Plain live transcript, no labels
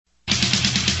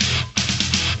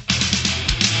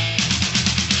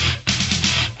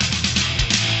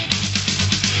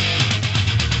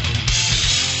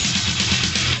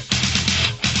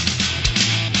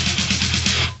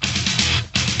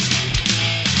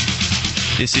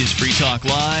This is Free Talk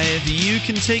Live. You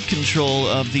can take control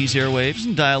of these airwaves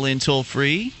and dial in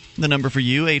toll-free. The number for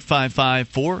you,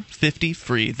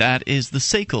 855-450-FREE. That is the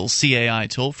SACL CAI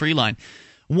toll-free line.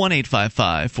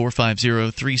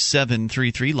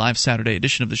 1-855-450-3733. Live Saturday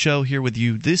edition of the show. Here with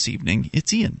you this evening,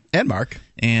 it's Ian. And Mark.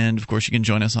 And, of course, you can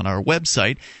join us on our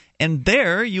website. And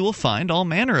there you will find all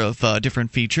manner of different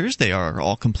features. They are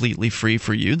all completely free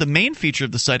for you. The main feature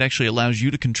of the site actually allows you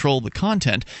to control the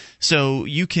content. So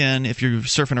you can, if you're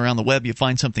surfing around the web, you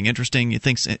find something interesting, you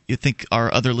think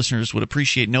our other listeners would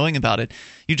appreciate knowing about it,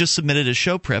 you just submit it as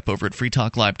show prep over at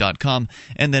freetalklive.com,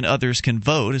 and then others can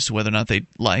vote as to whether or not they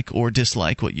like or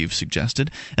dislike what you've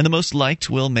suggested. And the most liked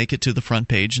will make it to the front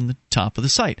page and the top of the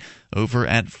site over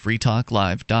at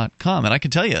freetalklive.com. And I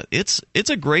can tell you, it's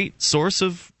a great source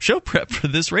of show prep for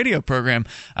this radio program.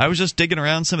 I was just digging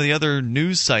around some of the other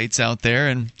news sites out there,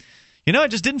 and I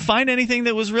just didn't find anything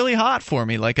that was really hot for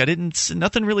me. Like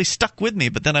nothing really stuck with me.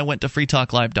 But then I went to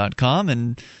freetalklive.com,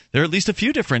 and there are at least a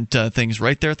few different things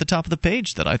right there at the top of the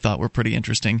page that I thought were pretty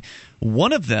interesting.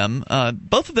 One of them,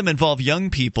 both of them involve young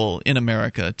people in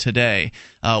America today.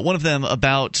 One of them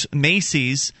about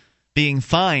Macy's being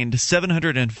fined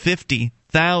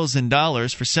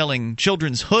 $750,000 for selling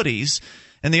children's hoodies,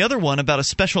 and the other one about a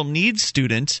special needs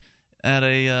student at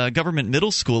a government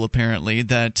middle school, apparently,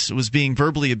 that was being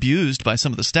verbally abused by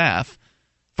some of the staff.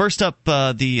 First up,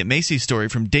 the Macy's story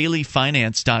from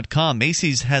dailyfinance.com.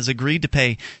 Macy's has agreed to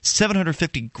pay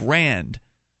 $750,000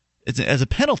 as a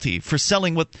penalty for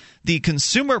selling what the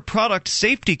Consumer Product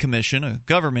Safety Commission, a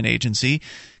government agency,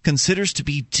 considers to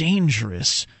be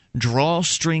dangerous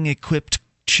drawstring-equipped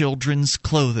children's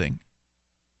clothing.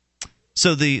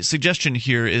 So the suggestion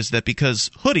here is that because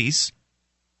hoodies,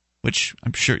 which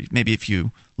I'm sure maybe if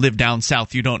you live down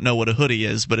south you don't know what a hoodie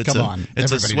is, but it's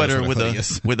a sweater with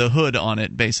a hood on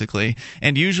it, basically.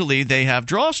 And usually they have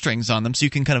drawstrings on them, so you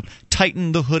can kind of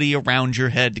tighten the hoodie around your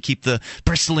head to keep the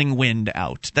bristling wind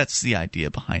out. That's the idea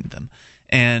behind them.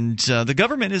 And the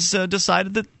government has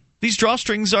decided that these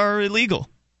drawstrings are illegal,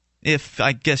 if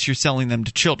I guess you're selling them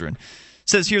to children.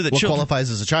 Says here that what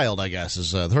qualifies as a child, I guess,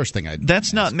 is the first thing I'd That's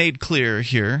ask. not made clear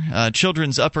here.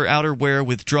 Children's upper outerwear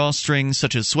with drawstrings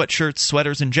such as sweatshirts,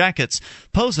 sweaters, and jackets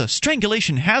pose a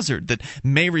strangulation hazard that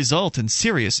may result in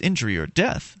serious injury or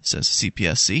death, says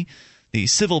CPSC. The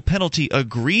civil penalty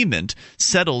agreement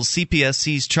settles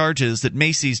CPSC's charges that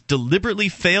Macy's deliberately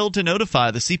failed to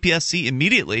notify the CPSC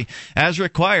immediately, as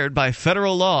required by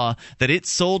federal law, that it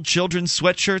sold children's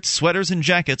sweatshirts, sweaters, and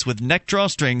jackets with neck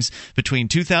drawstrings between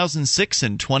 2006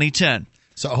 and 2010.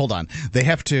 So hold on. They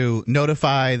have to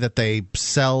notify that they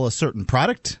sell a certain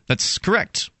product? That's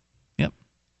correct.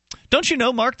 Don't you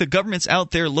know, Mark, the government's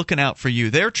out there looking out for you.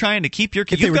 They're trying to keep your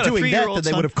kids. If they were doing that, then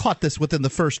they would have caught this within the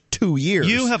first 2 years.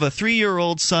 You have a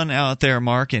 3-year-old son out there,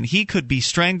 Mark, and he could be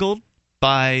strangled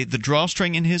by the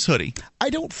drawstring in his hoodie. I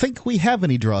don't think we have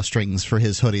any drawstrings for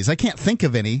his hoodies. I can't think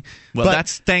of any. Well,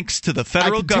 that's thanks to the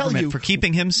federal government for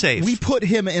keeping him safe. We put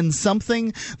him in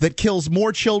something that kills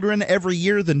more children every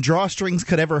year than drawstrings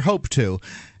could ever hope to,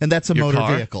 and that's a motor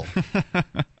vehicle.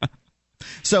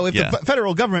 So if the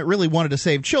federal government really wanted to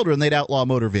save children, they'd outlaw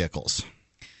motor vehicles.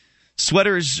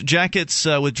 Sweaters, jackets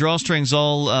with drawstrings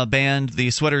all banned. The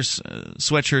sweaters,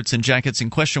 sweatshirts, and jackets in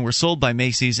question were sold by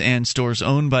Macy's and stores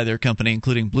owned by their company,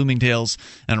 including Bloomingdale's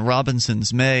and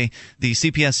Robinson's May. The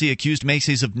CPSC accused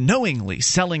Macy's of knowingly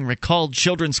selling recalled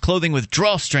children's clothing with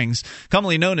drawstrings,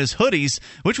 commonly known as hoodies,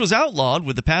 which was outlawed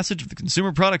with the passage of the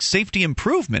Consumer Product Safety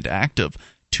Improvement Act of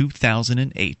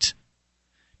 2008.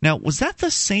 Now, was that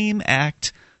the same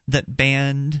act that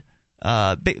banned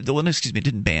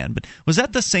didn't ban, but was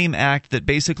that the same act that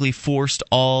basically forced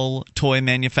all toy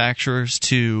manufacturers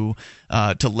to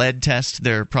lead test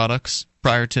their products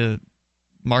prior to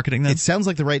marketing them? It sounds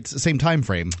like the same time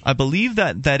frame. I believe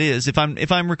that is, if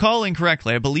I'm recalling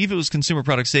correctly, I believe it was Consumer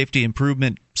Product Safety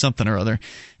Improvement something or other.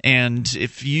 And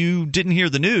if you didn't hear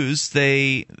the news,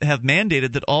 they have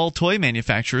mandated that all toy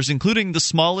manufacturers, including the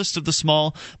smallest of the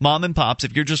small mom and pops,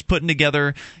 if you're just putting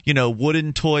together,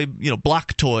 wooden toy,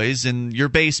 block toys in your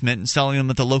basement and selling them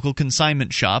at the local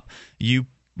consignment shop, you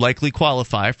likely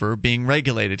qualify for being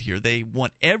regulated here. They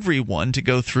want everyone to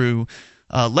go through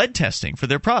lead testing for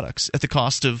their products at the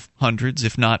cost of hundreds,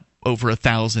 if not over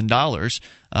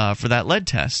 $1,000 for that lead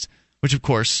test, which of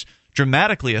course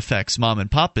dramatically affects mom and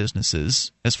pop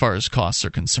businesses as far as costs are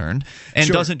concerned, and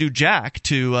Sure. doesn't do jack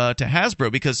to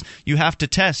Hasbro, because you have to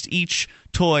test each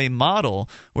toy model,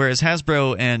 whereas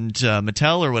Hasbro and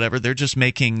Mattel or whatever, they're just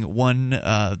making one.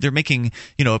 They're making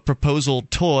a proposal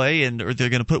toy, or they're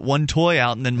going to put one toy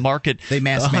out and then market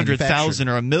 100,000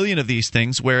 or 1,000,000 of these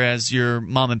things, whereas your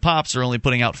mom and pops are only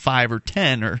putting out 5 or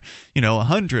 10 or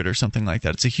 100 or something like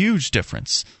that. It's a huge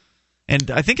difference. And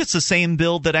I think it's the same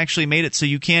bill that actually made it so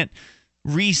you can't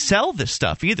resell this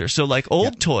stuff either. So like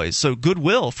old toys, so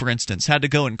Goodwill, for instance, had to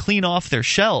go and clean off their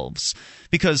shelves,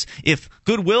 because if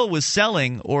Goodwill was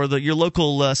selling, or your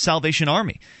local Salvation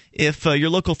Army, if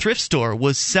your local thrift store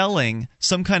was selling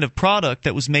some kind of product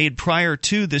that was made prior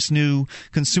to this new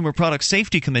Consumer Product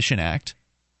Safety Commission Act,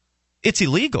 it's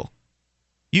illegal.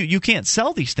 You can't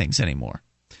sell these things anymore.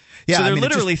 Yeah, so they're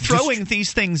literally throwing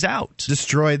these things out.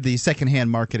 Destroyed the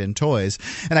secondhand market in toys,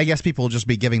 and I guess people will just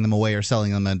be giving them away or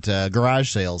selling them at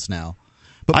garage sales now.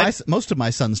 But most of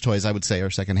my son's toys, I would say, are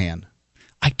secondhand.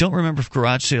 I don't remember if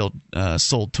garage sale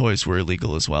sold toys were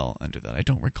illegal as well under that. I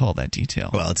don't recall that detail.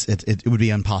 Well, it would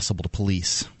be impossible to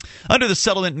police. Under the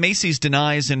settlement, Macy's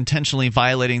denies intentionally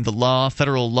violating the law.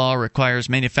 Federal law requires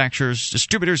manufacturers,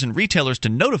 distributors, and retailers to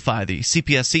notify the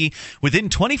CPSC within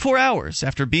 24 hours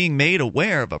after being made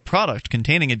aware of a product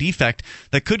containing a defect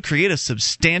that could create a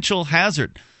substantial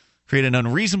hazard, create an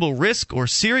unreasonable risk or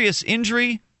serious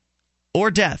injury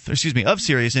or death. Of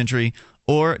serious injury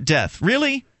or death.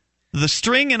 Really? The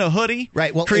string in a hoodie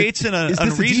creates an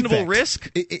unreasonable risk?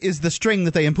 Is the string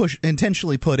that they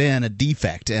intentionally put in a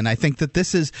defect? And I think that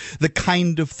this is the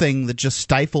kind of thing that just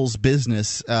stifles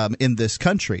business in this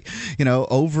country,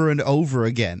 over and over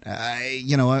again.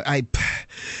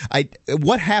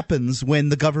 What happens when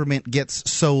the government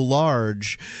gets so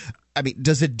large? I mean,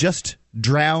 does it just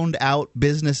drown out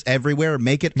business everywhere,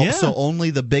 make it so only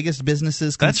the biggest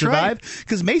businesses can survive?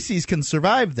 Because Macy's can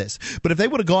survive this. But if they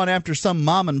would have gone after some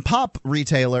mom and pop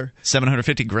retailer,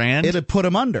 $750,000, it'd put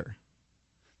them under.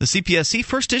 The CPSC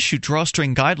first issued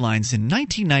drawstring guidelines in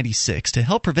 1996 to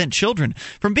help prevent children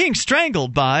from being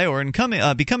strangled by or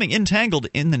becoming entangled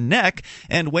in the neck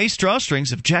and waist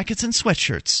drawstrings of jackets and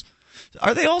sweatshirts.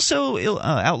 Are they also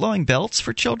outlawing belts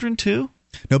for children too?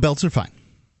 No, belts are fine.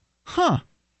 Huh.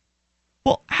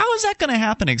 Well, how is that going to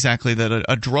happen exactly, that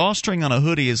a drawstring on a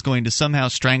hoodie is going to somehow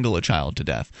strangle a child to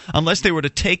death? Unless they were to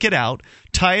take it out,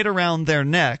 tie it around their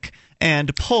neck,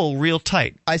 and pull real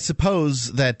tight. I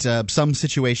suppose that some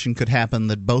situation could happen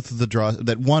that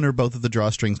that one or both of the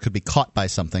drawstrings could be caught by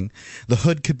something. The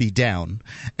hood could be down,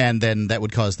 and then that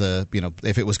would cause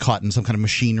if it was caught in some kind of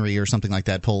machinery or something like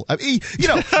that, pull.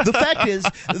 The fact is,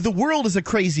 the world is a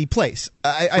crazy place.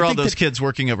 For all those kids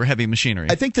working over heavy machinery.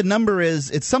 I think the number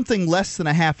it's something less than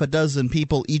a half a dozen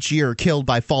people each year killed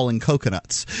by falling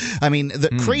coconuts. I mean, the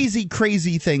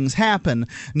crazy things happen.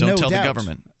 Don't tell doubt. The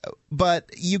government.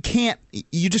 But you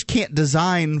just can't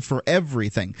design for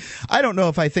everything. I don't know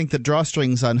if I think that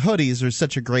drawstrings on hoodies are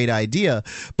such a great idea,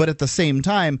 but at the same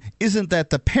time, isn't that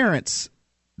the parents'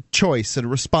 choice and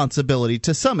responsibility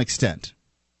to some extent?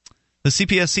 The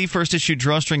CPSC first issued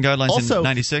drawstring guidelines in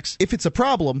 96. If it's a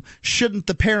problem, shouldn't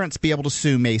the parents be able to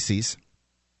sue Macy's?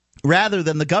 Rather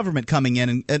than the government coming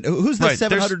in and who's the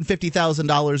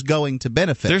 $750,000 going to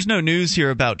benefit? There's no news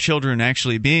here about children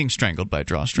actually being strangled by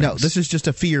drawstrings. No, this is just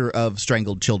a fear of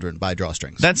strangled children by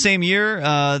drawstrings. That same year,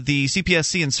 the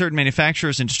CPSC and certain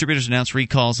manufacturers and distributors announced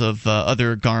recalls of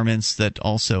other garments that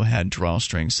also had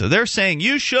drawstrings. So they're saying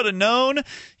you should have known.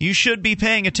 You should be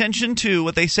paying attention to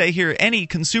what they say here: any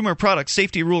consumer product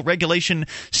safety rule, regulation,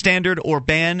 standard, or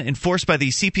ban enforced by the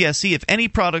CPSC. If any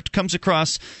product comes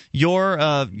across your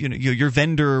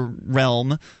vendor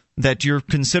realm that you're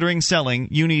considering selling,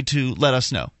 you need to let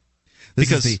us know.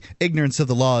 Because the ignorance of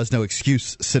the law is no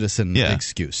excuse, citizen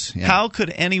excuse. Yeah. How could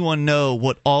anyone know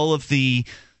what all of the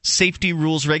safety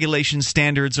rules, regulations,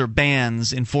 standards, or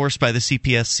bans enforced by the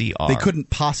CPSC are? They couldn't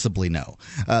possibly know.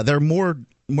 There are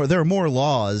more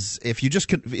laws. If you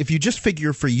just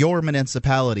figure for your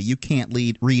municipality, you can't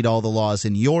read all the laws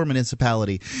in your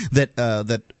municipality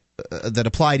that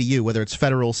apply to you, whether it's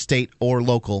federal, state, or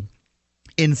local,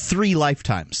 in 3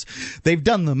 lifetimes. They've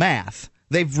done the math.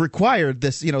 They've required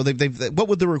this, what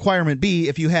would the requirement be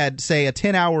if you had, say, a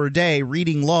 10-hour day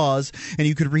reading laws and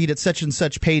you could read at such and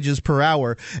such pages per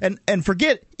hour? And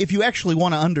forget if you actually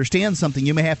want to understand something,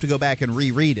 you may have to go back and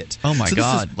reread it. Oh, my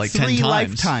God, like 10 times. 3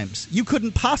 lifetimes. You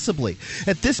couldn't possibly.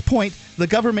 At this point, the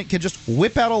government can just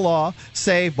whip out a law,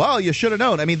 say, well, you should have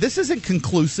known. I mean, this isn't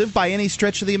conclusive by any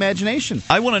stretch of the imagination.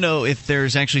 I want to know if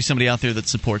there's actually somebody out there that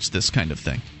supports this kind of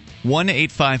thing.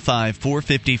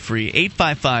 1-855-450-FREE,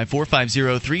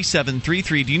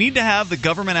 855-450-3733. Do you need to have the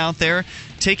government out there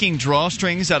taking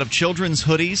drawstrings out of children's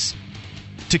hoodies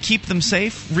to keep them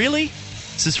safe? Really?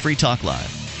 This is Free Talk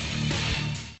Live.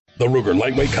 The Ruger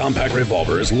Lightweight Compact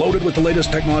Revolver is loaded with the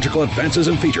latest technological advances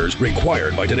and features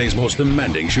required by today's most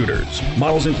demanding shooters.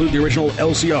 Models include the original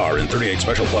LCR in 38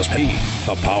 Special Plus P,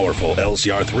 a powerful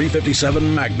LCR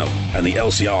 357 Magnum, and the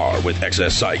LCR with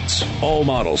XS sights. All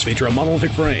models feature a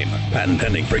monolithic frame,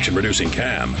 patent-pending friction-reducing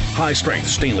cam, high-strength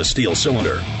stainless steel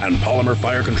cylinder, and polymer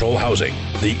fire control housing.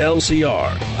 The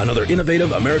LCR, another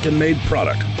innovative American-made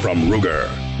product from Ruger.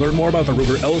 Learn more about the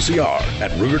Ruger LCR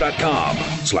at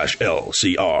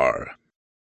Ruger.com/LCR.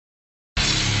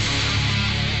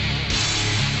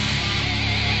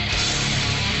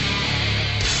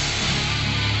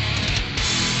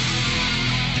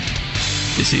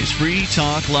 This is Free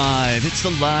Talk Live. It's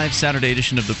the live Saturday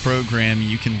edition of the program.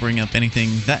 You can bring up anything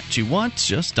that you want.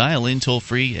 Just dial in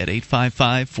toll-free at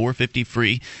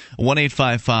 855-450-FREE,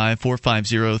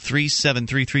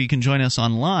 1-855-450-3733. You can join us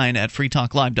online at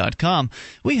freetalklive.com.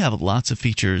 We have lots of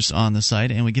features on the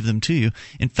site, and we give them to you.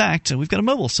 In fact, we've got a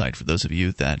mobile site for those of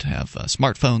you that have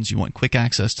smartphones. You want quick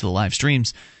access to the live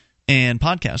streams and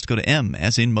podcast. Go to m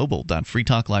as in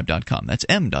mobile.freetalklive.com. That's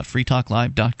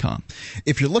m.freetalklive.com.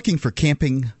 If you're looking for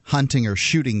camping, hunting, or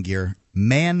shooting gear,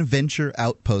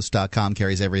 manventureoutpost.com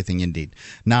carries everything you need.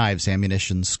 Knives,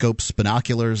 ammunition, scopes,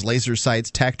 binoculars, laser sights,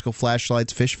 tactical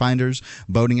flashlights, fish finders,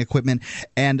 boating equipment,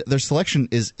 and their selection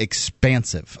is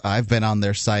expansive. I've been on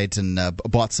their site and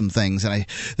bought some things, and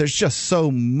there's just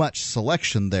so much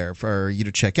selection there for you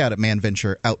to check out at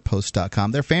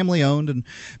manventureoutpost.com. They're family-owned and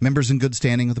members in good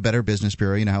standing with the Better Business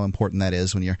Bureau. You know how important that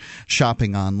is when you're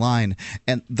shopping online.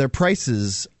 And their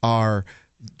prices are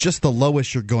just the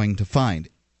lowest you're going to find.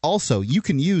 Also, you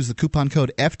can use the coupon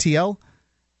code FTL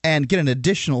and get an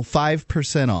additional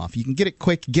 5% off. You can get it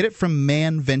quick. Get it from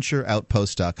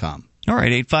manventureoutpost.com. All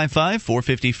right,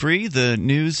 855-450-FREE. The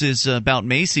news is about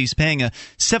Macy's paying a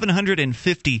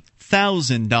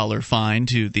 $750,000 fine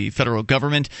to the federal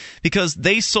government because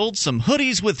they sold some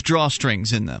hoodies with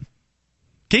drawstrings in them.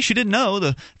 In case you didn't know,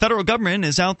 the federal government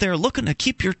is out there looking to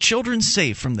keep your children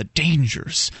safe from the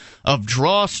dangers of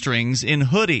drawstrings in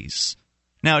hoodies.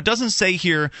 Now, it doesn't say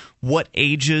here what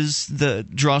ages the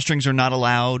drawstrings are not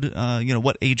allowed,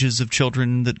 what ages of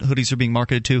children that hoodies are being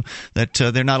marketed to, that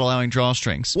they're not allowing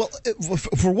drawstrings. Well,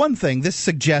 for one thing, this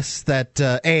suggests that,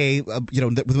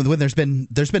 when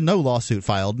there's been no lawsuit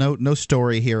filed, no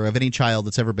story here of any child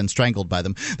that's ever been strangled by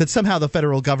them, that somehow the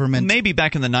federal government... Maybe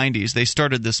back in the 90s. They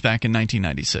started this back in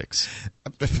 1996.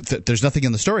 There's nothing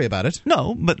in the story about it.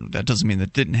 No, but that doesn't mean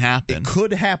that didn't happen. It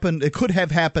could happen. It could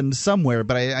have happened somewhere,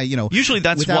 but Usually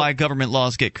that's why government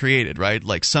laws get created, right?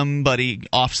 Like somebody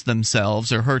offs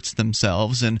themselves or hurts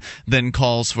themselves and then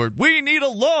calls for, we need a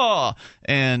law!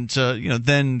 And,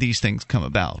 then these things come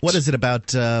about. What is it,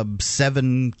 about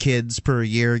 7 kids per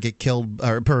year get killed,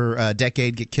 or per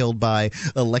decade get killed by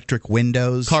electric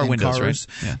windows? Car windows, cars?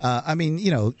 Right? Yeah.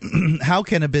 How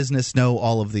can a business know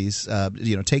all of these,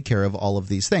 take care of all of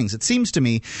these things? It seems to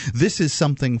me this is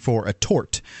something for a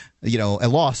tort. A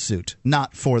lawsuit,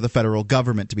 not for the federal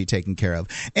government to be taken care of.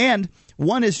 And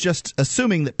one is just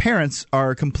assuming that parents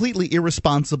are completely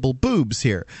irresponsible boobs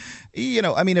here. If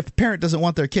a parent doesn't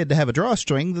want their kid to have a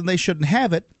drawstring, then they shouldn't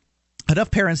have it.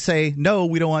 Enough parents say, no,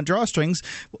 we don't want drawstrings.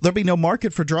 There'll be no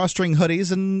market for drawstring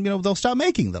hoodies, and they'll stop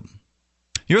making them.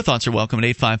 Your thoughts are welcome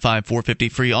at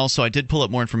 855-450-FREE. Also, I did pull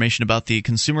up more information about the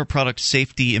Consumer Product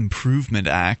Safety Improvement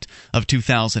Act of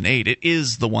 2008. It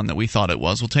is the one that we thought it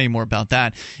was. We'll tell you more about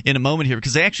that in a moment here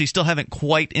because they actually still haven't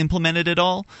quite implemented it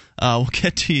all. We'll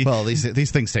get to you. Well,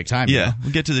 these things take time. Yeah,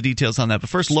 we'll get to the details on that. But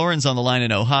first, Lauren's on the line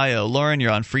in Ohio. Lauren,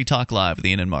 you're on Free Talk Live with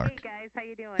Ian and Mark. Hey, guys. How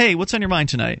you doing? Hey, what's on your mind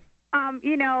tonight?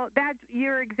 That's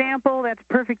your example. That's a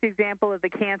perfect example of the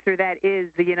cancer that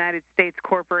is the United States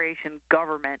corporation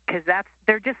government, because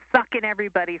they're just sucking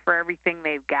everybody for everything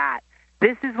they've got.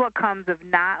 This is what comes of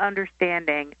not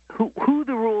understanding who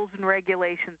the rules and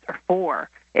regulations are for.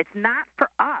 It's not for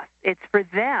us. It's for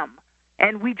them.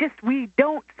 And we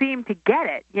don't seem to get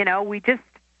it.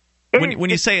 When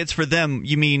you say it's for them,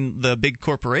 you mean the big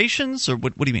corporations, or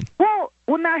what do you mean?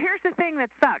 Well, now here's the thing that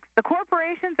sucks. The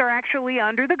corporations are actually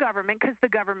under the government because the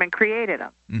government created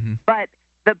them. Mm-hmm. But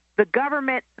the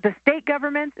government, the state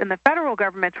governments and the federal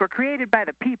governments were created by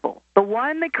the people. The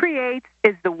one that creates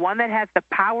is the one that has the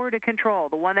power to control,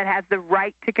 the one that has the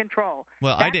right to control.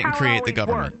 Well, I didn't create the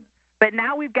government. Works. But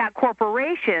now we've got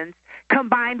corporations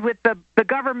combined with the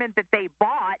government that they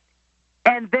bought,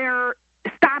 and they're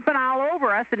stomping all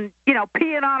over us and,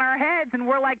 peeing on our heads, and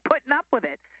we're like putting up with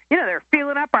it. They're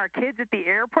feeling up our kids at the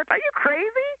airports. Are you crazy?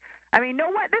 I mean, know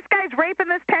what? This guy's raping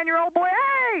this 10-year-old boy.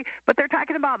 Hey! But they're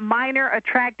talking about minor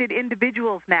attracted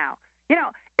individuals now.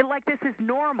 Like this is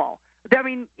normal. I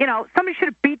mean, somebody should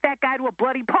have beat that guy to a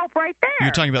bloody pulp right there.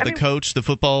 You're talking about coach, the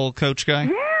football coach guy?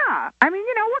 Yeah. I mean,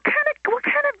 what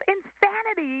kind of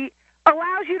insanity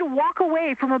allows you to walk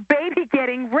away from a baby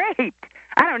getting raped?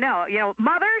 I don't know.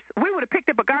 Mothers, we would have picked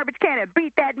up a garbage can and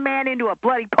beat that man into a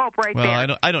bloody pulp right there.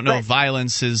 Well, I don't know if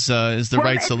violence is the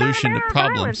right solution to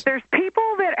problems. Violence. There's people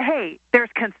that, there's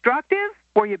constructive,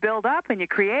 where you build up and you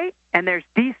create, and there's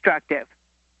destructive.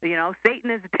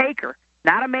 Satan is a taker,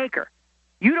 not a maker.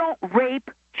 You don't rape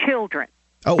children.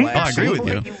 Oh, These I agree with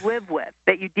you. That you live with,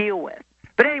 that you deal with.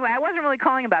 But anyway, I wasn't really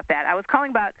calling about that. I was calling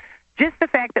about just the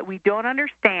fact that we don't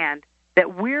understand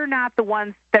that we're not the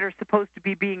ones that are supposed to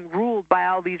be being ruled by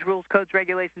all these rules, codes,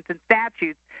 regulations, and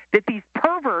statutes, that these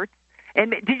perverts, and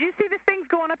did you see the things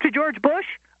going up to George Bush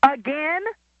again?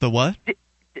 The what?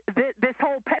 This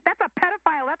whole, that's a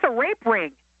pedophile, that's a rape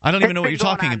ring. I don't even know what you're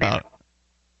talking about.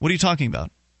 What are you talking about?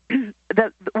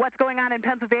 What's going on in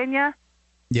Pennsylvania?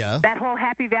 Yeah. That whole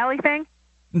Happy Valley thing?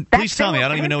 Please tell me. I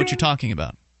don't even know what you're talking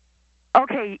about.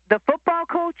 Okay, the football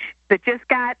coach that just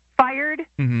got fired,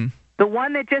 the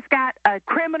one that just got a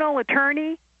criminal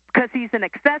attorney because he's an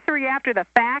accessory after the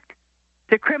fact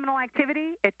to criminal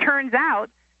activity, it turns out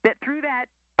that through that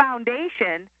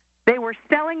foundation, they were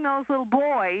selling those little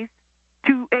boys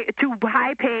to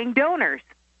high-paying donors.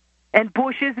 And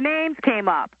Bush's names came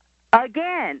up.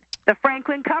 Again, the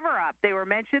Franklin cover-up, they were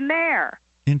mentioned there.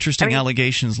 Interesting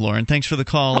allegations, Lauren. Thanks for the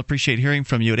call. Appreciate hearing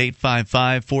from you at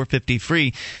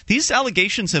 855-450-FREE. These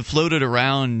allegations have floated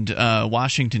around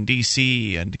Washington,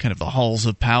 D.C. and kind of the halls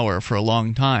of power for a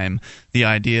long time. The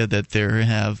idea that there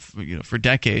have, for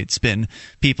decades been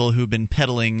people who've been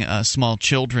peddling small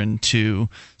children to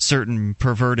certain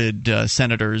perverted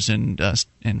senators and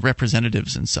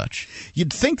representatives and such.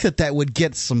 You'd think that would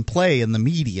get some play in the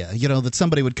media, that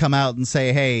somebody would come out and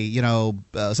say, hey,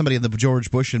 somebody in the George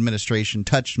Bush administration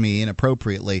touched me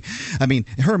inappropriately. I mean,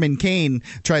 Herman Cain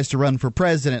tries to run for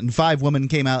president, and 5 women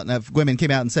came out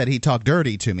and said he talked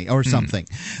dirty to me or something.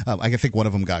 I think one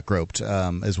of them got groped,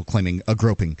 as we're claiming a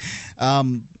groping.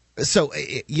 So,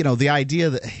 the idea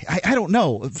that I don't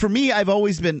know. For me, I've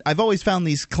always found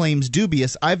these claims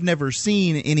dubious. I've never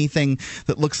seen anything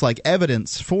that looks like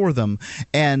evidence for them.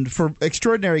 And for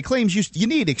extraordinary claims, you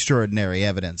need extraordinary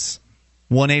evidence.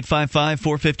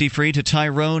 1-855-450-FREE to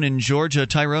Tyrone in Georgia.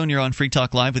 Tyrone, you're on Free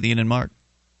Talk Live with Ian and Mark.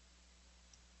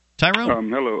 Tyrone?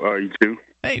 Hello, you two.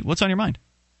 Hey, what's on your mind?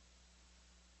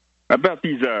 About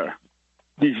these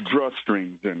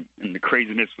drawstrings and the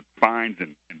craziness with fines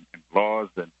and laws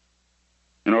and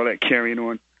all that carrying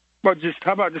on. How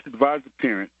about just advise the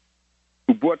parent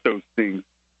who bought those things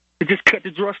to just cut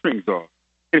the drawstrings off?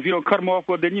 And if you don't cut them off,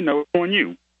 well, then it's on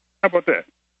you. How about that?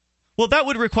 Well, that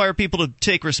would require people to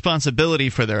take responsibility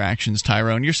for their actions,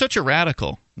 Tyrone. You're such a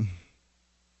radical.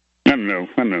 I know.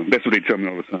 That's what they tell me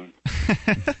all the time.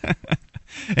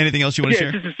 Anything else you want to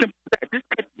share? Just as simple as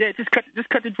that. Just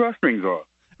cut the drawstrings off.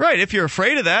 Right. If you're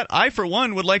afraid of that, I, for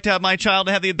one, would like to have my child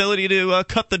have the ability to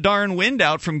cut the darn wind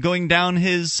out from going down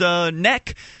his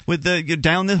neck with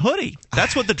down the hoodie.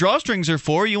 That's what the drawstrings are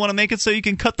for. You want to make it so you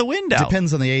can cut the wind out.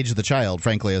 Depends on the age of the child,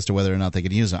 frankly, as to whether or not they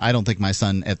can use them. I don't think my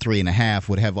son at 3.5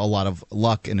 would have a lot of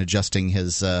luck in adjusting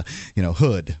his,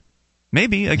 hood.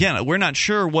 Maybe. Again, we're not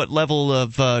sure what level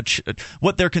of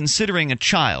what they're considering a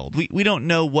child. We don't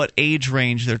know what age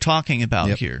range they're talking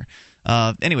about here.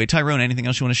 Anyway, Tyrone, anything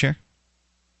else you want to share?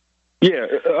 Yeah,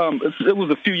 it was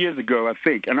a few years ago, I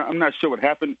think, and I'm not sure what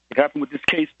happened with this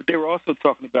case, but they were also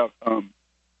talking about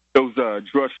those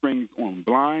drawstrings on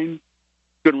blinds.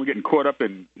 Children were getting caught up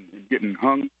and getting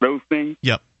hung, those things.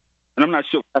 Yep. And I'm not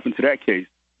sure what happened to that case.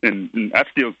 And I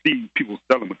still see people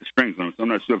selling with the strings on them, so I'm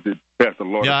not sure if they passed a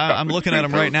law. Yeah, I'm looking at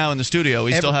them right now in the studio.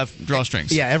 We still have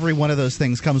drawstrings. Yeah, every one of those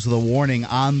things comes with a warning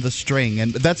on the string,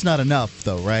 and that's not enough,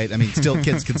 though, right? I mean,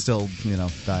 kids can still,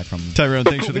 die from. Tyrone,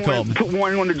 thanks for the call. Put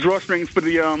warning on the drawstrings for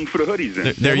the hoodies.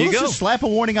 Then. There you go. Just slap a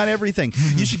warning on everything.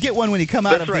 You should get one when you come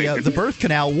out of the birth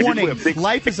canal. Warning: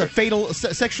 life is a fatal,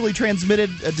 sexually transmitted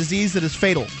disease that is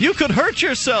fatal. You could hurt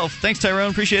yourself. Thanks,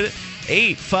 Tyrone. Appreciate it.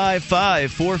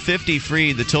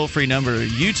 855-450-FREE, the toll-free number.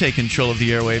 You take control of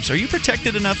the airwaves. Are you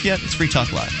protected enough yet? It's Free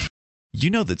Talk Live. You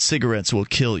know that cigarettes will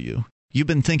kill you. You've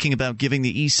been thinking about giving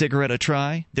the e-cigarette a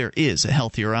try? There is a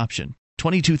healthier option.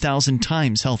 22,000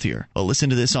 times healthier. Well, listen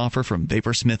to this offer from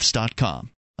Vaporsmiths.com.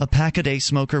 A pack-a-day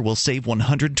smoker will save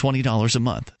 $120 a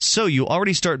month. So you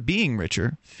already start being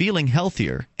richer, feeling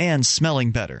healthier, and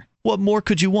smelling better. What more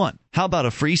could you want? How about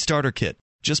a free starter kit?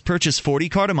 Just purchase 40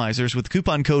 cartomizers with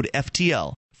coupon code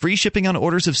FTL. Free shipping on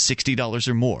orders of $60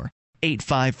 or more.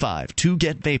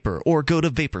 855-2-GET-VAPOR or go to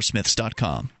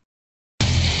vaporsmiths.com.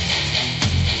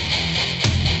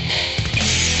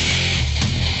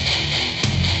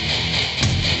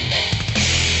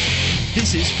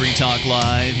 This is Free Talk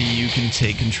Live. You can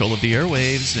take control of the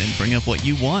airwaves and bring up what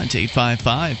you want.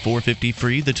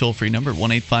 855-450-FREE, the toll-free number,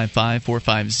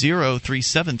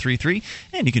 1-855-450-3733.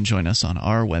 And you can join us on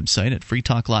our website at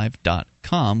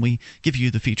freetalklive.com. We give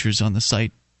you the features on the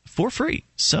site for free.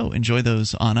 So enjoy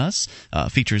those on us.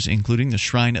 Features including the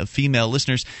Shrine of Female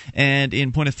Listeners. And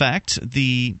in point of fact,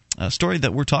 the story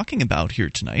that we're talking about here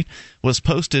tonight was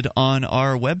posted on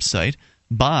our website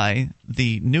by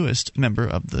the newest member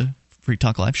of the Free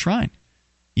Talk Live Shrine.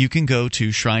 You can go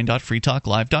to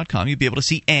shrine.freetalklive.com. You'll be able to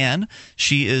see Anne.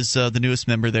 She is the newest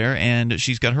member there, and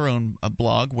she's got her own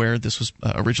blog where this was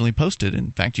originally posted.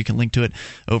 In fact, you can link to it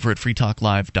over at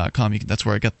freetalklive.com. That's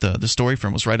where I got the story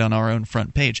from. It was right on our own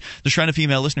front page. The Shrine of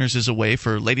Female Listeners is a way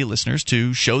for lady listeners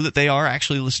to show that they are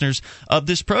actually listeners of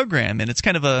this program, and it's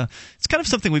kind of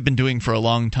something we've been doing for a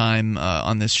long time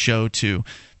on this show to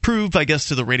prove, I guess,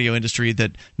 to the radio industry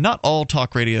that not all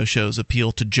talk radio shows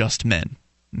appeal to just men.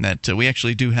 That we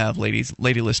actually do have lady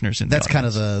listeners in the audience. Kind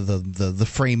of the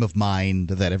frame of mind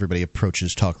that everybody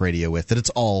approaches talk radio with, that it's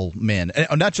all men,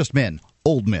 not just men,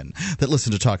 old men that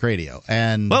listen to talk radio.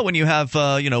 And well, when you have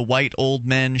white old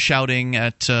men shouting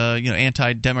at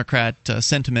anti-Democrat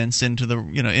sentiments into the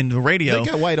radio,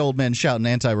 they got white old men shouting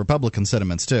anti-Republican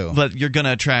sentiments too. But you're going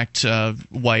to attract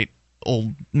white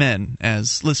old men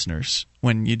as listeners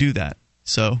when you do that.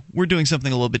 So we're doing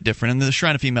something a little bit different, and the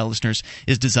Shrine of Female Listeners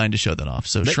is designed to show that off.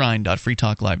 So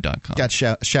shrine.freetalklive.com. Got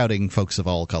shouting folks of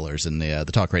all colors in the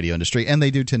talk radio industry, and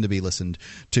they do tend to be listened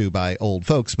to by old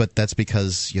folks, but that's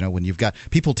because, when you've got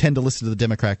 – people tend to listen to the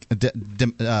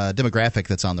demographic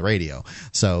that's on the radio.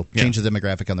 So change the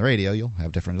demographic on the radio, you'll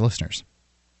have different listeners.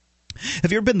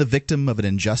 Have you ever been the victim of an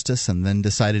injustice and then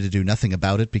decided to do nothing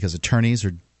about it because attorneys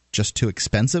are just too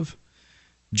expensive?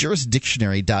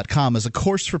 Jurisdictionary.com is a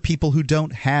course for people who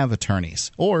don't have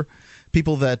attorneys or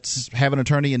people that have an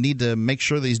attorney and need to make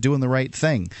sure that he's doing the right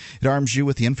thing. It arms you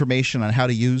with the information on how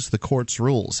to use the court's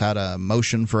rules, how to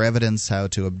motion for evidence, how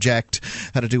to object,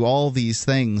 how to do all these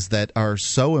things that are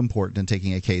so important in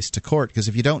taking a case to court, because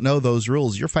if you don't know those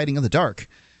rules, you're fighting in the dark.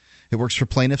 It works for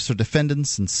plaintiffs or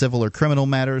defendants in civil or criminal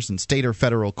matters in state or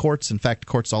federal courts. In fact,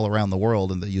 courts all around the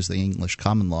world and that use the English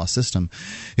common law system.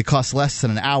 It costs less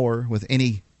than an hour with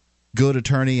any good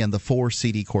attorney, and the 4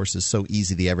 CD course is so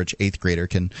easy the average 8th grader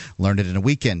can learn it in a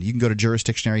weekend. You can go to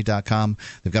jurisdictionary.com.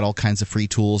 They've got all kinds of free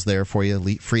tools there for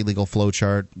you, free legal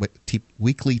flowchart,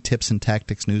 weekly tips and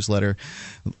tactics newsletter,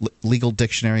 legal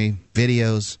dictionary,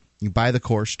 videos. You buy the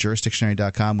course,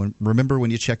 jurisdictionary.com. Remember when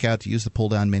you check out to use the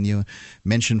pull-down menu,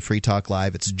 mention Free Talk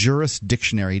Live. It's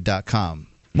jurisdictionary.com.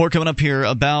 More coming up here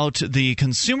about the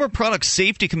Consumer Product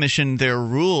Safety Commission, their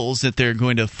rules that they're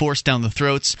going to force down the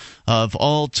throats of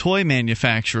all toy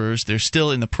manufacturers. They're still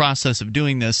in the process of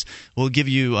doing this. We'll give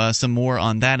you some more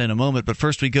on that in a moment. But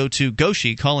first we go to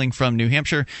Goshi calling from New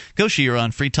Hampshire. Goshi, you're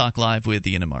on Free Talk Live with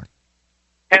Ian and Mark.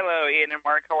 Hello, Ian and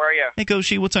Mark. How are you? Hey,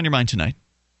 Goshi, what's on your mind tonight?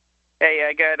 Hey,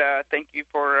 I got thank you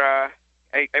for I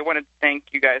wanted to thank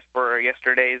you guys for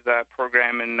yesterday's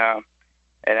program, and I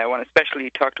want to especially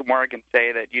talk to Mark and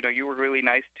say that you were really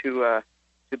nice to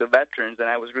the veterans, and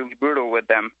I was really brutal with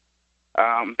them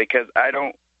because I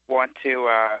don't want to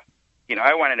I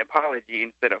want an apology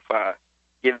instead of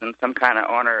give them some kind of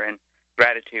honor and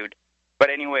gratitude. But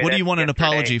anyway, what do you want an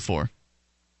apology for?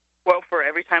 Well, for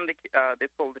every time they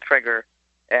pulled the trigger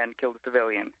and killed a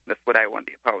civilian, that's what I want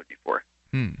the apology for.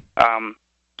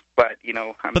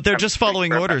 But they're just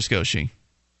following orders, Goshi.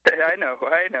 I know.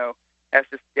 That's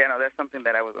just that's something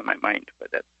that I was on my mind.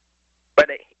 But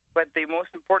the most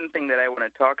important thing that I want to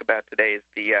talk about today is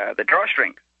the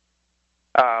drawstrings.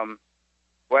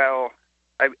 Well,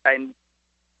 I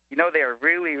they are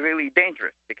really, really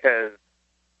dangerous because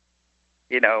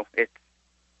it's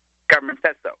government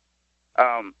says so.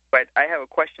 But I have a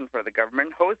question for the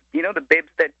government. The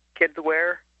bibs that kids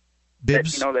wear.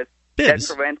 Bibs. That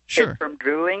prevents kids from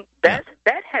drooling. That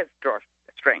has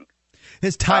drawstrings.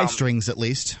 His tie strings, at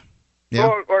least. Yeah.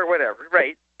 Or whatever,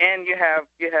 right? And you have.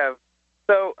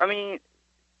 So I mean,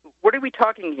 what are we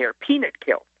talking here? Peanut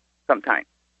kills sometimes.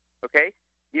 Okay,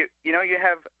 you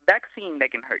have vaccine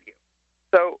that can hurt you.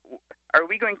 So are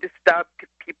we going to stop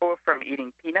people from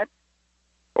eating peanuts?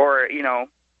 Or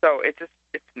so it's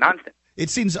nonsense. It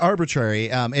seems arbitrary.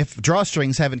 If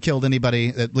drawstrings haven't killed anybody,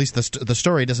 at least the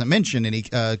story doesn't mention any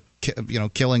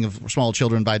killing of small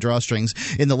children by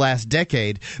drawstrings in the last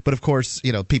decade. But of course,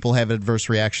 people have adverse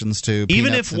reactions to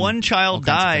even if one child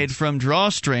died from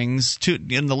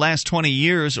drawstrings in the last 20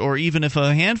 years, or even if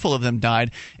a handful of them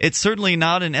died, it's certainly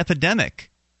not an epidemic.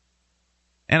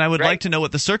 And I would like to know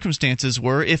what the circumstances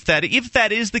were. If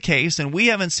that is the case, and we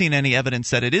haven't seen any evidence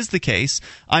that it is the case,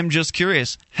 I'm just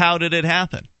curious, how did it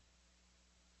happen?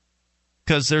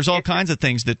 Because there's all kinds of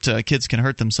things that kids can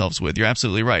hurt themselves with. You're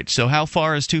absolutely right. So how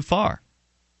far is too far?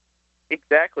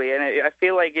 Exactly, and I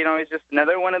feel like it's just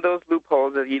another one of those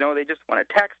loopholes that they just want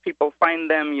to tax people,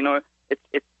 find them.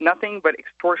 It's nothing but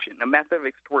extortion, a method of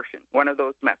extortion. One of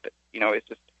those methods. It's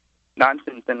just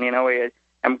nonsense. And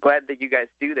I'm glad that you guys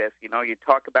do this. You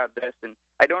talk about this, and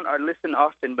I don't listen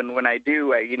often, but when I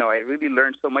do, I really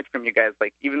learn so much from you guys.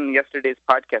 Like even yesterday's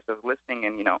podcast, I was listening,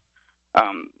 and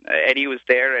Eddie was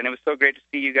there, and it was so great to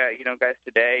see you guys, guys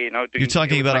today. You're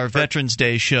talking about our Veterans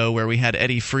Day show where we had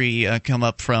Eddie Free come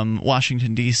up from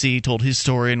Washington D.C., told his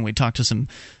story, and we talked to some,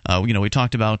 we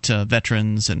talked about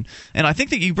veterans, and I think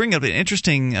that you bring up an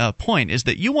interesting point is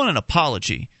that you want an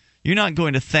apology. You're not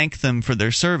going to thank them for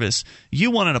their service. You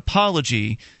want an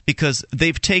apology because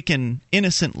they've taken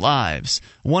innocent lives.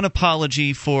 Would one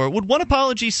apology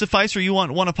suffice, or you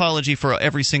want one apology for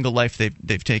every single life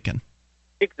they've taken?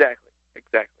 Exactly.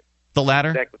 The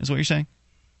latter is what you're saying?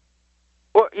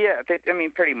 Well, yeah,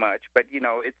 pretty much. But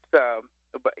it's when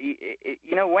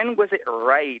was it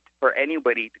right for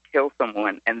anybody to kill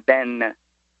someone and then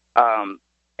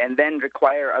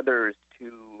require others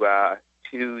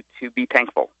to be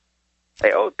thankful?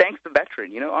 Say, oh, thanks the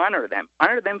veteran. Honor them.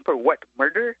 Honor them for what?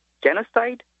 Murder,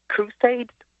 genocide,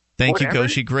 crusade. Thank you,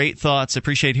 Goshi. Great thoughts.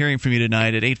 Appreciate hearing from you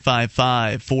tonight at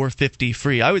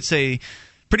 855-450-FREE. I would say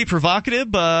pretty provocative,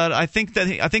 but I think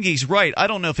he's right. I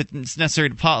don't know if it's necessary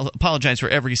to apologize for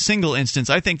every single instance.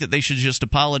 I think that they should just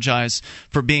apologize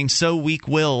for being so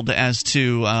weak-willed as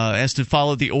to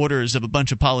follow the orders of a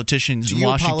bunch of politicians in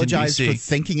Washington, D.C. Do you apologize for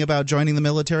thinking about joining the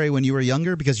military when you were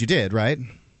younger? Because you did, right?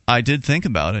 I did think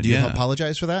about it, Do you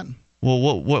apologize for that? Well,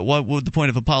 what would the point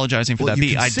of apologizing for that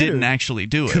be? I didn't actually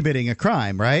do it. Committing a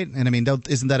crime, right? And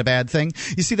isn't that a bad thing?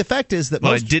 You see, the fact is that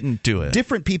I didn't do it.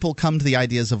 Different people come to the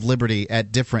ideas of liberty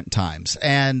at different times,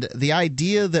 and the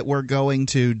idea that we're going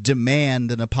to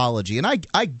demand an apology, and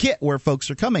I get where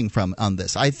folks are coming from on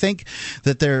this. I think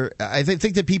that I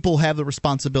think that people have the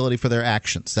responsibility for their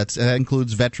actions. That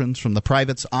includes veterans from the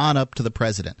privates on up to the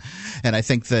president, and I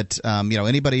think that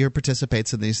anybody who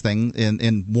participates in these things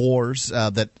in wars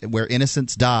where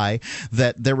innocents die,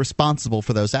 that they're responsible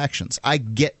for those actions. I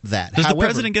get that. Does the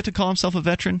president get to call himself a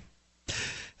veteran?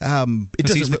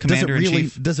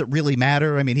 Does it really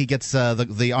matter? He gets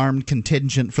the armed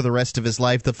contingent for the rest of his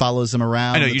life that follows him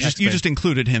around. I know you just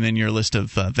included him in your list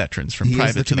of veterans from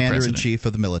private to the president. He is the commander-in-chief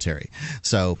of the military.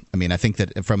 So, I think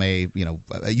that from you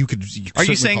could. Are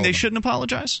you saying they shouldn't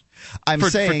apologize? I'm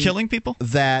saying for killing people?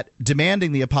 That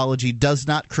demanding the apology does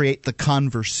not create the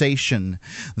conversation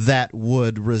that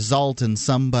would result in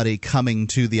somebody coming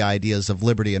to the ideas of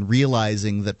liberty and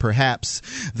realizing that perhaps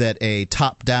that a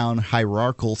top-down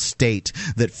hierarchical state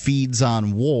that feeds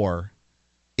on war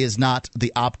is not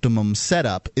the optimum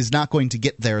setup, is not going to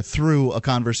get there through a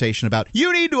conversation about,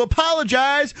 you need to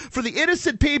apologize for the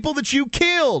innocent people that you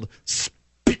killed.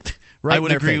 Spit. Right, I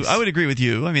would agree with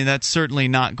you. That's certainly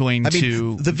not going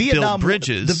to build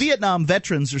bridges. The Vietnam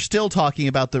veterans are still talking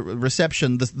about the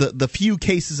reception, the few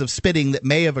cases of spitting that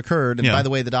may have occurred. And by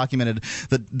the way,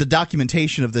 the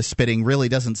documentation of this spitting really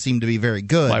doesn't seem to be very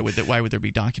good. Why would there be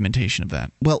documentation of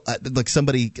that? Well,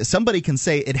 somebody can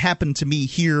say it happened to me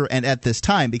here and at this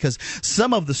time, because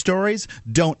some of the stories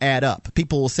don't add up.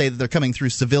 People will say that they're coming through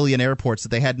civilian airports that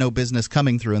they had no business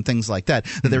coming through, and things like that.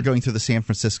 That they're going through the San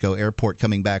Francisco airport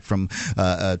coming back from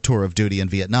a tour of duty in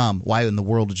Vietnam. Why in the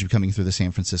world did you be coming through the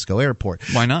San Francisco airport?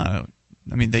 Why not?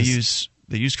 They use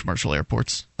commercial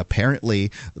airports.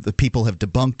 Apparently, the people have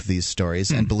debunked these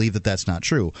stories and believe that that's not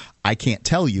true. I can't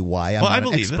tell you why. I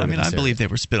believe it. I believe they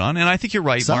were spit on, and I think you're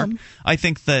right, Mark. I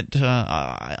think that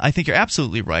I think you're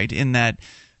absolutely right in that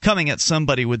coming at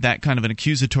somebody with that kind of an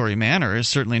accusatory manner is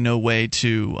certainly no way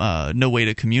to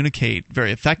communicate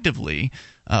very effectively.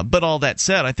 But all that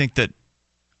said, I think that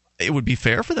it would be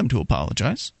fair for them to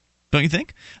apologize. Don't you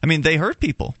think? They hurt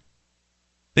people.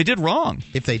 They did wrong.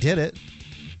 If they did it.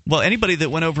 Well, anybody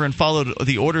that went over and followed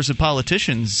the orders of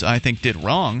politicians, I think, did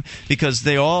wrong, because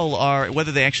they all are,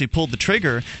 whether they actually pulled the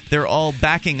trigger, they're all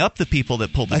backing up the people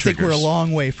that pulled the triggers. I think we're a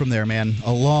long way from there, man.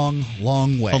 A long,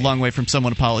 long way. A long way from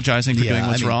someone apologizing for doing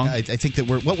what's wrong? I think that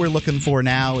what we're looking for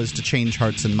now is to change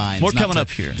hearts and minds. More coming up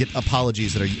here. Get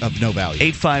apologies that are of no value.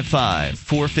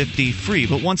 855-450-FREE.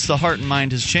 But once the heart and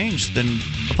mind has changed, then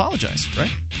apologize,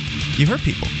 right? You hurt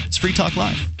people. It's Free Talk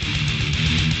Live.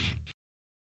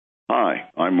 Hi,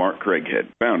 I'm Mark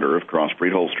Craighead, founder of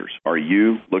Crossbreed Holsters. Are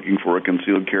you looking for a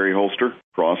concealed carry holster?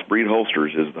 Crossbreed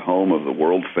Holsters is the home of the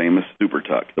world-famous Super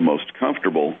Tuck, the most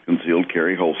comfortable concealed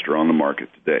carry holster on the market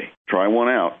today. Try one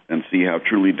out and see how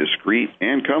truly discreet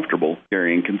and comfortable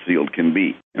carrying concealed can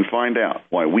be, and find out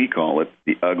why we call it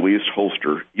the ugliest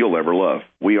holster you'll ever love.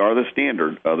 We are the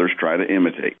standard others try to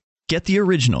imitate. Get the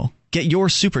original. Get your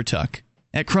Super Tuck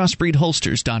at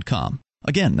crossbreedholsters.com.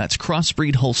 Again, that's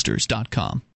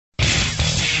crossbreedholsters.com.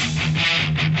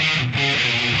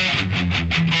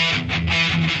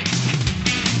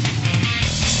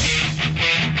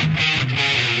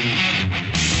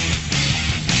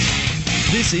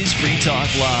 This is Free Talk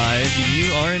Live.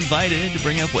 You are invited to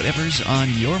bring up whatever's on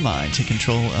your mind. Take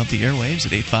control of the airwaves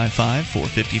at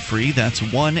 855-450-FREE. That's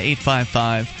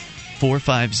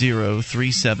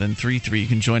 1-855-450-3733. You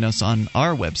can join us on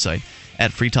our website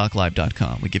at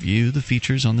freetalklive.com. We give you the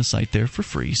features on the site there for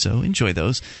free, so enjoy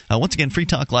those. Once again,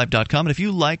 freetalklive.com. And if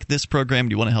you like this program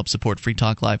and you want to help support Free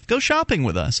Talk Live, go shopping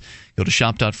with us. Go to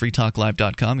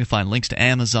shop.freetalklive.com. You'll find links to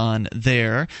Amazon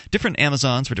there. Different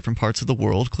Amazons for different parts of the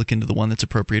world. Click into the one that's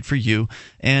appropriate for you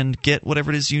and get whatever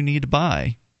it is you need to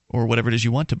buy, or whatever it is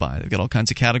you want to buy. They've got all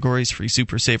kinds of categories, free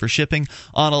super saver shipping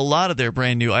on a lot of their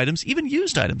brand new items, even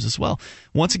used items as well.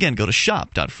 Once again, go to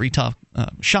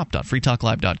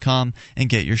shop.freetalklive.com and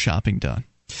get your shopping done.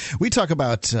 We talk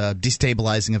about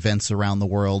destabilizing events around the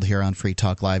world here on Free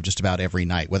Talk Live just about every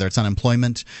night, whether it's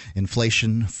unemployment,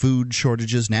 inflation, food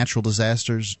shortages, natural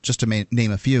disasters, just to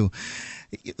name a few.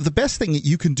 The best thing that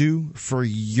you can do for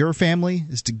your family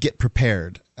is to get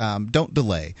prepared. Don't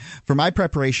delay. For my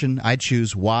preparation, I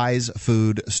choose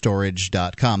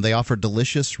wisefoodstorage.com. They offer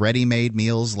delicious, ready-made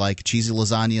meals like cheesy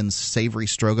lasagna and savory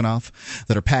stroganoff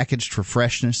that are packaged for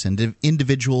freshness in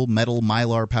individual metal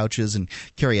Mylar pouches and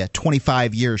carry a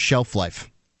 25-year shelf life.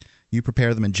 You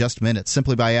prepare them in just minutes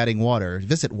simply by adding water.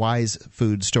 Visit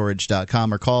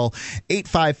wisefoodstorage.com or call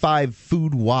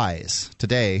 855-FOOD-WISE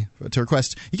today to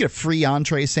request. You get a free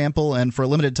entree sample, and for a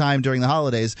limited time during the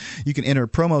holidays, you can enter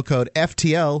promo code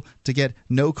FTL to get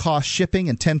no-cost shipping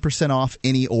and 10% off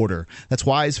any order. That's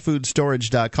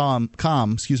wisefoodstorage.com.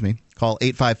 Call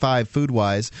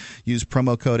 855-FOOD-WISE. Use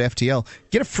promo code FTL.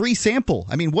 Get a free sample.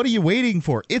 I mean, what are you waiting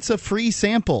for? It's a free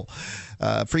sample.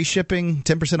 Free shipping,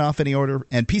 10% off any order,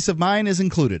 and peace of mind is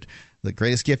included. The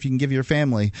greatest gift you can give your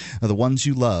family, or the ones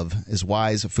you love, is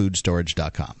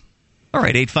wisefoodstorage.com. All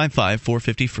right,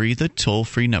 855-450-FREE, the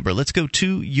toll-free number. Let's go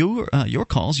to your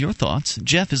calls, your thoughts.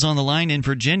 Jeff is on the line in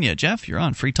Virginia. Jeff, you're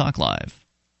on Free Talk Live.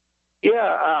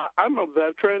 Yeah, I'm a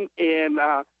veteran, and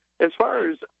as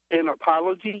far as an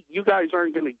apology, you guys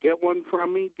aren't going to get one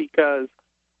from me because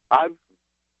I've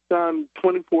done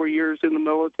 24 years in the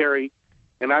military,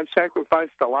 and I've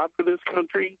sacrificed a lot for this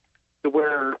country to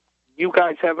where you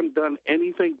guys haven't done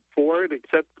anything for it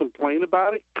except complain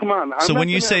about it. Come on. So when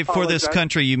you say for this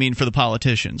country, you mean for the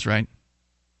politicians, right?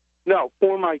 No,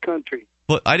 for my country.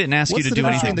 Well, I didn't ask you to do anything.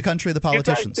 What's the difference between the country and the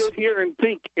politicians? You guys sit here and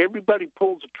think everybody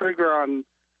pulls a trigger on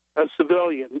a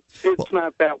civilian. It's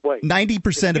not that way.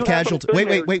 90% of casualties.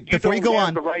 Wait. Before you go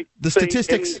on, the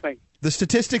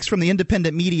statistics from the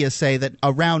independent media say that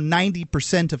around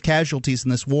 90% of casualties in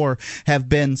this war have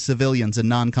been civilians and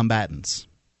non-combatants.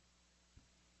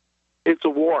 It's a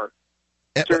war.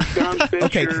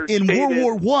 Okay, in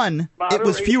World War I, it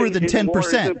was fewer than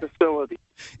 10%.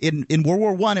 In World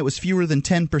War I, it was fewer than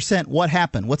 10%. What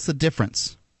happened? What's the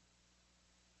difference?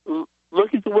 Look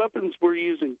at the weapons we're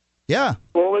using. Yeah.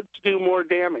 Bullets do more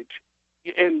damage.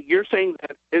 And you're saying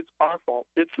that it's our fault.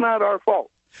 It's not our fault.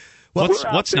 Well,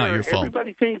 what's not your fault?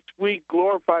 Everybody thinks we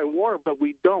glorify war, but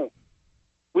we don't.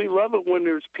 We love it when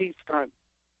there's peacetime.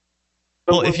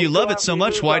 Well, if you love it so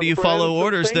much, why do you follow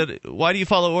orders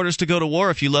to go to war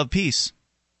if you love peace?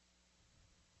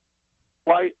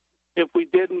 Why, if we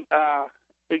didn't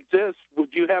exist,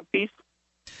 would you have peace?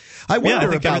 I wonder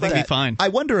think about everything that. Be fine. I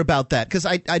wonder about that because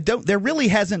I don't. There really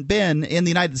hasn't been in the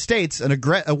United States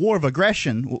a war of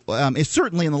aggression. It's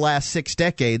certainly in the last 6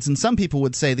 decades, and some people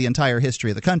would say the entire history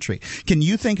of the country. Can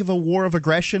you think of a war of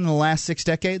aggression in the last 6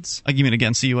 decades? You mean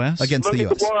against the U.S.? Against the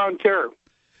U.S. Look at the war on terror.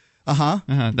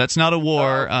 That's not a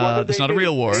war. That's not a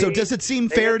real war. So does it seem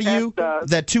fair to you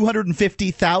that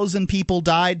 250,000 people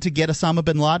died to get Osama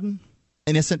bin Laden?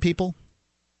 Innocent people?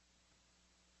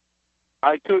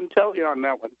 I couldn't tell you on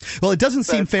that one. Well, it doesn't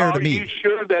seem fair to me. Are you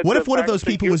sure that what if one of those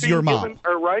people was your mom?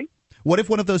 Are right? What if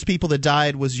one of those people that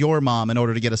died was your mom in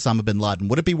order to get Osama bin Laden?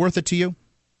 Would it be worth it to you?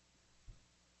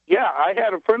 Yeah, I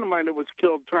had a friend of mine that was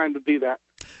killed trying to do that.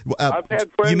 I've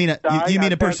had friends you mean die.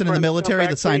 A person in the military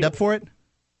that signed up for it?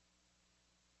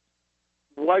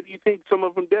 Why do you think some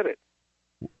of them did it?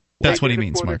 That's what he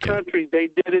means, Mark. Country. They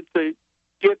did it to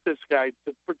get this guy,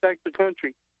 to protect the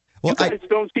country. Well, you guys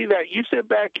don't see that. You sit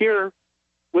back here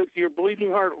with your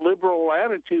bleeding heart liberal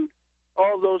attitude.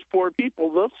 All those poor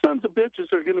people, those sons of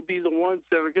bitches are going to be the ones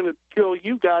that are going to kill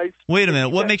you guys. Wait a minute.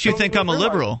 What makes you think I'm a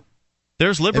liberal?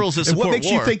 There's liberals that support war. What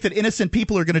makes you think that innocent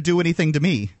people are going to do anything to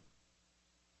me?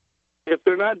 If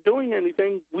they're not doing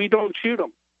anything, we don't shoot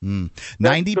them.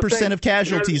 90% of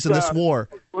casualties in this war.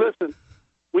 Listen,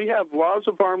 we have laws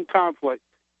of armed conflict.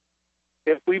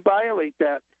 If we violate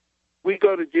that, we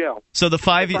go to jail. So the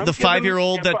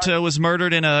 5-year-old that was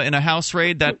murdered in a house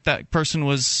raid, that person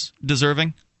was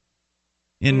deserving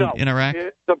in Iraq?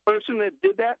 The person that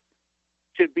did that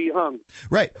should be hung.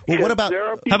 Right. Well, what about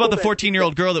how about the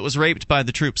 14-year-old girl that was raped by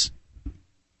the troops?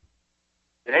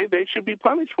 Hey, they should be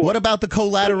punished for it. What about the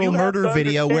collateral murder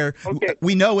video where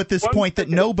we know at this point that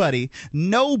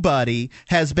nobody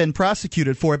has been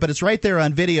prosecuted for it, but it's right there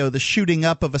on video, the shooting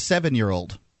up of a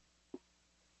 7-year-old?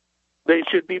 They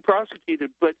should be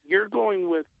prosecuted, but you're going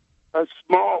with a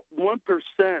small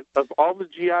 1% of all the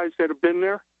GIs that have been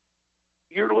there.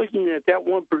 You're looking at that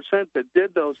 1% that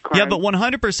did those crimes. Yeah, but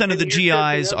 100% of the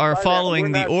GIs are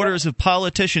following the orders of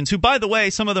politicians who, by the way,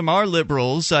 some of them are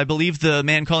liberals. I believe the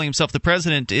man calling himself the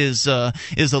president is a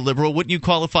liberal. Wouldn't you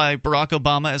qualify Barack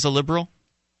Obama as a liberal?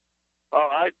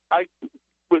 I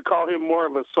would call him more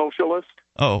of a socialist.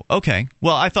 Oh, okay.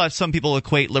 Well, I thought some people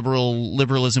equate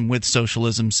liberalism with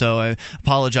socialism, so I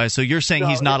apologize. So you're saying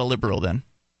he's not a liberal then?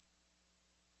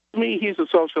 To me, he's a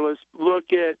socialist.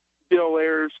 Look at Bill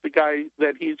Ayers, the guy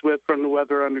that he's with from the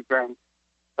Weather Underground,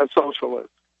 a socialist.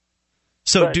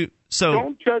 So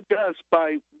don't judge us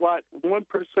by what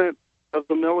 1% of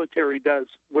the military does,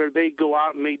 where they go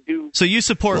out and they do. So you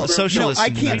support socialism? I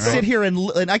can't sit here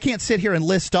and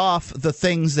list off the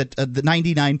things that the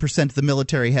 99% of the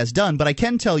military has done, but I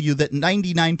can tell you that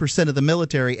 99% of the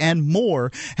military and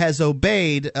more has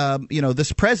obeyed,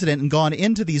 this president and gone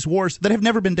into these wars that have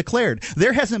never been declared.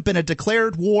 There hasn't been a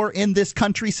declared war in this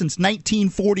country since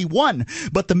 1941,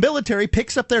 but the military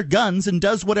picks up their guns and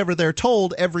does whatever they're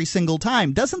told every single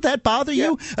time. Doesn't that bother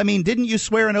you? I mean, didn't you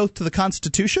swear an oath to the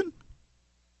Constitution?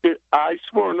 I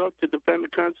swore an oath to defend the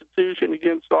Constitution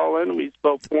against all enemies,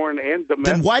 both foreign and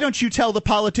domestic. Then why don't you tell the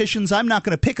politicians, I'm not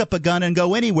going to pick up a gun and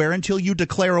go anywhere until you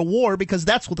declare a war, because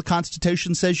that's what the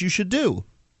Constitution says you should do.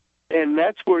 And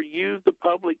that's where you, the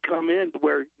public, come in,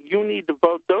 where you need to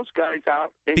vote those guys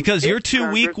out. Because you're too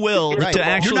weak-willed to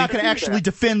actually... You're not going to actually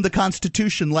defend the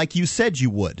Constitution like you said you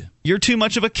would. You're too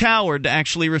much of a coward to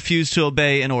actually refuse to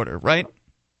obey an order, right?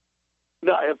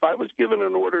 No, if I was given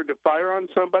an order to fire on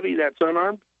somebody that's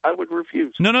unarmed, I would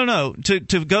refuse. No.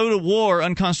 To go to war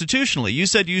unconstitutionally. You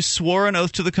said you swore an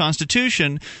oath to the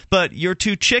Constitution, but you're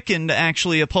too chicken to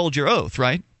actually uphold your oath,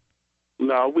 right?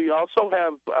 No, we also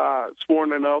have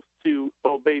sworn an oath to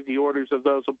obey the orders of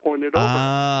those appointed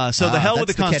over. So the hell with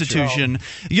the Constitution.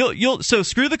 So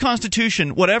screw the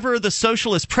Constitution. Whatever the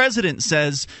socialist president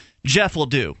says, Jeff will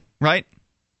do, right?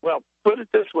 Well, put it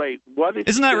this way.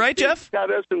 Isn't that right, Jeff?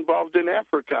 Got us involved in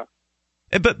Africa.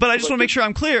 But I just want to make sure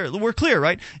I'm clear. We're clear,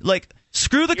 right? Like,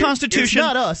 screw the Constitution. It's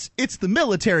not us. It's the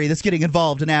military that's getting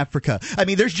involved in Africa. I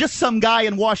mean, there's just some guy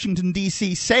in Washington,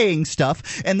 D.C. saying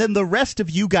stuff, and then the rest of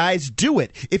you guys do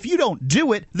it. If you don't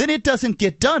do it, then it doesn't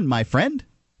get done, my friend.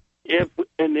 If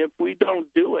we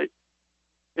don't do it,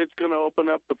 it's going to open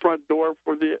up the front door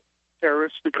for the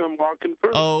terrorists to come walking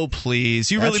through. Oh,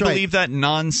 please. You really believe that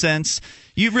nonsense?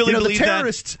 You really believe the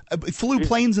terrorists flew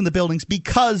planes in the buildings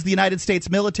because the United States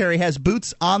military has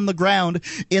boots on the ground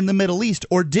in the Middle East,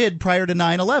 or did prior to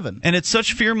 9/11. And it's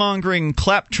such fear-mongering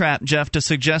claptrap, Jeff, to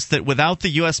suggest that without the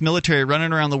U.S. military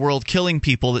running around the world killing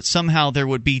people, that somehow there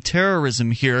would be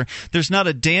terrorism here. There's not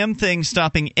a damn thing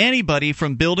stopping anybody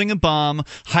from building a bomb,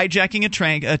 hijacking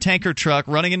a tanker truck,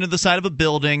 running into the side of a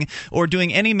building, or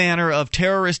doing any manner of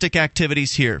terroristic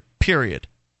activities here, period.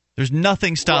 There's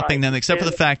nothing stopping them except for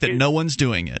the fact that no one's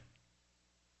doing it.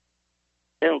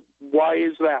 And why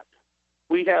is that?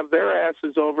 We have their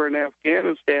asses over in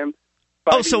Afghanistan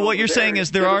Oh, so what you're saying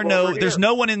is there's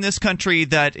no one in this country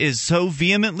that is so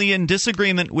vehemently in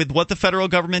disagreement with what the federal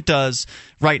government does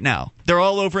right now. They're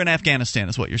all over in Afghanistan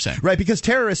is what you're saying. Right, because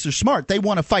terrorists are smart. They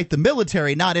want to fight the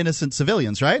military, not innocent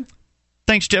civilians, right?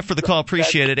 Thanks, Jeff, for the call.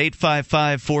 Appreciate it.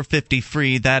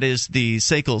 855-450-FREE. That is the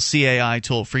SACL CAI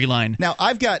toll-free line. Now,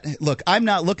 I'm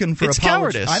not looking for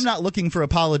cowardice. I'm not looking for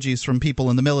apologies from people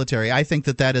in the military. I think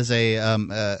that is a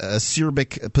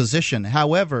acerbic position.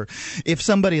 However, if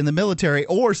somebody in the military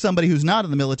or somebody who's not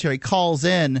in the military calls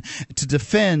in to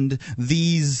defend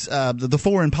the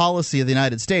foreign policy of the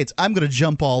United States, I'm going to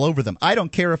jump all over them. I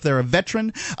don't care if they're a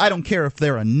veteran. I don't care if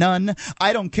they're a nun.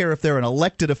 I don't care if they're an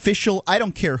elected official. I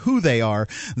don't care who they are.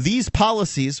 These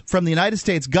policies from the United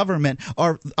States government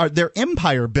are they're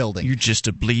empire building. You're just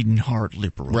a bleeding heart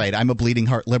liberal. Right, I'm a bleeding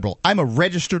heart liberal. I'm a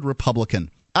registered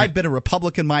Republican. I've been a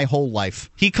Republican my whole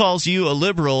life. He calls you a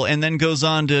liberal and then goes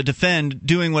on to defend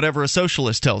doing whatever a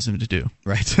socialist tells him to do.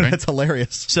 Right. That's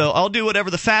hilarious. So I'll do whatever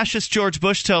the fascist George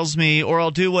Bush tells me, or I'll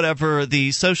do whatever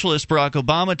the socialist Barack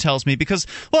Obama tells me because,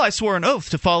 well, I swore an oath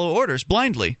to follow orders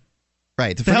blindly.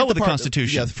 Right. The hell with the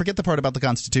Constitution. Yeah, forget the part about the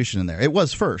Constitution in there. It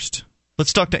was first.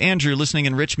 Let's talk to Andrew, listening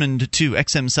in Richmond to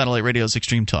XM Satellite Radio's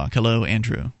Extreme Talk. Hello,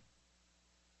 Andrew.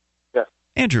 Yes.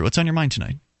 Andrew, what's on your mind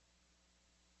tonight?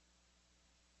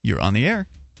 You're on the air.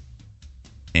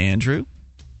 Andrew?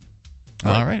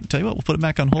 All right. Tell you what, we'll put him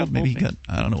back on hold. Maybe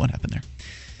I don't know what happened there.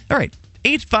 All right.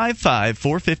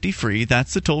 855-450-FREE.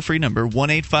 That's the toll-free number,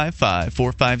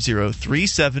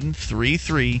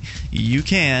 1-855-450-3733. You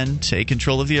can take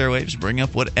control of the airwaves, bring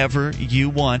up whatever you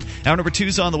want. Hour number 2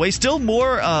 is on the way. Still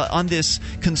more on this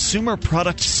Consumer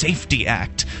Product Safety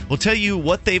Act. We'll tell you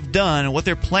what they've done and what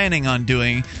they're planning on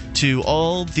doing to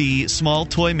all the small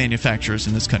toy manufacturers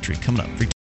in this country. Coming up.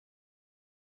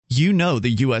 You know the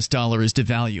U.S. dollar is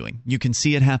devaluing. You can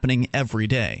see it happening every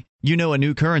day. You know a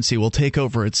new currency will take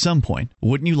over at some point.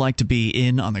 Wouldn't you like to be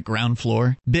in on the ground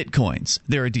floor? Bitcoins.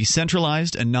 They're a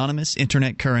decentralized, anonymous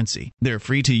internet currency. They're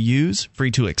free to use,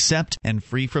 free to accept, and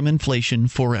free from inflation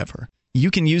forever. You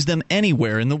can use them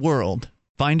anywhere in the world.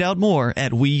 Find out more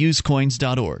at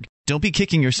weusecoins.org. Don't be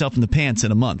kicking yourself in the pants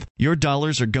in a month. Your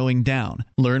dollars are going down.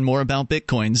 Learn more about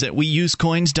Bitcoins at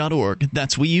weusecoins.org.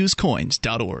 That's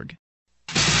weusecoins.org.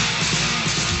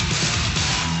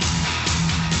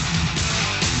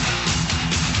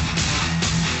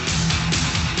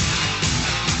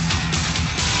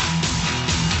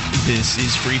 This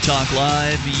is Free Talk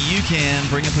Live. You can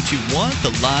bring up what you want,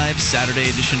 the live Saturday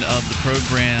edition of the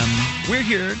program. We're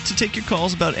here to take your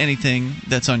calls about anything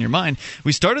that's on your mind.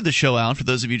 We started the show out, for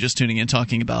those of you just tuning in,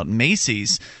 talking about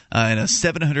Macy's and a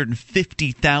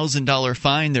 $750,000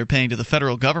 fine they're paying to the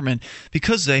federal government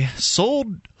because they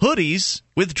sold hoodies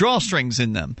with drawstrings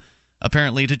in them,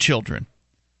 apparently to children.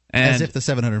 As if the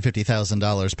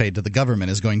 $750,000 paid to the government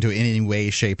is going to in any way,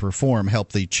 shape, or form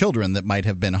help the children that might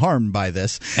have been harmed by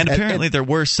this. And apparently there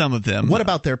were some of them. What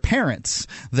about their parents?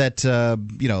 That,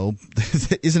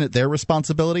 isn't it their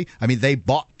responsibility? I mean, they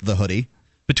bought the hoodie.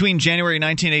 Between January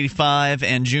 1985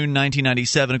 and June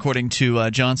 1997, according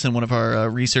to Johnson, one of our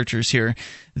researchers here,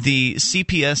 the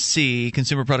CPSC,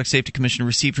 Consumer Product Safety Commission,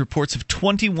 received reports of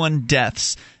 21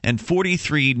 deaths and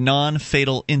 43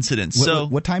 non-fatal incidents.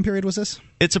 What time period was this?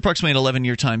 It's approximately an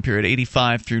 11-year time period,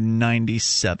 85 through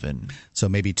 97. So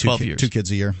maybe two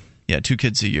kids a year. Yeah, 2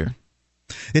 kids a year.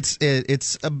 It's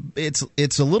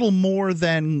a little more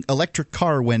than electric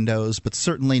car windows, but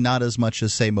certainly not as much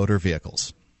as, say, motor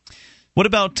vehicles. What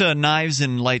about knives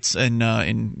and lights and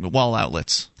in wall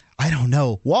outlets? I don't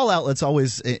know. Wall outlets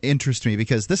always interest me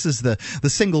because this is the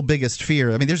single biggest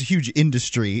fear. I mean, there's a huge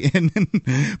industry in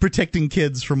protecting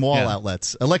kids from wall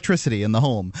outlets. Electricity in the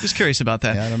home. Just curious about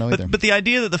that. Yeah, I don't know either. But the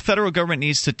idea that the federal government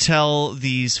needs to tell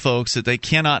these folks that they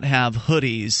cannot have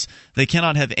hoodies, they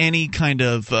cannot have any kind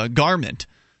of garment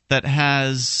that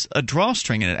has a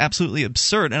drawstring in it, absolutely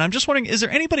absurd. And I'm just wondering, is there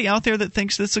anybody out there that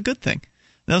thinks that's a good thing?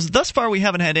 Now, thus far, we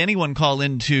haven't had anyone call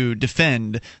in to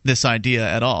defend this idea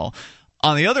at all.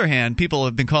 On the other hand, people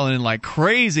have been calling in like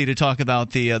crazy to talk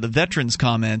about the veterans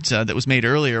comment that was made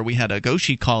earlier. We had a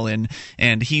Goshi call in,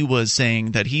 and he was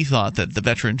saying that he thought that the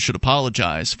veterans should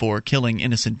apologize for killing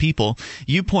innocent people.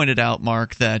 You pointed out,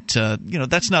 Mark, that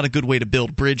that's not a good way to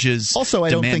build bridges. Also, I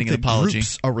don't think that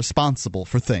groups are responsible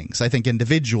for things. I think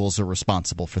individuals are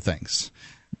responsible for things.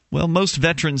 Well, most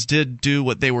veterans did do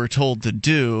what they were told to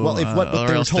do. Well, if what they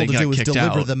were told to do was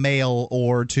deliver the mail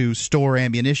or to store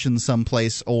ammunition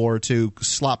someplace or to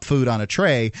slop food on a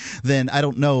tray, then I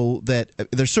don't know that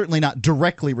they're certainly not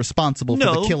directly responsible for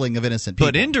the killing of innocent people.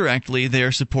 But indirectly,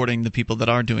 they're supporting the people that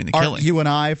are doing the killing. Aren't you and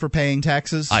I for paying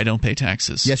taxes? I don't pay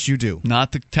taxes. Yes, you do.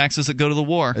 Not the taxes that go to the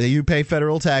war. You pay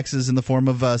federal taxes in the form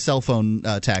of cell phone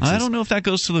taxes. I don't know if that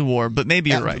goes to the war, but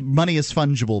maybe you're right. Money is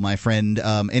fungible, my friend.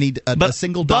 A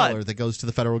single dollar that goes to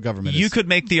the federal government. You could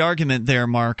make the argument there,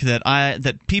 Mark,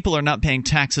 that people are not paying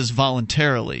taxes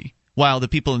voluntarily, while the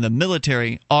people in the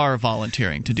military are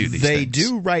volunteering to do these things. They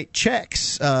do write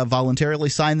checks voluntarily,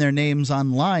 sign their names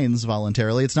on lines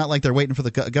voluntarily. It's not like they're waiting for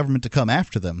the government to come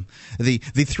after them. The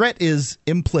threat is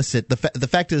implicit. The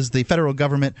fact is the federal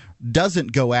government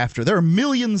doesn't go after. There are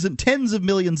millions and tens of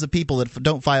millions of people that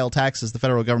don't file taxes the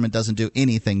federal government doesn't do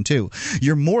anything to.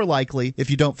 You're more likely, if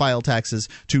you don't file taxes,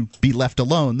 to be left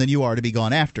alone than you are to be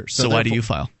gone after. So why do you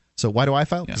file? So why do I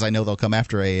file? Because I know they'll come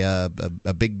after a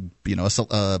big,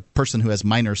 a person who has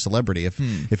minor celebrity if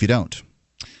you don't.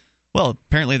 Well,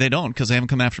 apparently they don't because they haven't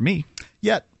come after me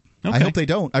yet. Okay. I hope they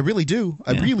don't. I really do.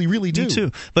 I really, really do. Me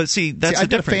too. But see, that's the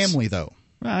difference. I've got a family, though.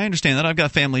 I understand that. I've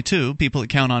got family too. People that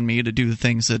count on me to do the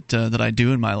things that I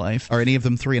do in my life. Are any of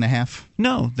them 3.5?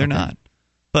 No, they're not.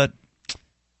 But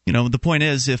the point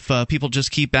is, if people just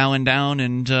keep bowing down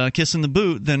and kissing the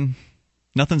boot, then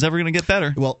nothing's ever going to get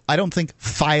better. Well, I don't think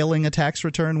filing a tax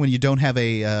return when you don't have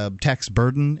a tax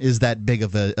burden is that big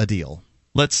of a deal.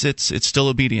 It's still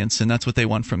obedience, and that's what they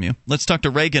want from you. Let's talk to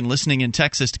Reagan, listening in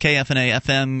Texas to KFNA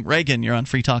FM. Reagan, you're on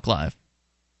Free Talk Live.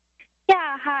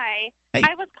 Yeah, hi. Hey.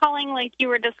 I was calling like you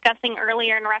were discussing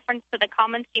earlier in reference to the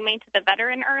comments you made to the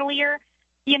veteran earlier.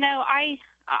 I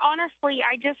honestly,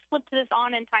 I just flipped this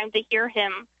on in time to hear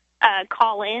him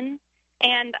call in,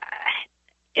 and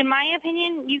in my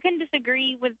opinion, you can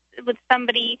disagree with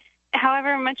somebody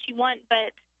however much you want,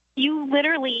 but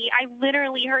I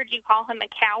literally heard you call him a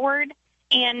coward,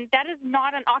 and that is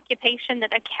not an occupation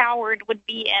that a coward would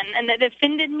be in, and that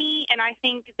offended me, and I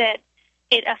think that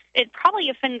it probably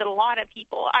offended a lot of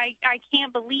people. I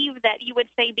can't believe that you would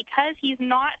say because he's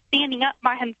not standing up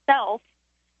by himself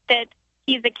that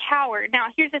he's a coward. Now,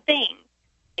 here's the thing.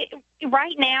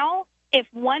 Right now, if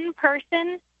one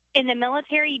person in the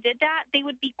military did that, they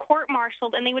would be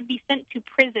court-martialed and they would be sent to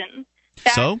prison.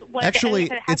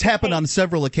 Actually, it's happened on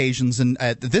several occasions, and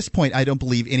at this point, I don't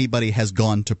believe anybody has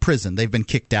gone to prison. They've been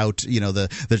kicked out.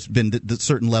 There's been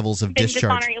certain levels of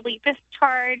discharge. Dishonorably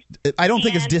discharged. I don't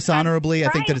think it's dishonorably. I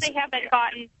think that they haven't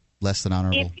gotten less than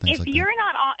honorable. If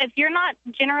you're not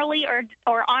generally or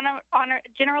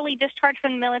generally discharged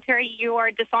from the military, you are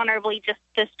dishonorably just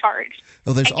discharged.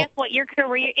 Well, and guess what? Your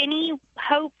career, any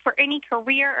hope for any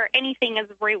career or anything is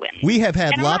ruined. We have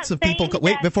had lots of people.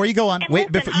 Wait, before you go on.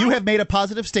 You have made a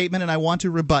positive statement, and I want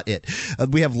to rebut it.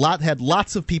 We have had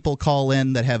lots of people call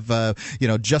in that have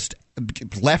just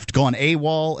left, gone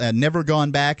AWOL, and never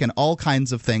gone back, and all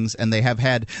kinds of things, and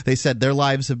they said their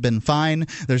lives have been fine.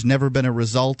 There's never been a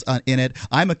result in it.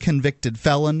 I'm a convicted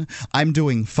felon. I'm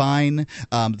doing fine.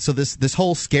 So this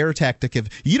whole scare tactic of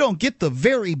you don't get the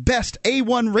very best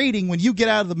A1 rating when you get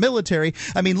out of the military.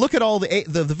 I mean, look at all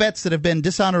the vets that have been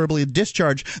dishonorably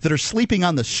discharged that are sleeping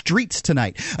on the streets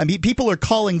tonight. I mean, people are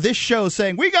calling this show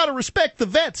saying, we got to respect the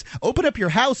vets. Open up your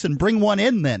house and bring one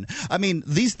in then. I mean,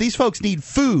 these folks need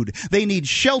food. They need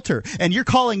shelter. And you're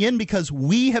calling in because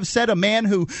we have said a man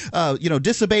who,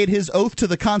 disobeyed his oath to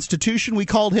the Constitution, we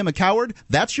called him a coward?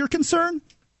 That's your concern?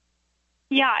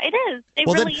 Yeah, it is. It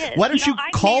well, really then, is. Why don't you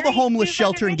call the homeless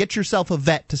shelter and get yourself a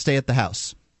vet to stay at the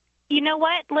house? You know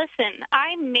what? Listen,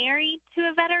 I'm married to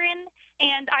a veteran,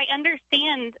 and I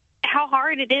understand how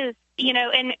hard it is,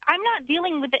 and I'm not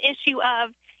dealing with the issue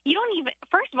of,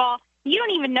 first of all, you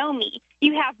don't even know me.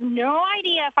 You have no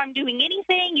idea if I'm doing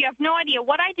anything. You have no idea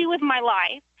what I do with my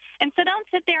life. And so don't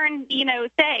sit there and,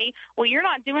 say, well, you're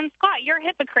not doing squat. You're a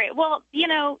hypocrite. Well,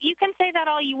 you can say that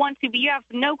all you want to, but you have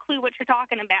no clue what you're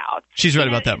talking about. She's right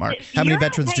about that, Mark. How many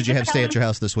veterans did you have stay at your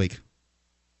house this week?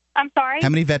 I'm sorry? How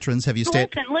many veterans have you stayed?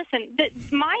 Listen.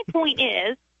 My point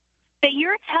is that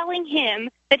you're telling him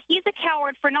that he's a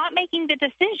coward for not making the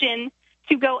decision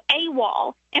to go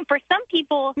AWOL. And for some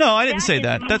people... No, I didn't say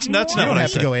that. That's not what I said. You don't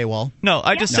have to go AWOL. No,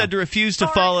 I just said to refuse to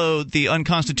follow the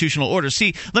unconstitutional order.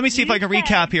 See, let me see if I can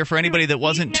recap here for anybody that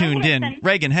wasn't tuned in.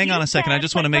 Reagan, hang on a second. I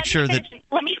just want to make sure that...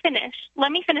 Let me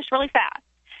finish really fast.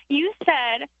 You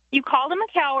said you called him a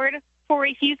coward for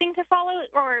refusing to follow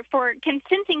or for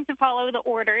consenting to follow the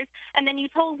orders, and then you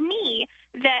told me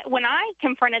that when I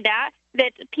confronted that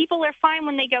that people are fine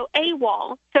when they go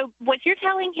AWOL. So what you're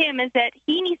telling him is that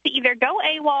he needs to either go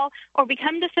AWOL or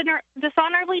become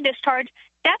dishonorably discharged.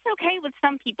 That's okay with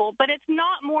some people, but it's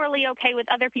not morally okay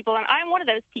with other people, and I'm one of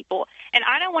those people. And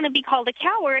I don't want to be called a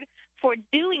coward for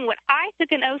doing what I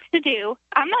took an oath to do.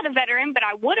 I'm not a veteran, but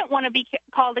I wouldn't want to be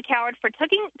called a coward for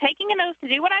taking an oath to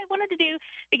do what I wanted to do,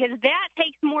 because that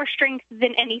takes more strength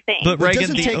than anything. But Reagan, it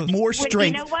doesn't take more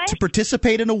strength to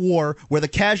participate in a war where the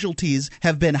casualties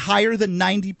have been higher than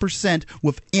 90%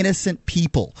 with innocent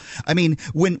people. I mean,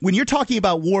 when you're talking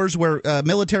about wars where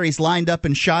militaries lined up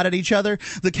and shot at each other,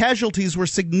 the casualties were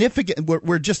significant,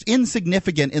 were just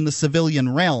insignificant in the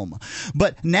civilian realm.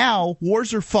 But now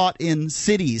wars are fought in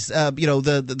cities.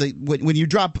 When you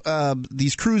drop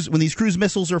these cruise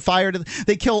missiles are fired,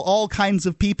 they kill all kinds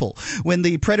of people. When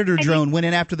the Predator drone went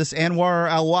in after this Anwar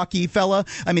al-Awlaki fella,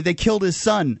 I mean, they killed his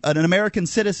son, an American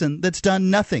citizen that's done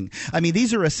nothing. I mean,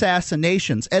 these are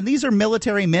assassinations, and these are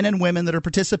military men and women that are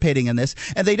participating in this,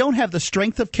 and they don't have the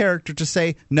strength of character to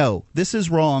say, no, this is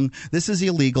wrong, this is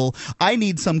illegal, I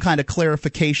need some kind of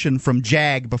clarification from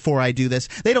JAG before I do this.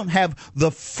 They don't have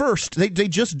they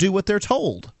just do what they're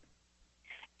told.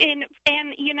 And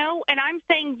I'm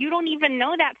saying you don't even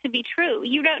know that to be true.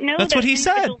 You don't know. That's what he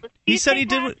said. He said he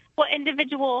did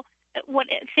what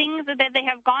things that they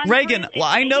have gone Reagan, through. Well,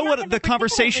 I know what the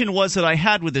conversation was that I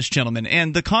had with this gentleman,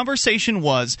 and the conversation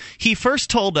was he first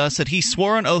told us that he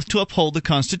swore an oath to uphold the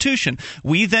Constitution.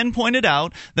 We then pointed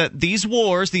out that these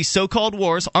wars, these so-called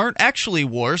wars, aren't actually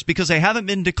wars because they haven't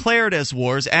been declared as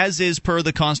wars, as is per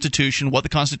the Constitution, what the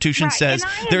Constitution says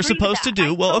they're supposed to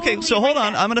do. Well, okay, so hold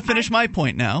on. I'm going to finish my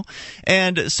point now.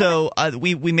 And so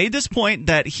we made this point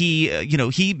that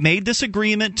he made this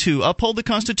agreement to uphold the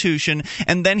Constitution,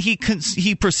 and then he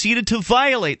proceeded to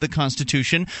violate the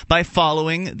Constitution by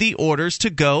following the orders to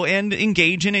go and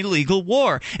engage in a legal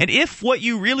war. And if what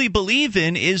you really believe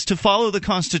in is to follow the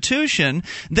Constitution,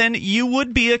 then you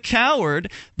would be a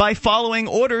coward by following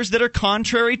orders that are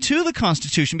contrary to the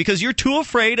Constitution, because you're too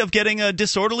afraid of getting a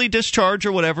disorderly discharge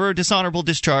or whatever, a dishonorable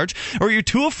discharge, or you're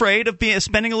too afraid of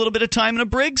spending a little bit of time in a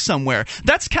brig somewhere.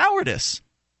 That's cowardice.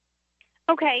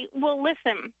 Okay, well,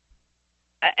 listen.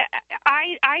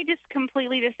 I just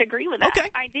completely disagree with that.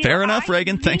 Okay, fair enough,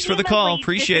 Reagan. Thanks for the call.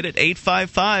 Appreciate it.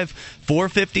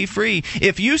 855-450-FREE.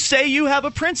 If you say you have a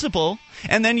principle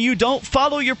and then you don't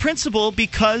follow your principle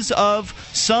because of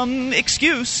some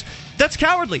excuse, that's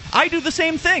cowardly. I do the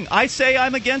same thing. I say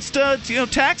I'm against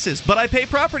taxes, but I pay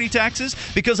property taxes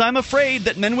because I'm afraid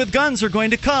that men with guns are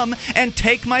going to come and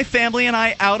take my family and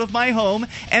I out of my home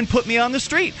and put me on the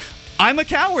street. I'm a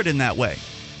coward in that way.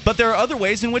 But there are other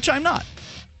ways in which I'm not.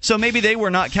 So maybe they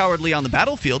were not cowardly on the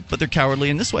battlefield, but they're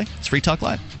cowardly in this way. It's Free Talk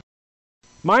Live.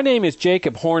 My name is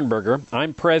Jacob Hornberger.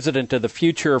 I'm president of the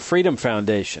Future of Freedom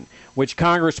Foundation, which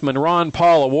Congressman Ron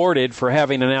Paul awarded for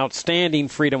having an outstanding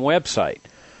freedom website.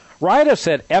 Write us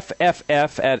at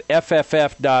fff@fff.org,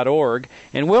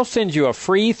 and we'll send you a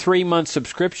free 3-month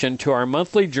subscription to our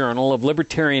monthly journal of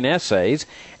libertarian essays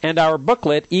and our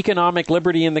booklet, Economic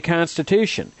Liberty in the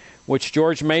Constitution, which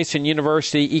George Mason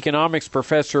University economics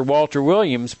professor Walter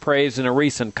Williams praised in a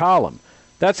recent column.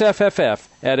 That's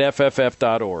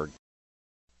fff@fff.org.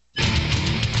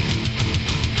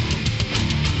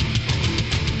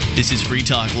 This is Free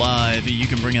Talk Live. You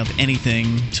can bring up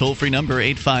anything. Toll-free number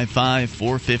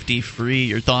 855-450-FREE.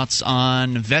 Your thoughts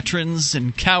on veterans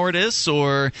and cowardice,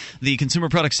 or the Consumer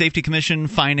Product Safety Commission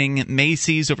fining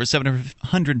Macy's over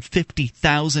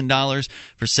 $750,000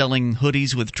 for selling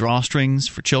hoodies with drawstrings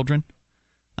for children.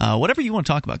 Whatever you want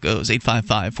to talk about goes.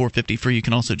 855-450-FREE. You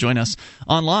can also join us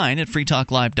online at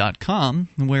freetalklive.com,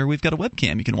 where we've got a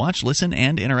webcam. You can watch, listen,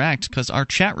 and interact, because our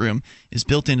chat room is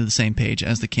built into the same page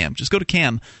as the cam. Just go to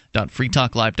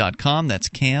cam.freetalklive.com. That's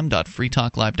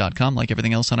cam.freetalklive.com. Like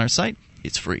everything else on our site,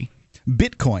 it's free.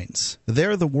 Bitcoins.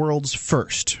 They're the world's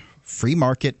first free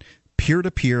market,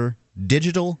 peer-to-peer,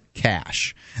 digital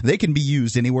cash. They can be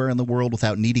used anywhere in the world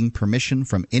without needing permission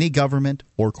from any government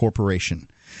or corporation.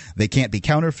 They can't be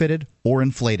counterfeited or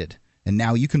inflated, and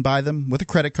now you can buy them with a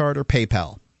credit card or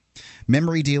PayPal.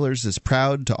 Memory Dealers is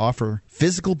proud to offer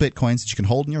physical bitcoins that you can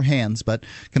hold in your hands, but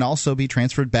can also be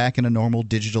transferred back in a normal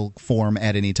digital form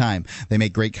at any time. They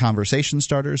make great conversation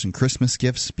starters and Christmas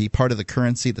gifts. Be part of the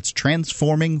currency that's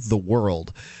transforming the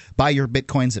world. Buy your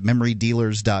bitcoins at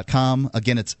memorydealers.com.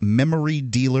 Again, it's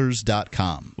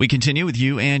memorydealers.com. We continue with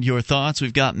you and your thoughts.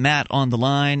 We've got Matt on the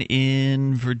line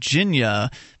in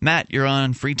Virginia. Matt, you're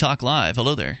on Free Talk Live.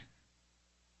 Hello there.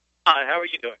 Hi, how are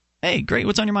you doing? Hey, great.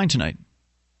 What's on your mind tonight?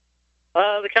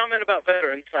 The comment about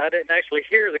veterans, I didn't actually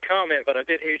hear the comment, but I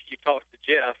did hear you talk to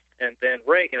Jeff and then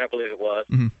Reagan, I believe it was.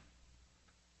 Mm-hmm.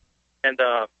 And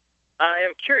I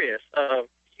am curious. Do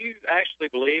you actually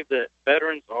believe that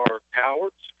veterans are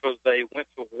cowards because they went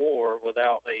to war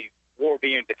without a war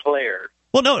being declared?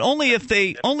 Well, no, only if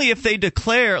they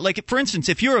declare, like, for instance,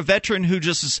 if you're a veteran who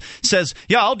just says,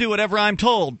 yeah, I'll do whatever I'm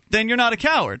told, then you're not a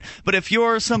coward. But if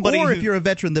you're somebody if you're a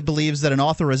veteran that believes that an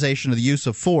authorization of the use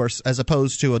of force as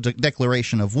opposed to a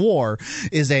declaration of war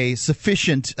is a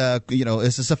sufficient,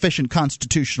 is a sufficient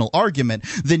constitutional argument,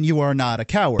 then you are not a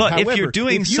coward. But however, if you're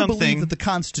doing if you something, believe that the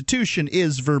Constitution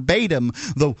is verbatim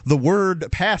the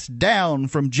word passed down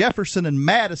from Jefferson and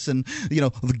Madison,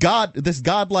 this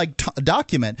godlike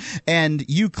document, and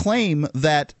you claim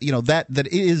that that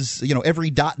is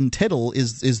every dot and tittle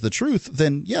is the truth,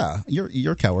 then yeah,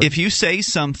 you're a coward. If you say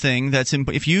something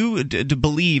if you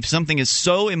believe something is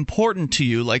so important to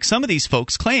you, like some of these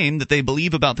folks claim that they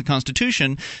believe about the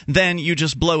Constitution, then you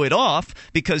just blow it off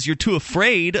because you're too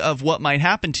afraid of what might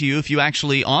happen to you if you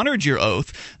actually honored your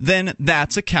oath. Then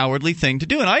that's a cowardly thing to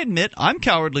do. And I admit I'm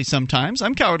cowardly sometimes.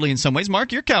 I'm cowardly in some ways.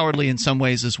 Mark, you're cowardly in some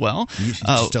ways as well. You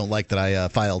just don't like that I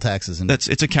file taxes.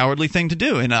 It's a cowardly thing to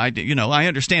do. And I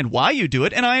understand why you do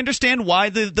it, and I understand why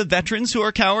the veterans who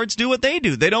are cowards do what they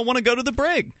do. They don't want to go to the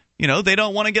brig. They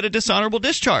don't want to get a dishonorable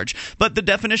discharge. But the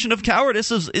definition of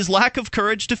cowardice is lack of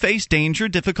courage to face danger,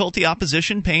 difficulty,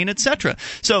 opposition, pain, etc.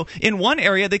 So in one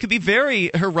area, they could be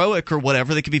very heroic or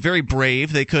whatever. They could be very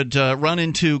brave. They could run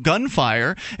into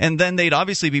gunfire, and then they'd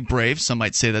obviously be brave. Some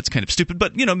might say that's kind of stupid,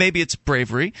 but maybe it's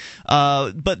bravery.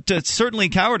 But it's certainly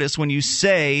cowardice when you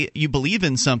say you believe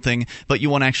in something, but you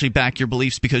want to actually back your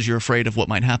beliefs because you're afraid of what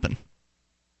might happen.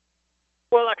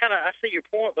 Well, I see your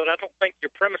point, but I don't think your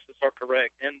premises are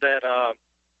correct in that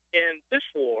in this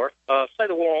war, say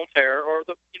the war on terror, or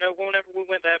whenever we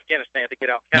went to Afghanistan to get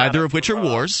out, neither of which are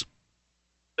wars.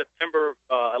 September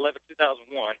 11,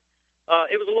 2001.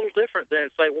 It was a little different than,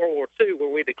 say, World War II, where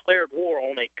we declared war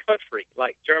on a country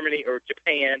like Germany or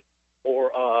Japan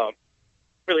or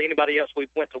really anybody else. We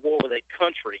went to war with a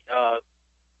country.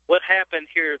 What happened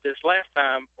here this last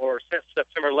time, or since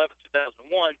September 11,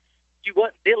 2001, you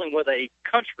weren't dealing with a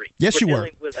country. Yes, you were.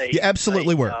 You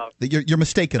absolutely were. You're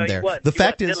mistaken there. The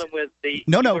fact is,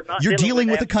 you're dealing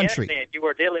with a country. You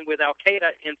were dealing with Al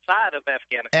Qaeda inside of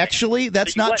Afghanistan. Actually,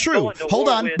 that's not true. Hold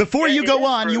on, before you go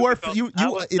on,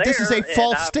 this is a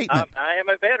false statement. I am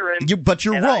a veteran, but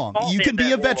you're wrong. You can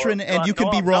be a veteran and you can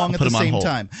be wrong at the same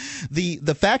time.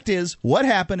 The fact is, what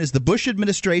happened is the Bush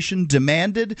administration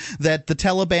demanded that the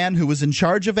Taliban, who was in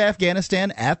charge of Afghanistan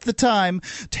at the time,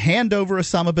 to hand over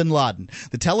Osama bin Laden.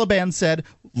 The Taliban said,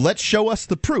 let's show us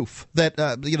the proof that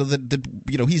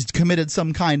he's committed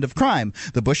some kind of crime.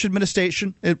 The Bush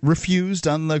administration refused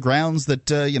on the grounds that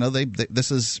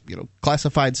this is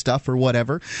classified stuff or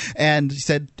whatever, and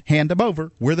said, hand him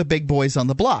over. We're the big boys on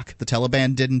the block. The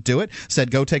Taliban didn't do it. Said,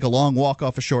 go take a long walk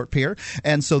off a short pier,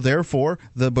 and so therefore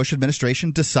the Bush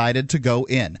administration decided to go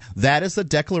in. That is a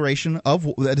declaration of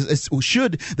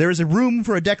there is a room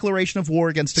for a declaration of war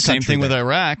against a country. Same thing with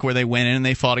Iraq, where they went in and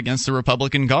they fought against the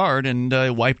Republican Guard and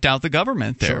wiped out the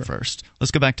government there first.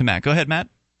 Let's go back to Matt. Go ahead, Matt.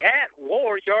 At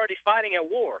war, you're already fighting a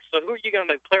war. So who are you going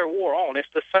to declare war on? It's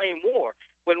the same war.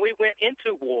 When we went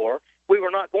into war, we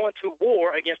were not going to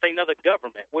war against another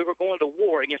government. We were going to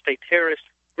war against a terrorist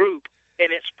group,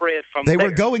 and it spread from there. They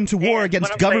were going to war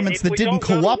against governments that didn't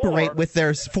cooperate with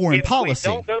their foreign policy.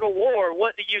 If we don't go to war,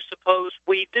 what do you suppose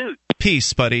we do?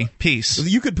 Peace, buddy. Peace.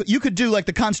 You could do like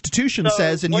the Constitution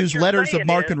says and use letters of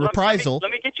marque and reprisal.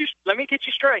 Let me get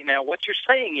you straight now. What you're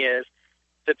saying is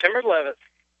September 11th,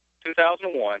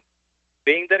 2001,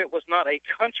 being that it was not a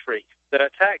country that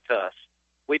attacked us,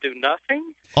 we do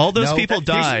nothing? All those people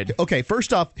died. Okay,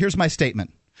 first off, here's my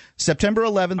statement. September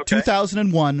 11th,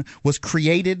 2001 was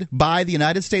created by the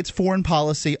United States foreign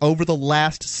policy over the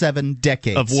last 7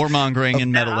 decades. Of warmongering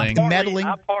and meddling.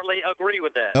 I partly agree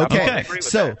with that. Okay,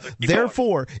 so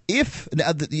therefore, if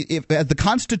the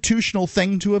constitutional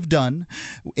thing to have done,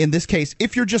 in this case,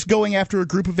 if you're just going after a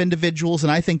group of individuals,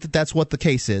 and I think that that's what the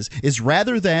case is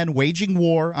rather than waging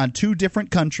war on 2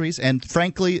 different countries, and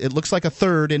frankly, it looks like a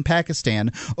third in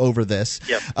Pakistan over this,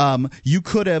 you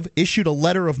could have issued a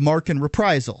letter of marque and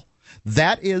reprisal.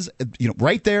 That is,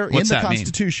 right there in the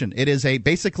Constitution. Mean? It is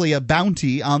basically a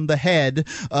bounty on the head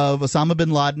of Osama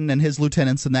bin Laden and his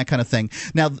lieutenants and that kind of thing.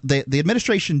 Now, the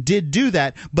administration did do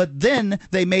that, but then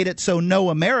they made it so no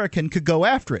American could go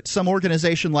after it. Some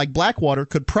organization like Blackwater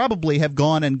could probably have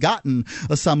gone and gotten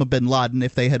Osama bin Laden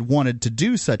if they had wanted to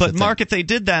do such a thing. But, Mark, if they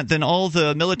did that, then all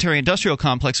the military-industrial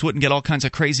complex wouldn't get all kinds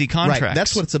of crazy contracts. Right,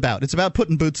 that's what it's about. It's about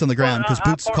putting boots on the ground because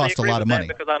boots cost a lot of money.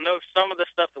 Because I know some of the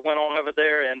stuff that went on over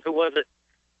there, and who was it?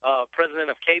 president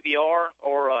of KBR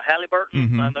or Halliburton.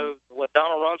 Mm-hmm. I know what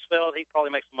Donald Rumsfeld, he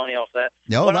probably makes some money off that.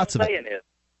 No, what lots I'm of it. saying is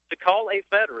to call a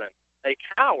veteran a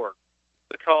coward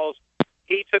because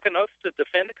he took an oath to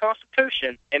defend the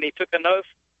Constitution and he took an oath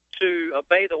to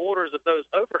obey the orders of those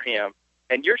over him.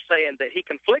 And you're saying that he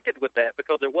conflicted with that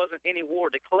because there wasn't any war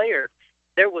declared.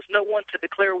 There was no one to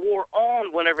declare war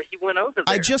on whenever he went over there.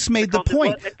 I just made the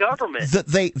point that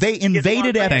they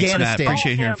invaded Afghanistan. Thanks, Matt.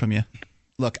 Appreciate hearing from you.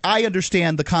 Look, I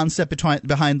understand the concept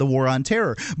behind the war on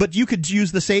terror, but you could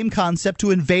use the same concept to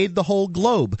invade the whole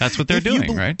globe. That's what they're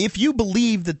doing, right? If you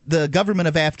believe that the government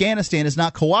of Afghanistan is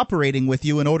not cooperating with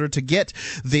you in order to get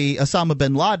the Osama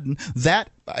bin Laden,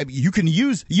 you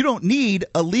don't need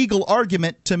a legal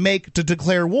argument to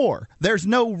declare war. There's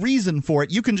no reason for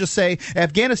it. You can just say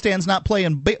Afghanistan's not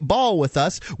playing ball with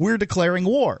us. We're declaring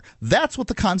war. That's what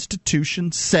the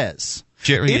Constitution says.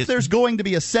 Jerry, if there's going to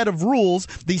be a set of rules,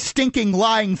 these stinking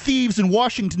lying thieves in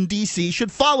Washington, D.C.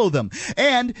 should follow them.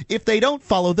 And if they don't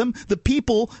follow them, the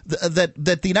people that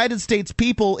the United States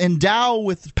people endow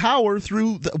with power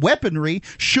through the weaponry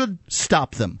should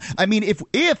stop them. I mean, if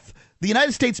the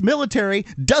United States military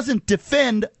doesn't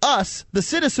defend us, the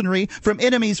citizenry, from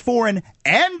enemies foreign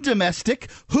and domestic,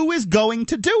 who is going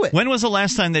to do it? When was the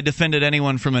last time they defended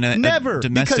anyone from a domestic Never,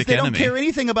 because they enemy? don't care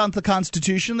anything about the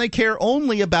Constitution. They care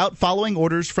only about following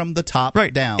orders from the top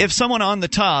down. If someone on the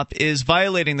top is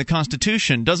violating the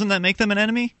Constitution, doesn't that make them an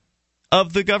enemy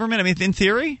of the government? I mean, in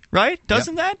theory, right?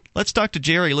 Doesn't that? Let's talk to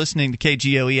Jerry listening to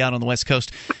KGOE out on the West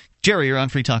Coast. Jerry, you're on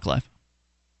Free Talk Live.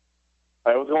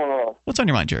 Hey, what's going on? What's on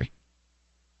your mind, Jerry?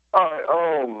 All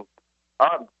right,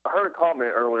 I heard a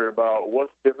comment earlier about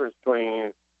what's the difference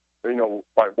between,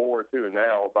 like World War II and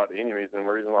now about the enemies, and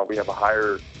the reason why we have a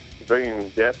higher civilian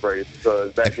death rate is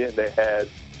because back then they had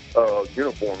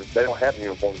uniforms. They don't have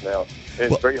uniforms now.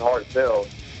 And it's very hard to tell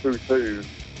who's who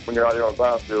when you're out there on the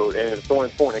battlefield, and if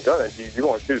someone's pointing a gun at you, you're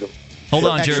going to shoot them. Hold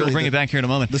on, Jerry. We'll bring it back here in a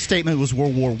moment. The statement was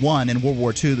World War I. In World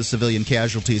War II, the civilian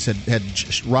casualties had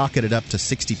rocketed up to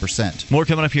 60%. More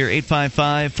coming up here,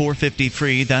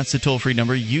 855-450-FREE. That's the toll-free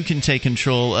number. You can take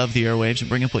control of the airwaves and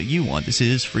bring up what you want. This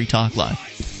is Free Talk Live.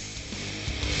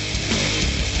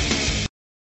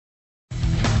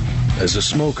 As a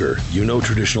smoker, you know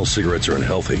traditional cigarettes are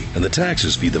unhealthy, and the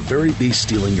taxes feed the very beast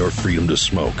stealing your freedom to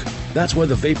smoke. That's why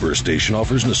the Vapor Station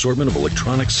offers an assortment of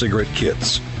electronic cigarette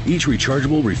kits. Each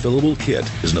rechargeable, refillable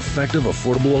kit is an effective,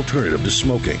 affordable alternative to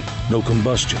smoking. No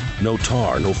combustion, no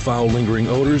tar, no foul lingering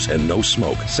odors, and no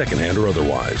smoke, secondhand or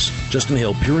otherwise. Just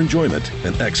inhale pure enjoyment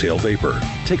and exhale vapor.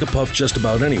 Take a puff just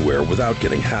about anywhere without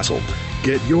getting hassled.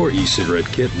 Get your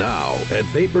e-cigarette kit now at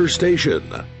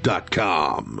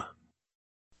vaporstation.com.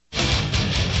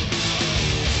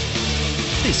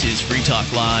 This is Free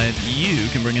Talk Live. You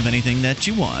can bring up anything that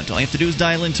you want. All you have to do is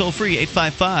dial in toll-free,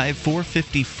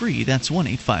 855-450-FREE. That's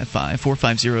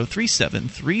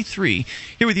 1-855-450-3733.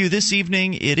 Here with you this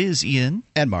evening, it is Ian.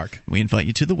 And Mark. We invite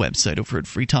you to the website over at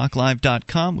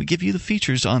freetalklive.com. We give you the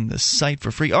features on the site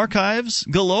for free. Archives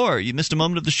galore. You missed a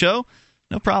moment of the show?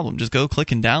 No problem. Just go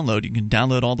click and download. You can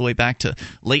download all the way back to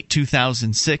late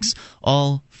 2006,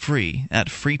 all free at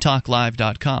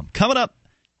freetalklive.com. Coming up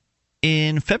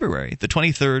in February, the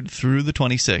 23rd through the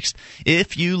 26th,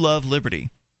 if you love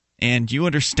liberty and you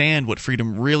understand what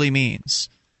freedom really means,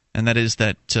 and that is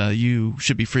that you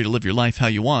should be free to live your life how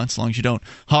you want as long as you don't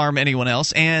harm anyone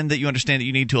else, and that you understand that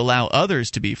you need to allow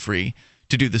others to be free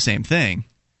to do the same thing,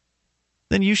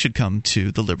 then you should come to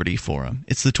the Liberty Forum.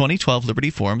 It's the 2012 Liberty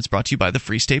Forum. It's brought to you by the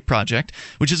Free State Project,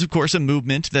 which is, of course, a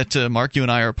movement that, Mark, you and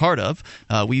I are a part of.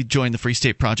 We joined the Free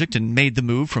State Project and made the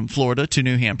move from Florida to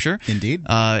New Hampshire. Indeed.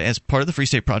 As part of the Free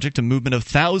State Project, a movement of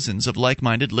thousands of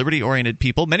like-minded, liberty-oriented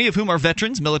people, many of whom are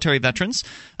veterans, military veterans,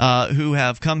 who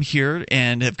have come here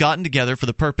and have gotten together for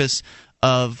the purpose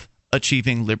of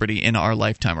achieving liberty in our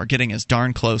lifetime, or getting as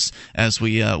darn close as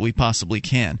we possibly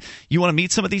can. You want to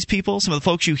meet some of these people, some of the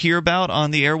folks you hear about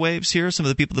on the airwaves here, some of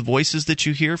the people, the voices that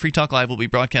you hear. Free Talk Live will be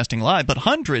broadcasting live, but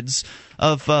hundreds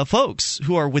of folks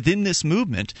who are within this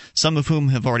movement, some of whom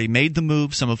have already made the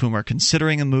move, some of whom are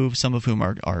considering a move, some of whom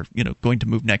are going to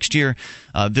move next year.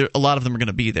 A lot of them are going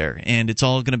to be there, and it's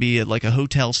all going to be like a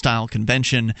hotel-style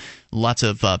convention. Lots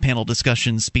of panel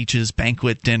discussions, speeches,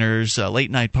 banquet dinners,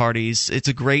 late-night parties. It's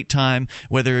a great time,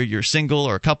 whether you're single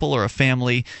or a couple or a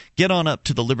family. Get on up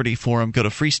to the Liberty Forum. Go to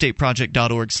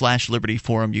freestateproject.org/Liberty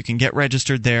Forum. You can get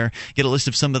registered there, get a list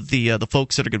of some of the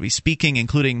folks that are going to be speaking,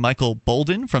 including Michael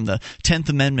Bolden from the 10th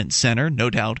Amendment Center. No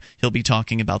doubt he'll be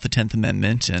talking about the 10th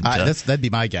Amendment and that'd be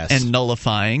my guess. And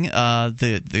nullifying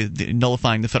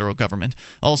nullifying the federal government.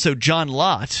 Also, John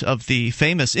Lott of the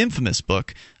infamous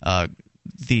book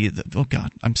oh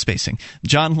God, I'm spacing.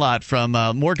 John Lott from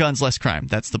More Guns, Less Crime.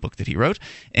 That's the book that he wrote,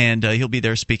 and he'll be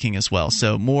there speaking as well.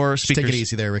 So more speakers. Just take it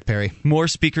easy there, Rick Perry. More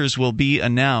speakers will be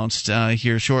announced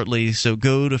here shortly. So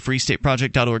go to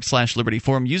freestateproject.org/Liberty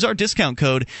Forum. Use our discount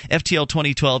code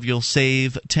FTL2012. You'll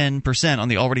save 10% on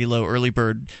the already low early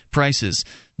bird prices.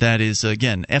 That is,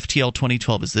 again,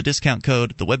 FTL2012 is the discount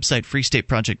code. The website,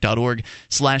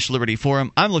 freestateproject.org/Liberty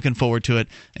Forum. I'm looking forward to it,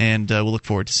 and we'll look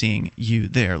forward to seeing you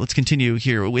there. Let's continue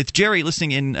here with Jerry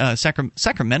listening in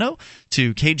Sacramento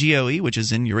to KGOE, which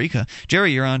is in Eureka.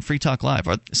 Jerry, you're on Free Talk Live.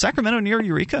 Are Sacramento near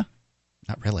Eureka?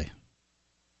 Not really.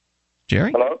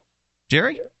 Jerry? Hello?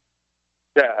 Jerry?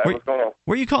 Yeah, what's going on?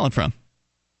 Where are you calling from?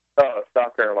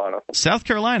 South Carolina. South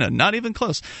Carolina, not even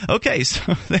close. Okay,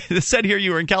 so they said here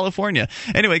you were in California.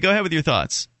 Anyway, go ahead with your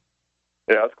thoughts.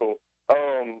 Yeah, that's cool.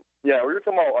 Yeah, we were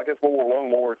talking about, I guess, World War I,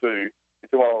 World War II. We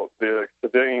talking about the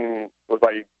civilian was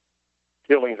like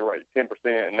killings were like 10%,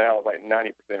 and now it's like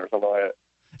 90% or something like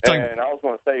that. And I was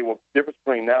going to say, well, the difference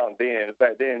between now and then is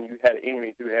back then you had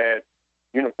enemies who had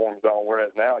uniforms on,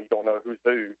 whereas now you don't know who's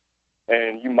who,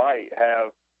 and you might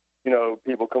have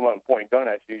people come up and point a gun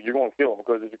at you, you're going to kill them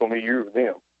because it's going to be you or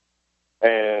them.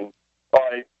 And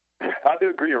I do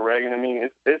agree with Reagan. I mean,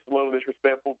 it's a little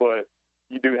disrespectful, but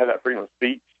you do have that freedom of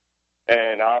speech,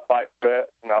 and I fight for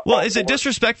that. Well, is it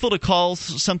disrespectful to call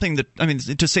something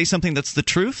to say something that's the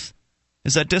truth?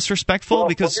 Is that disrespectful? Well,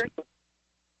 because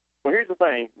here's the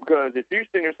thing, because if you're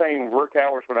sitting there saying we're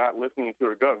cowards for not listening to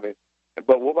the government,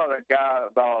 but what about that guy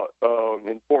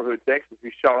in Fort Hood, Texas,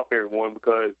 who shot up everyone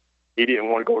because he didn't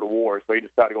want to go to war, so he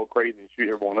decided to go crazy and shoot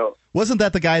everyone up? Wasn't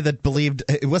that the guy that believed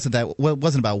it wasn't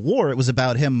about war? It was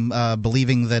about him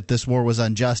believing that this war was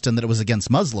unjust and that it was against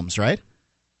Muslims, right?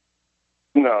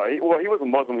 No, he was a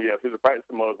Muslim, yes. He was a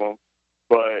practicing Muslim,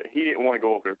 but he didn't want to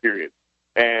go over there, period.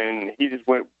 And he just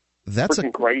went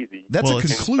crazy. That's a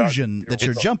conclusion that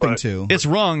you're jumping to. It's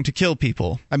wrong to kill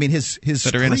people. I mean, his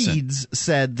creeds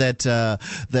said that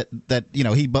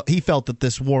he felt that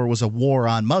this war was a war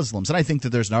on Muslims, and I think that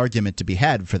there's an argument to be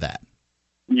had for that.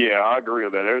 Yeah, I agree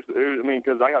with that.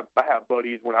 Because I have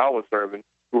buddies when I was serving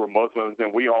who were Muslims,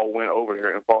 and we all went over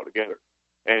there and fought together.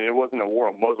 And it wasn't a war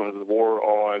on Muslims; it was a war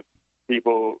on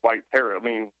people like terror.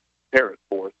 Terrorist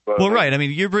force. But, right. I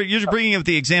mean, you're bringing up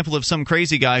the example of some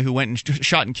crazy guy who went and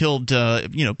shot and killed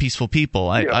peaceful people.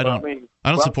 I don't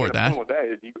support that.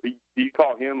 Do you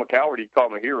call him a coward? Do you call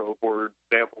him a hero for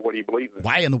what he believes in?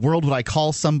 Why in the world would I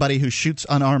call somebody who shoots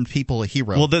unarmed people a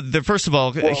hero? Well, first of all,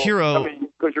 a hero. I mean,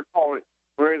 because you're calling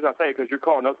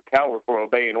us a coward for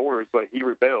obeying orders, but he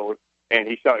rebelled. And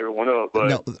he shot everyone up, but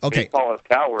he called us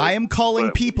cowards. I am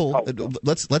calling people.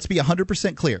 Let's be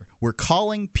 100% clear. We're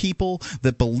calling people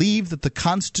that believe that the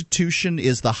Constitution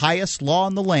is the highest law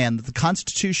in the land. That the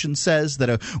Constitution says that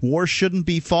a war shouldn't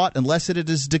be fought unless it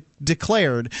is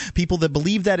declared. People that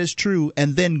believe that is true,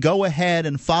 and then go ahead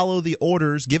and follow the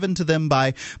orders given to them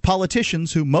by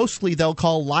politicians, who mostly they'll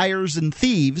call liars and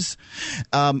thieves,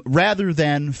 rather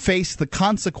than face the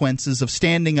consequences of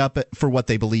standing up for what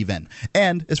they believe in.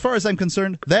 And as far as I'm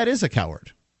concerned, that is a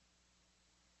coward.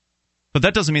 But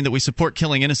that doesn't mean that we support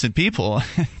killing innocent people.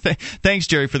 Thanks,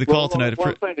 Jerry, for the call tonight. What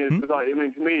I'm saying is,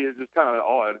 to me, it's just kind of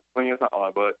odd. I mean, it's not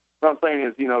odd, but what I'm saying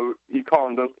is, you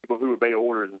calling those people who obey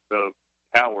orders and stuff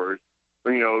cowards,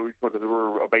 because they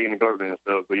were obeying the government and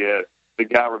stuff. But yeah, the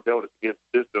guy rebelled against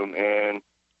the system, and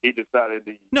he decided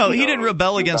to. No, he didn't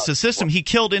rebel against the system. He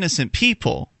killed innocent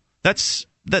people. That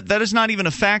is not even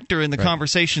a factor in the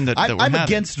conversation that we're having. I'm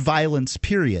against violence,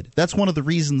 period. That's one of the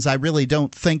reasons I really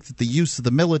don't think that the use of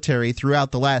the military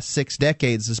throughout the last 6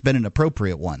 decades has been an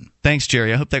appropriate one. Thanks,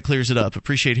 Jerry. I hope that clears it up.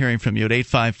 Appreciate hearing from you at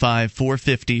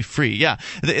 855-450-FREE. Yeah,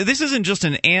 this isn't just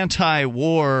an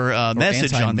anti-war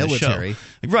message on the show.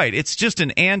 Right, it's just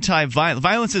an anti-violence.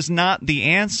 Violence is not the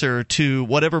answer to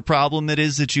whatever problem it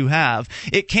is that you have.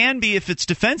 It can be if it's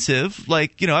defensive.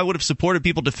 Like, I would have supported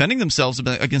people defending themselves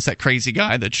against that crazy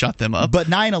guy that shot them up. But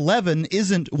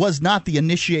 9/11 was not the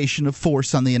initiation of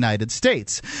force on the United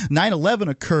States. 9/11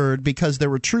 occurred because there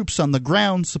were troops on the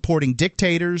ground supporting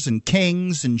dictators and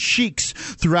kings and sheiks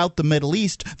throughout the Middle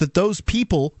East that those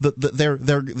people,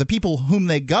 the people whom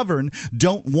they govern,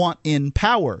 don't want in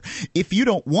power. If you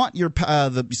don't want your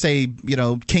King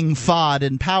Fahd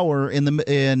in power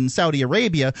in Saudi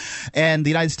Arabia, and the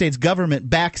United States government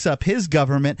backs up his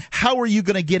government, how are you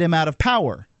going to get him out of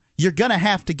power? You're going to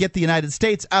have to get the United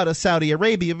States out of Saudi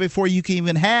Arabia before you can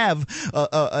even have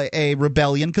a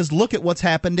rebellion, because look at what's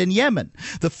happened in Yemen.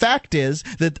 The fact is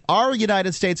that our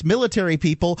United States military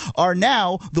people are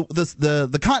now,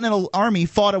 the Continental Army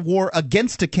fought a war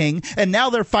against a king, and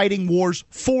now they're fighting wars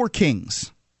for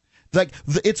kings. Like,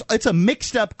 it's a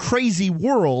mixed up, crazy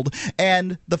world,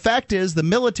 and the fact is the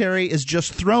military is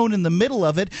just thrown in the middle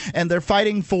of it, and they're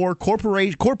fighting for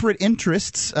corporate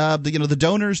interests. The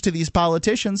donors to these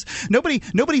politicians.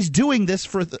 Nobody's doing this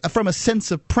from a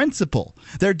sense of principle.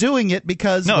 They're doing it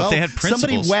because if they had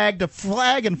somebody wagged a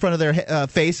flag in front of their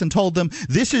face and told them,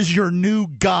 "This is your new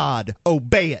god.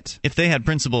 Obey it." If they had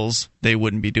principles, they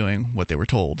wouldn't be doing what they were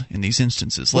told in these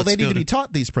instances. Well, they need to be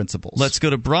taught these principles. Let's go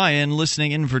to Brian,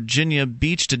 listening in Virginia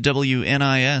Beach to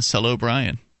WNIS. Hello,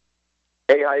 Brian.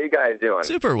 Hey, how you guys doing?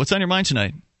 Super. What's on your mind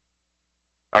tonight?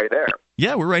 Are you there?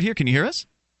 Yeah, we're right here. Can you hear us?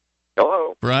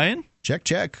 Hello? Brian?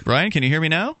 Check. Brian, can you hear me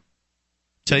now?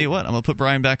 Tell you what, I'm going to put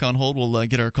Brian back on hold. We'll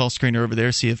get our call screener over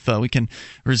there, see if we can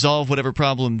resolve whatever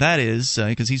problem that is,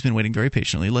 because he's been waiting very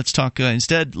patiently. Let's talk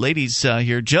instead. Ladies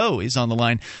here, Joe is on the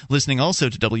line, listening also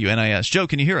to WNIS. Joe,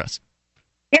 can you hear us?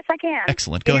 Yes, I can.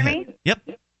 Excellent. Can Go you ahead. Hear me? Yep.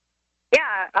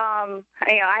 Yeah,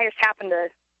 I just happened to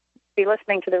be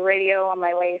listening to the radio on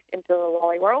my way into the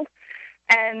Wally World,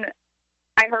 and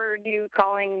I heard you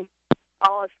calling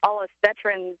all us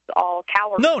veterans all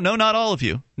cowards. No, not all of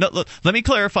you. No, look, let me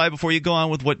clarify before you go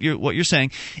on with what you're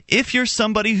saying. If you're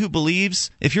somebody who believes,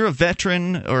 if you're a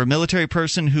veteran or a military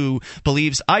person who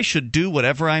believes I should do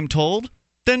whatever I'm told,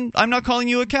 then I'm not calling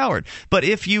you a coward. But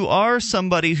if you are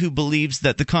somebody who believes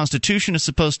that the Constitution is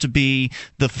supposed to be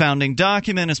the founding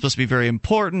document, it's supposed to be very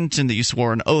important, and that you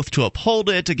swore an oath to uphold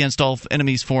it against all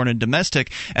enemies, foreign and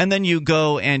domestic, and then you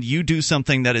go and you do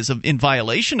something that is in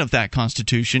violation of that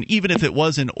Constitution, even if it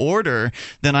was in order,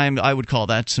 then I would call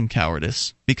that some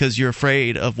cowardice, because you're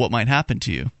afraid of what might happen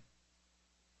to you.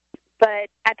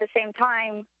 But at the same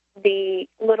time, the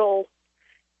little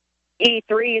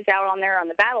E3s out on there on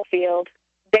the battlefield,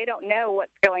 they don't know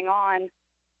what's going on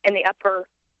in the upper.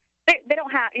 They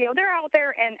don't have, they're out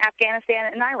there in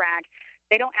Afghanistan and Iraq.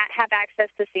 They don't have access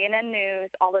to CNN News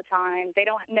all the time. They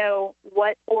don't know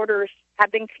what orders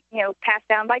have been, passed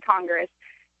down by Congress.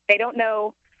 They don't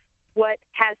know what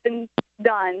has been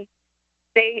done.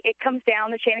 It comes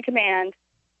down the chain of command.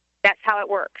 That's how it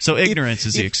works. So ignorance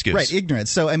is the excuse. Right,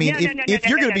 ignorance. So, I mean, if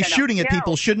you're going to be shooting at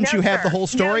people, shouldn't you have the whole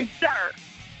story?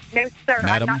 No, sir.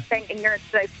 Madam? I'm not saying ignorance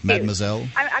is an excuse. Mademoiselle?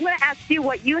 I'm going to ask you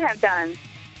what you have done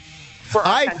for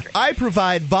our country. I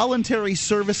provide voluntary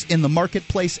service in the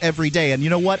marketplace every day. And you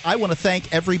know what? I want to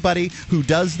thank everybody who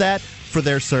does that for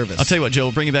their service. I'll tell you what, Joe,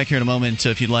 we'll bring you back here in a moment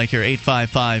if you'd like here.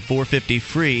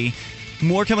 855-450-FREE.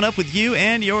 More coming up with you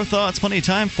and your thoughts. Plenty of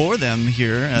time for them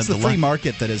here. It's the free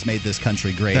market that has made this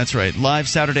country great. That's right. Live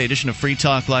Saturday edition of Free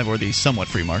Talk Live, or the somewhat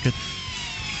free market.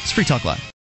 It's Free Talk Live.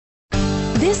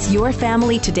 This Your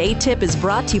Family Today tip is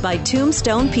brought to you by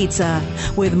Tombstone Pizza.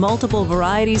 With multiple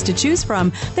varieties to choose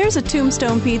from, there's a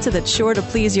Tombstone Pizza that's sure to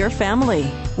please your family.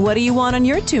 What do you want on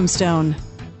your tombstone?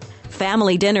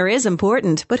 Family dinner is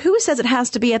important, but who says it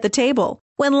has to be at the table?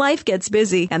 When life gets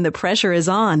busy and the pressure is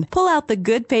on, pull out the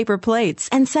good paper plates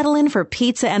and settle in for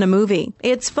pizza and a movie.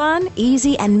 It's fun,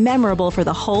 easy, and memorable for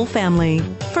the whole family.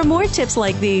 For more tips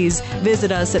like these,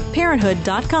 visit us at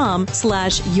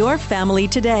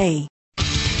parenthood.com/yourfamilytoday.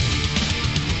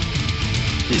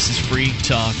 This is Free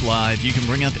Talk Live. You can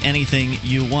bring up anything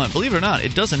you want. Believe it or not,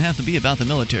 it doesn't have to be about the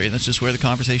military. That's just where the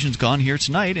conversation's gone here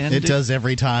tonight. And it does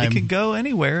every time. It can go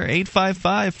anywhere.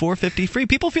 855-450-FREE.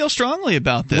 People feel strongly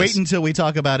about this. Wait until we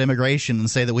talk about immigration and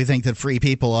say that we think that free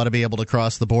people ought to be able to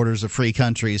cross the borders of free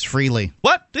countries freely.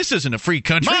 What? This isn't a free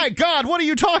country. My God, what are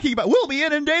you talking about? We'll be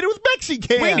inundated with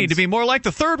Mexicans. We need to be more like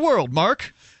the third world,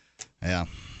 Mark. Yeah.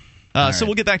 So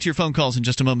we'll get back to your phone calls in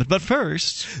just a moment. But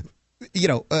first...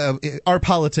 our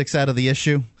politics out of the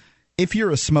issue. If you're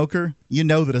a smoker, you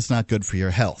know that it's not good for your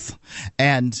health.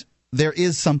 And there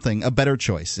is a better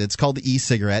choice. It's called the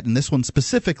e-cigarette, and this one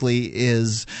specifically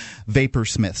is Vapor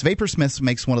Smiths. Vapor Smiths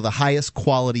makes one of the highest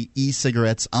quality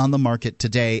e-cigarettes on the market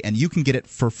today, and you can get it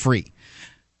for free.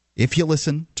 If you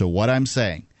listen to what I'm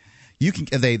saying. You can.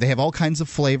 They have all kinds of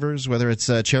flavors, whether it's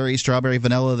cherry, strawberry,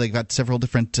 vanilla. They've got several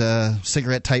different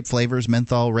cigarette-type flavors,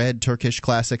 menthol, red, Turkish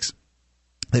classics.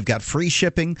 They've got free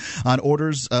shipping on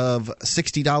orders of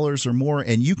 $60 or more,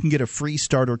 and you can get a free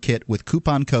starter kit with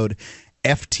coupon code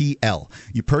FTL.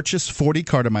 You purchase 40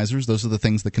 cartomizers. Those are the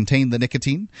things that contain the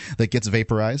nicotine that gets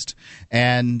vaporized.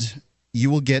 And you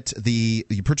will get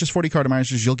you purchase 40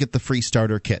 cartomizers, you'll get the free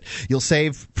starter kit. You'll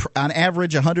save, on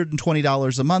average,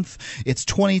 $120 a month. It's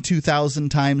 22,000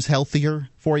 times healthier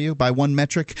for you by one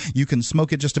metric. You can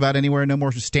smoke it just about anywhere. No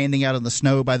more standing out in the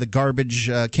snow by the garbage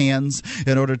cans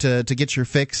in order to get your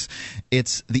fix.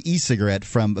 It's the e-cigarette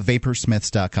from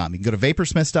vaporsmiths.com. You can go to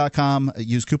vaporsmiths.com,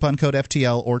 use coupon code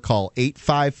FTL, or call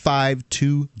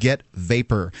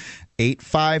 855-2-GET-VAPOR.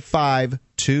 855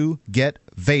 to get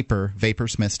vapor,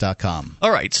 vaporsmiths.com.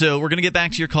 All right, so we're going to get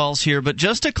back to your calls here, but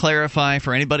just to clarify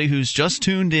for anybody who's just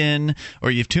tuned in, or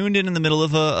you've tuned in the middle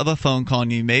of a phone call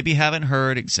and you maybe haven't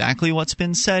heard exactly what's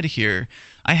been said here,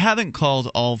 I haven't called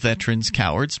all veterans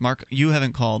cowards. Mark, you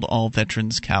haven't called all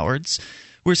veterans cowards.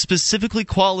 We're specifically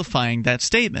qualifying that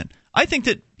statement. I think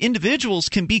that individuals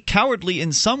can be cowardly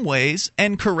in some ways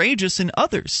and courageous in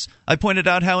others. I pointed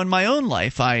out how in my own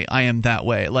life I am that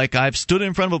way. Like, I've stood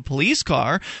in front of a police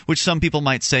car, which some people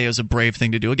might say is a brave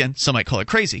thing to do. Again, some might call it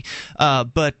crazy.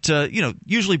 But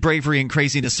usually bravery and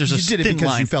craziness, there's a thin line. You did it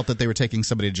because you felt that they were taking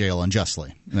somebody to jail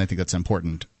unjustly, and I think that's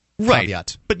important. Right,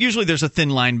 caveat. But usually there's a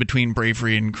thin line between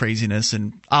bravery and craziness,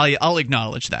 and I'll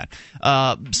acknowledge that.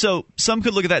 So some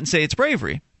could look at that and say it's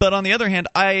bravery. But on the other hand,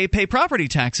 I pay property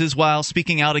taxes while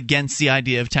speaking out against the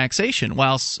idea of taxation,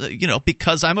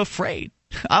 because I'm afraid.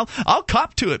 I'll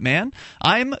cop to it, man.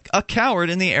 I'm a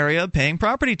coward in the area of paying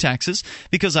property taxes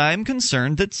because I'm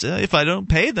concerned that if I don't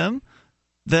pay them,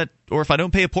 or if I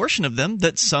don't pay a portion of them,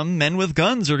 that some men with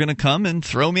guns are going to come and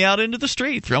throw me out into the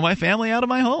street, throw my family out of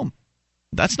my home.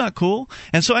 That's not cool.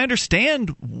 And so I understand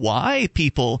why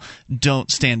people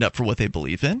don't stand up for what they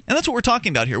believe in. And that's what we're talking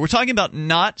about here. We're talking about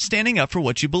not standing up for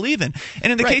what you believe in.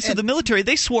 And in the case of the military,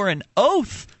 they swore an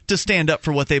oath to stand up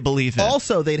for what they believe in.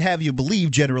 Also, they'd have you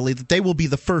believe generally that they will be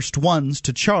the first ones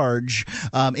to charge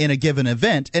in a given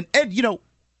event. And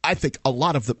I think a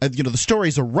lot of the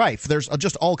stories are rife. There's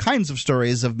just all kinds of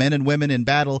stories of men and women in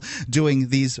battle doing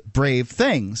these brave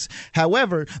things.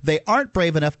 However, they aren't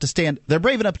brave enough to stand. They're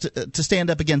brave enough to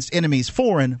stand up against enemies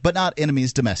foreign, but not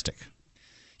enemies domestic.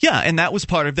 Yeah, and that was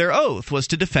part of their oath, was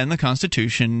to defend the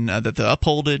Constitution, that they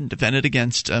uphold it and defend it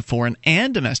against foreign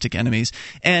and domestic enemies.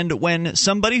 And when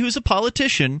somebody who's a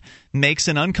politician makes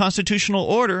an unconstitutional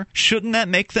order, shouldn't that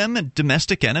make them a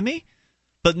domestic enemy?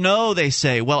 But no, they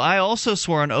say, well, I also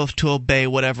swore an oath to obey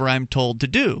whatever I'm told to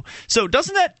do. So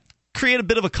doesn't that create a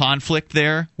bit of a conflict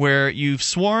there, where you've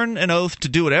sworn an oath to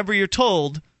do whatever you're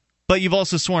told, but you've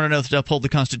also sworn an oath to uphold the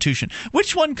Constitution?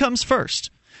 Which one comes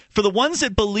first? For the ones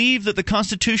that believe that the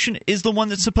Constitution is the one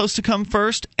that's supposed to come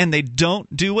first, and they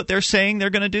don't do what they're saying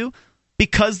they're going to do,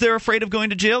 because they're afraid of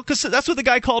going to jail? Because that's what the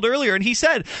guy called earlier, and he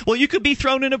said, well, you could be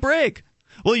thrown in a brig.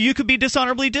 Well, you could be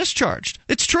dishonorably discharged.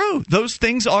 It's true. Those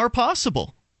things are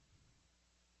possible.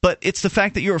 But it's the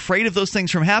fact that you're afraid of those things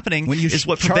from happening is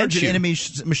what prevents you. When you charge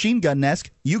an enemy machine gun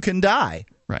nest, you can die.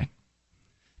 Right.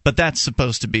 But that's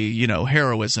supposed to be,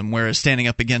 heroism, whereas standing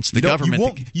up against the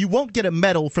government... You won't get a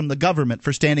medal from the government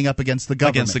for standing up against the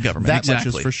government. Against the government, that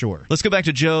exactly. Much is for sure. Let's go back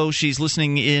to Joe. She's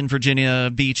listening in Virginia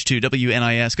Beach to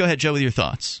WNIS. Go ahead, Joe, with your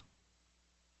thoughts.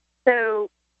 So,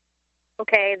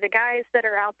 okay, the guys that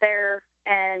are out there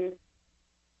and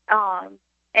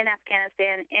in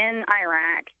Afghanistan, in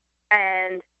Iraq,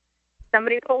 and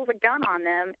somebody pulls a gun on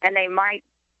them, and they might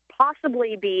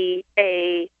possibly be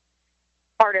a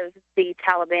part of the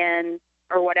Taliban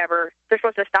or whatever. They're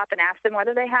supposed to stop and ask them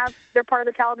whether they're part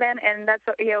of the Taliban, and that's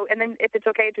and then if it's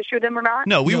okay to shoot them or not.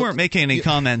 No, we weren't making any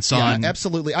comments on.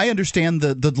 Absolutely, I understand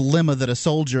the dilemma that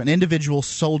an individual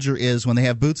soldier is when they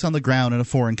have boots on the ground in a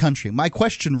foreign country. My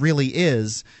question really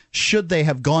is, should they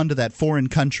have gone to that foreign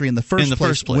country in the first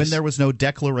place when there was no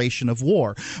declaration of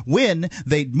war? When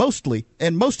they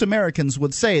most Americans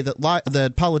would say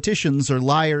that politicians are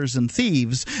liars and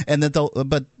thieves, and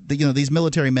that these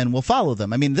military men will follow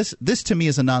them. I mean, this to me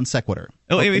is a non sequitur.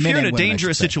 Oh, if you're in a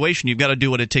dangerous situation, you've got to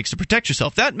do what it takes to protect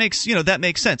yourself. That makes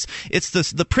sense. It's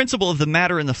the principle of the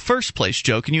matter in the first place.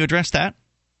 Joe, can you address that?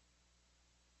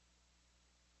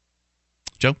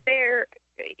 Joe?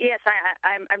 Yes,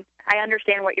 I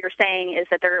understand what you're saying is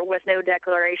that there was no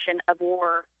declaration of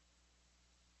war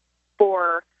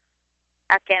for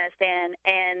Afghanistan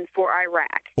and for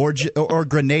Iraq, or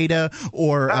Grenada,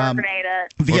 or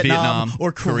Vietnam,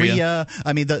 or Korea.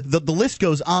 I mean, the list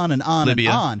goes on and on Libya.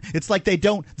 and on. It's like they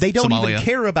don't Somalia. even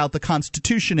care about the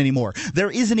Constitution anymore. There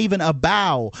isn't even a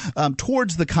bow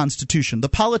towards the Constitution. The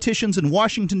politicians in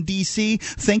Washington D.C.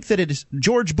 think that it is.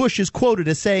 George Bush is quoted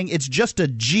as saying it's just a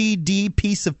GD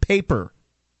piece of paper.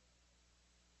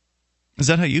 Is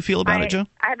that how you feel about it, Joe?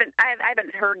 I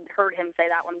haven't heard him say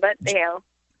that one, but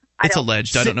It's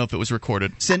alleged. I don't know if it was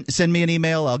recorded. Send me an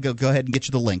email. I'll go ahead and get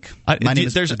you the link.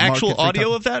 There's actual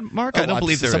audio of that, Mark? I don't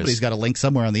believe there is. Somebody's got a link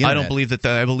somewhere on the internet. I don't believe that.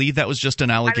 I believe that was just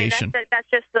an allegation. I mean,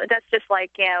 that's just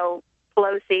like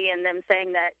Pelosi and them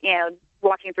saying that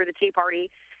walking through the Tea Party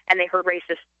and they heard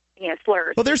racist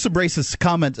slurs. Well, there's some racist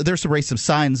comments. There's some racist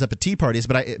signs up at tea parties,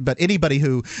 but anybody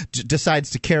who decides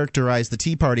to characterize the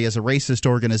Tea Party as a racist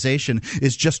organization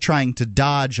is just trying to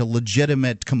dodge a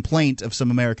legitimate complaint of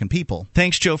some American people.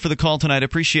 Thanks, Joe, for the call tonight.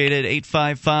 Appreciate it.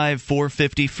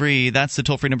 855-450-FREE. That's the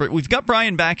toll-free number. We've got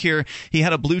Brian back here. He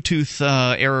had a Bluetooth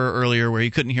error earlier where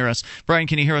he couldn't hear us. Brian,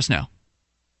 can you hear us now?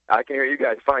 I can hear you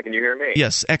guys fine. Can you hear me?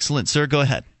 Yes, excellent, sir. Go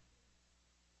ahead.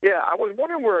 Yeah, I was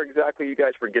wondering where exactly you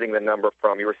guys were getting the number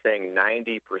from. You were saying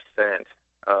 90%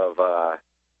 of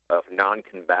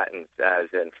non-combatants, as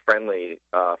in friendly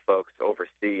folks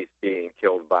overseas, being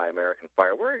killed by American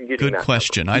fire. Where are you getting that Good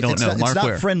question. number? I don't know. Mark, it's not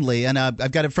where? friendly, and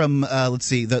I've got it from, let's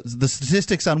see, the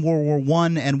statistics on World War I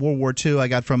and World War II I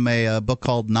got from a book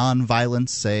called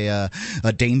Nonviolence,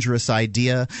 a Dangerous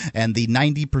Idea, and the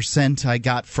 90% I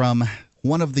got from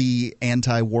one of the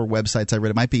anti-war websites I read.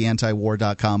 It might be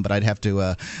antiwar.com, but I'd have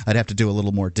to do a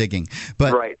little more digging.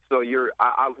 But right. So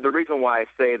the reason why I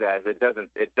say that is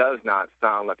it does not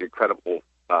sound like a credible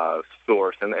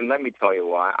source, and let me tell you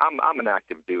why. I'm an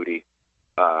active duty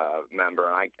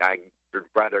member, and I would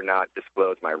rather not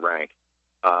disclose my rank.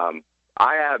 I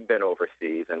have been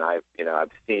overseas, and I've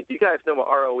seen. Do you guys know what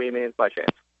ROE means by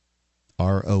chance?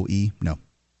 ROE? No.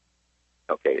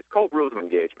 Okay, it's called rules of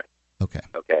engagement. Okay.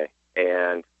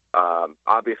 And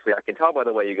obviously, I can tell by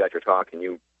the way you guys are talking,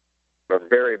 you are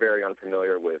very, very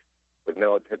unfamiliar with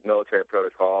military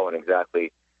protocol and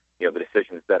exactly, the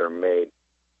decisions that are made.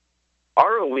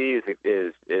 ROE is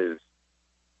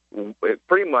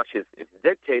pretty much is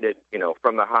dictated,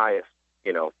 from the highest,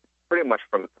 pretty much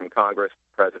from Congress,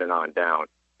 president on down,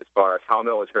 as far as how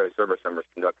military service members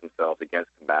conduct themselves against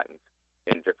combatants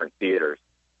in different theaters.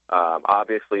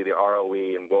 Obviously, the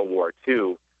ROE in World War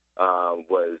II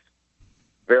was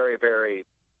very, very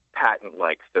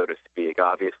patent-like, so to speak.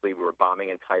 Obviously, we were bombing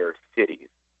entire cities.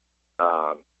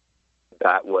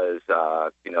 That was,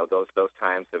 those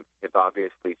times have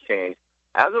obviously changed.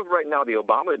 As of right now, the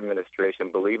Obama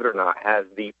administration, believe it or not, has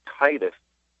the tightest,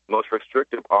 most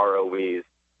restrictive ROEs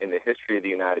in the history of the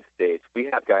United States. We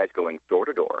have guys going door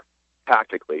to door,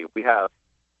 tactically. We have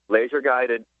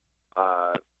laser-guided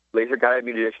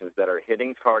munitions that are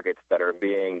hitting targets that are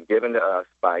being given to us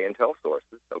by intel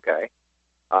sources, okay?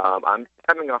 I'm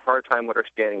having a hard time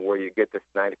understanding where you get this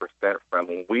 90% from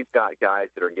when we've got guys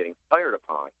that are getting fired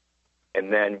upon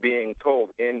and then being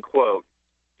told, in quote,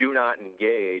 do not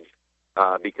engage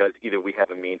because either we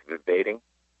have a means of evading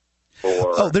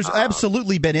or... there's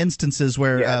absolutely been instances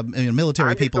where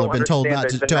military people have been told not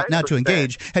to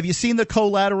engage. Have you seen the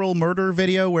collateral murder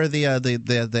video where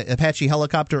the Apache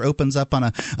helicopter opens up on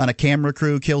a camera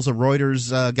crew, kills a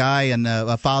Reuters guy and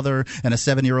a father and a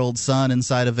 7-year-old son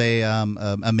inside of a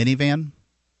minivan?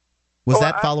 Was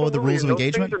that follow the rules of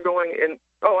engagement?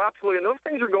 Absolutely. And those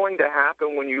things are going to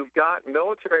happen when you've got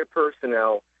military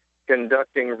personnel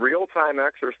conducting real-time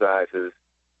exercises,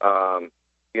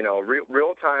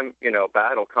 real-time,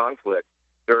 battle conflict.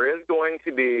 There is going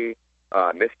to be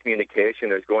miscommunication.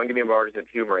 There's going to be margins of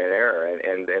humor and error,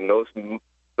 and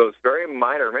those very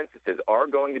minor instances are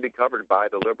going to be covered by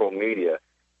the liberal media.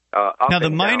 Now, the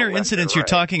minor incidents you're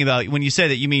talking about, when you say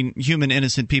that, you mean human,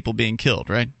 innocent people being killed,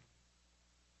 right?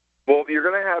 Well, you're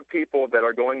going to have people that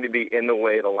are going to be in the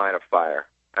way of the line of fire.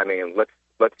 I mean, let's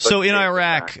So in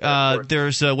Iraq,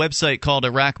 there's a website called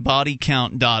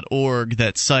IraqBodyCount.org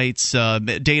that cites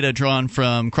data drawn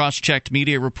from cross-checked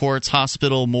media reports,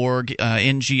 hospital, morgue,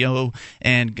 NGO,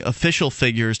 and official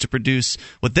figures to produce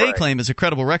what they claim is a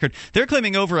credible record. They're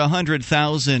claiming over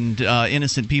 100,000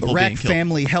 innocent people being killed. Iraq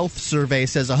Family Health Survey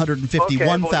says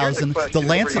 151,000. The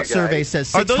Lancet survey says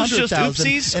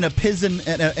 600,000.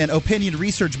 And an opinion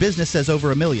research business says over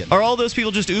 1 million. Are all those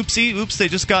people just oopsie? Oops, they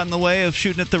just got in the way of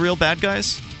shooting at the real bad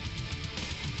guys?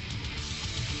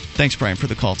 Thanks, Brian, for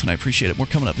the call tonight. Appreciate it. More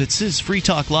coming up. This is Free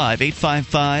Talk Live,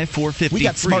 855-450-FREE. We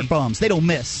got smart bombs. They don't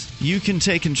miss. You can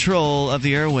take control of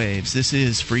the airwaves. This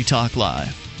is Free Talk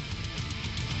Live.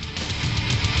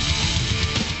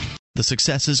 The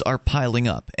successes are piling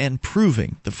up and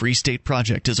proving the Free State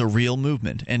Project is a real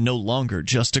movement and no longer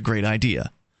just a great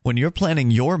idea. When you're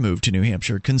planning your move to New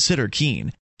Hampshire, consider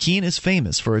Keene. Keene is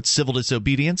famous for its civil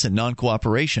disobedience and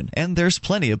non-cooperation, and there's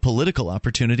plenty of political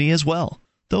opportunity as well.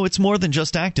 Though it's more than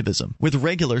just activism, with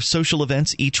regular social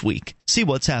events each week. See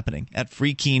what's happening at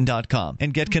freekeene.com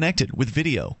and get connected with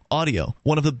video, audio,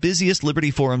 one of the busiest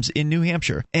liberty forums in New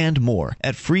Hampshire, and more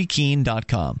at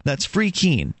freekeene.com. That's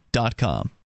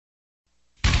freekeene.com.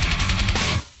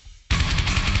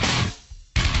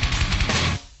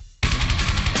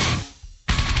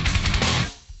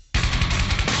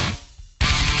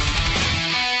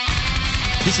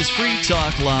 This is Free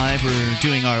Talk Live. We're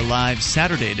doing our live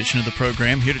Saturday edition of the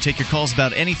program. Here to take your calls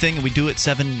about anything, and we do it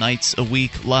 7 nights a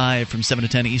week live from 7 to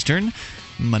 10 Eastern,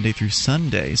 Monday through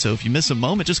Sunday. So if you miss a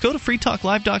moment, just go to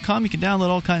freetalklive.com. You can download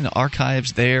all kinds of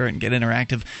archives there and get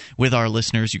interactive with our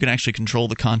listeners. You can actually control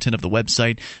the content of the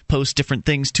website, post different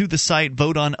things to the site,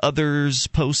 vote on others,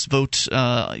 vote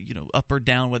up or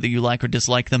down whether you like or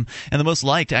dislike them. And the most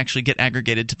liked actually get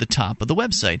aggregated to the top of the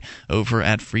website over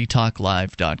at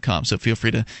freetalklive.com. So feel free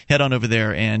to head on over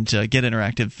there and get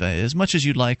interactive as much as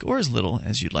you'd like or as little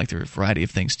as you'd like. There are a variety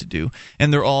of things to do.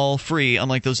 And they're all free,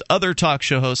 unlike those other talk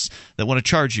show hosts that want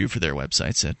to charge you for their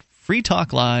websites at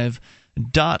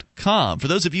freetalklive.com. For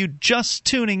those of you just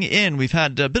tuning in, we've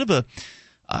had a bit of a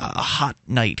hot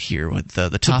night here with the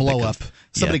topic. Blow up.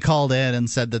 Somebody called in and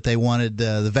said that they wanted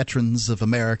the veterans of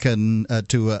America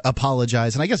to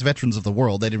apologize, and I guess veterans of the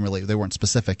world. They weren't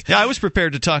specific. Yeah, I was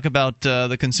prepared to talk about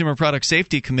the Consumer Product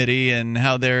Safety Committee and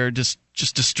how they're just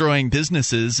destroying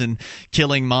businesses and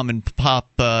killing mom and pop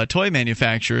toy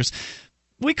manufacturers.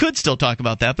 We could still talk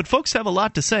about that, but folks have a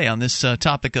lot to say on this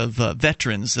topic of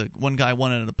veterans. One guy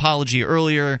wanted an apology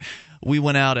earlier. We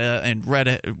went out and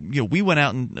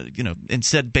and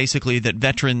said basically that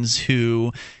veterans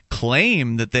who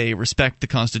claim that they respect the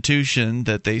Constitution,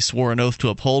 that they swore an oath to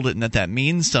uphold it, and that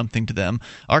means something to them,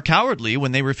 are cowardly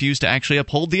when they refuse to actually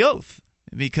uphold the oath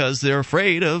because they're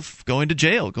afraid of going to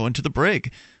jail, going to the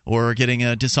brig, or getting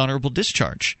a dishonorable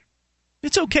discharge.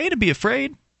 It's okay to be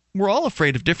afraid. We're all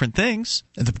afraid of different things.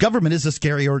 The government is a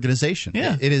scary organization.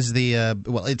 Yeah. It is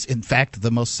it's in fact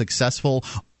the most successful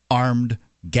armed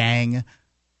gang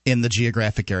in the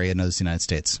geographic area known as the United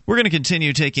States. We're going to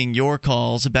continue taking your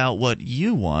calls about what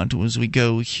you want as we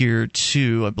go here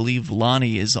to, I believe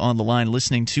Lonnie is on the line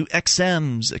listening to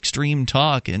XM's Extreme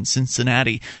Talk in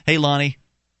Cincinnati. Hey, Lonnie.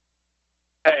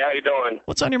 Hey, how you doing?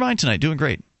 What's on your mind tonight? Doing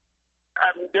great.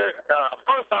 I'm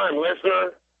first-time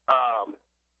listener.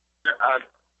 I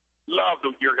love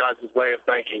your guys' way of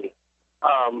thinking.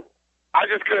 I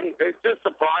just couldn't. It's just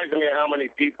surprising me how many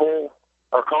people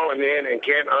are calling in and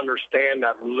can't understand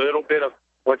that little bit of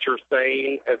what you're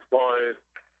saying as far as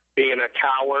being a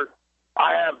coward.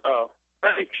 I have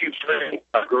very few friends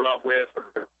I grew up with.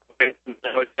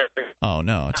 Oh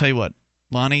no! I'll tell you what,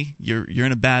 Lonnie, you're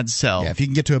in a bad cell. Yeah, if you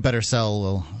can get to a better cell,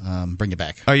 we'll bring you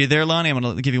back. Are you there, Lonnie? I'm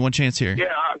going to give you one chance here.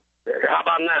 Yeah. How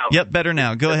about now? Yep, better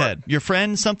now. Go ahead. Your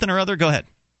friend, something or other. Go ahead.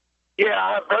 Yeah,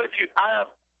 I have very few. I have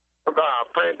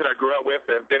friends that I grew up with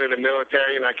that have been in the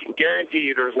military, and I can guarantee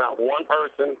you there's not one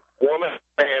person, woman,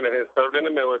 man that has served in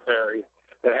the military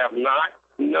that have not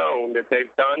known that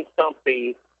they've done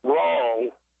something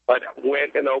wrong, but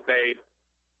went and obeyed,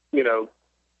 their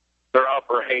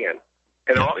upper hand.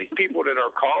 And all these people that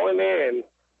are calling in,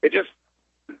 it's just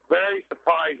very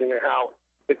surprising how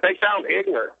they sound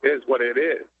ignorant is what it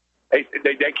is.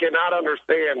 They cannot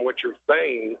understand what you're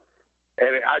saying.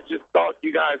 And I just thought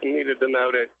you guys needed to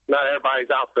know that not everybody's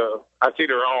out I see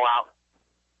they're all out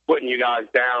putting you guys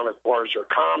down as far as your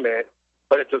comment,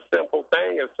 but it's a simple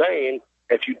thing of saying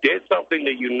if you did something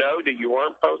that you know that you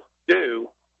weren't supposed to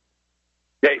do,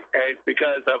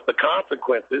 because of the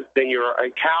consequences, then you're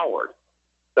a coward.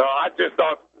 So I just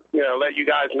thought, let you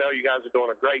guys know you guys are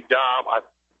doing a great job. I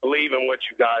believe in what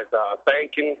you guys are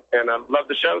thinking, and I love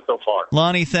the show so far.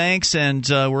 Lonnie, thanks, and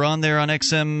we're on there on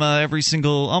XM every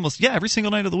single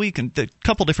night of the week, and a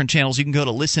couple different channels. You can go to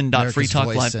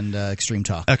listen.freetalklive and Extreme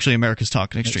Talk. Actually, America's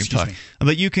Talk and Extreme Talk.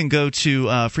 But you can go to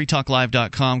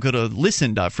freetalklive.com, go to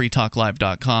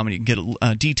listen.freetalklive.com, and you can get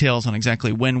details on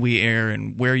exactly when we air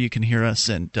and where you can hear us.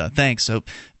 And thanks. So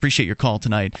appreciate your call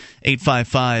tonight.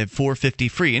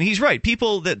 855-450-FREE. And he's right.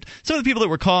 Some of the people that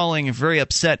were calling are very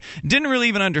upset, didn't really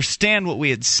even understand what we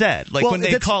had said. When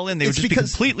they call in, they would just be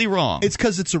completely wrong. It's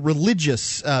because it's a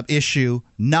religious issue,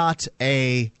 not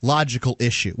a logical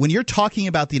issue. When you're talking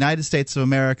about the United States of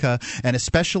America, and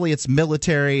especially its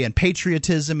military and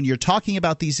patriotism, and you're talking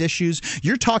about these issues,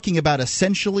 you're talking about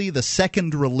essentially the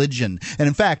second religion. And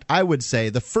in fact, I would say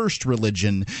the first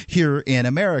religion here in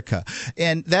America.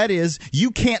 And that is,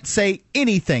 you can't say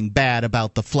anything bad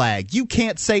about the flag. You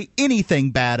can't say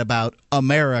anything bad about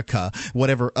America,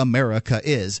 whatever America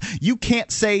is. You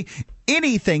can't say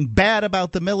anything bad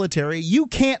about the military. You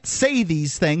can't say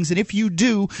these things, and if you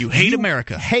do, you hate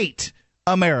America. Hate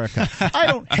America. I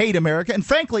don't hate America, and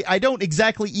frankly, I don't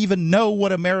exactly even know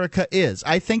what America is.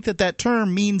 I think that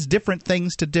term means different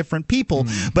things to different people,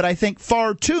 but I think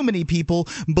far too many people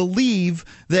believe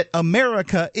that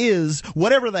America is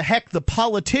whatever the heck the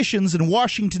politicians in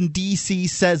Washington, D.C.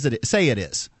 say it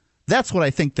is. That's what I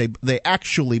think they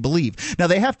actually believe. Now,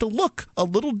 they have to look a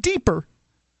little deeper,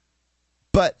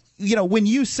 but when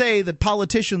you say that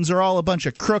politicians are all a bunch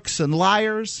of crooks and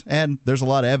liars, and there's a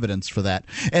lot of evidence for that,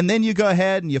 and then you go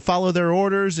ahead and you follow their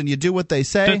orders and you do what they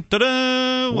say,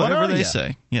 whatever they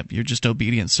say. Yep, you're just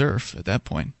obedient serf at that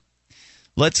point.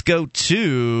 Let's go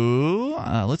to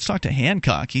let's talk to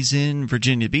Hancock. He's in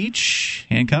Virginia Beach.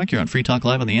 Hancock, you're on Free Talk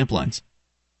Live on the Amp Lines.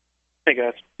 Hey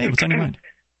guys. Hey, what's on your mind?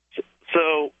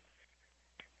 So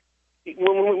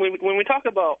when we talk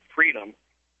about freedom,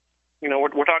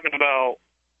 we're talking about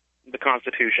the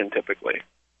Constitution typically.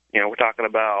 We're talking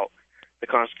about the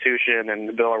Constitution and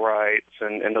the Bill of Rights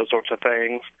and those sorts of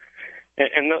things.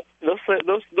 And those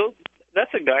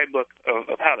that's a guidebook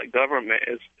of how the government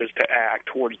is to act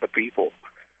towards the people.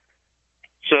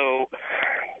 So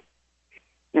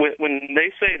when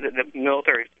they say that the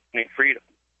military is defending freedom,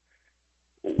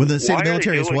 when they say the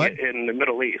military is what? In the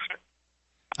Middle East.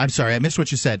 I'm sorry, I missed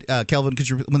what you said. Kelvin,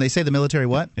 when they say the military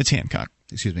what? It's Hancock.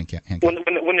 Excuse me, Hancock. When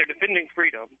they're defending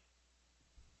freedom,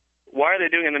 why are they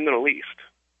doing it in the Middle East?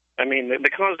 I mean, the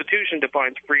Constitution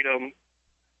defines freedom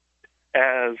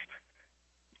as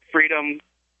freedom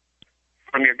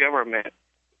from your government,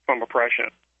 from oppression.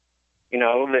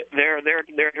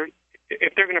 They're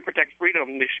if they're going to protect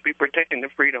freedom, they should be protecting the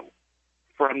freedom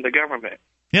from the government.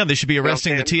 Yeah, they should be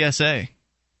arresting the TSA.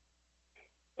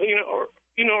 Or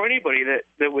anybody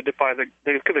that would defy the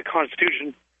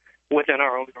Constitution within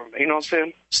our own government. You know what I'm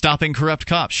saying? Stopping corrupt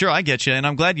cops. Sure, I get you, and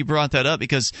I'm glad you brought that up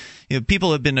because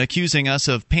people have been accusing us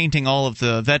of painting all of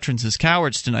the veterans as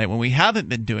cowards tonight when we haven't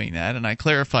been doing that, and I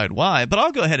clarified why. But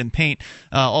I'll go ahead and paint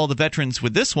all the veterans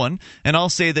with this one, and I'll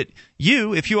say that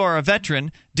you, if you are a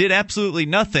veteran, did absolutely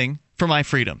nothing for my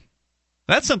freedom.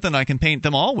 That's something I can paint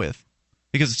them all with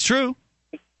because it's true.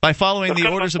 By following the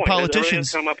orders of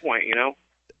politicians. That's my point,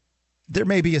 There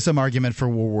may be some argument for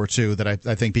World War II that I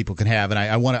think people can have, and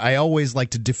I always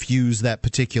like to diffuse that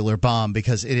particular bomb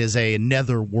because it is a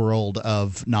netherworld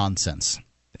of nonsense.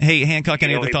 Hey, Hancock,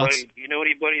 any other thoughts? Do you know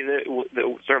anybody that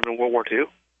served in World War II?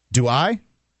 Do I?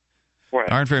 Right.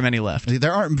 Aren't very many left.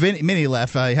 There aren't many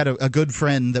left. I had a good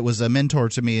friend that was a mentor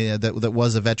to me that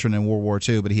was a veteran in World War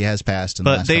II, but he has passed.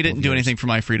 But they didn't do anything for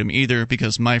my freedom either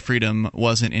because my freedom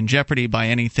wasn't in jeopardy by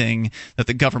anything that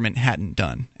the government hadn't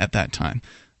done at that time.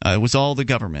 It was all the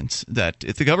government. That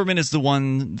if the government is the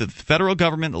one, the federal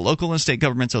government, the local and state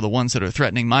governments are the ones that are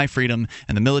threatening my freedom,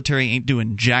 and the military ain't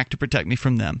doing jack to protect me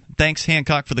from them. Thanks,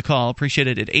 Hancock, for the call. Appreciate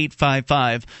it at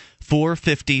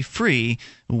 855-450-FREE.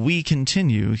 We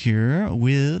continue here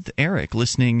with Eric,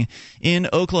 listening in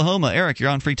Oklahoma. Eric,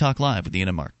 you're on Free Talk Live with Ian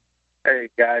and Mark. Hey,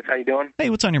 guys. How you doing? Hey,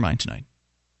 what's on your mind tonight?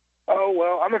 Oh,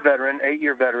 well, I'm a veteran,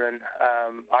 8-year veteran.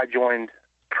 I joined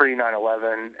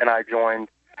pre-9/11, and I joined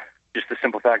just the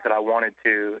simple fact that I wanted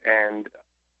to, and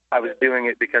I was doing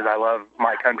it because I love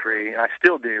my country, and I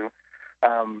still do.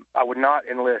 I would not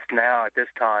enlist now at this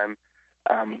time.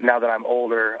 Now that I'm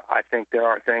older, I think there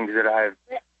are things that I've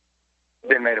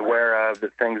been made aware of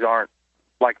that things aren't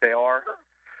like they are,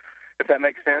 if that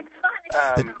makes sense.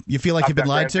 You feel like you've been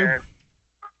lied to?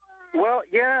 Well,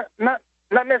 yeah, not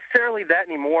necessarily that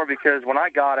anymore, because when I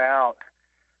got out,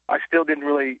 I still didn't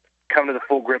really come to the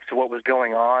full grips of what was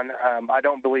going on. I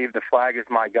don't believe the flag is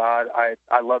my God. I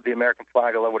love the American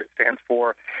flag. I love what it stands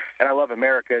for, and I love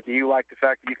America. Do you like the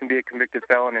fact that you can be a convicted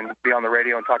felon and be on the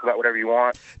radio and talk about whatever you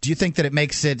want? Do you think that it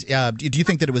makes it? Do you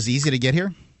think that it was easy to get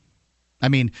here? I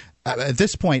mean, at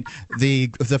this point, the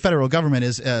federal government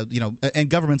is, and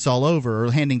governments all over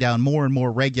are handing down more and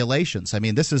more regulations. I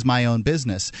mean, this is my own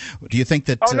business. Do you think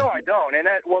that? Oh no, I don't. And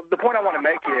the point I want to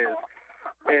make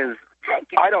is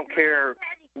I don't care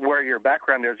where your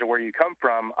background is or where you come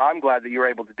from. I'm glad that you're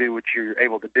able to do what you're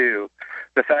able to do.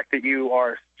 The fact that you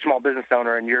are a small business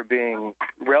owner and you're being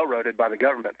railroaded by the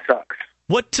government sucks.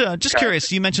 What? Just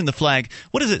curious. You mentioned the flag.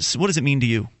 What does it mean to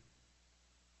you?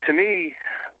 To me,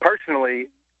 personally,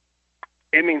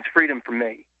 it means freedom for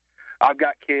me. I've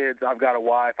got kids. I've got a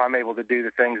wife. I'm able to do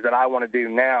the things that I want to do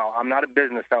now. I'm not a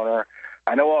business owner.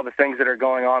 I know all the things that are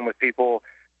going on with people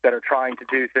that are trying to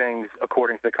do things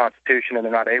according to the Constitution, and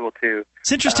they're not able to.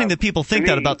 It's interesting that people think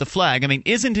that about the flag. I mean,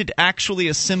 isn't it actually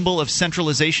a symbol of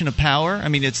centralization of power? I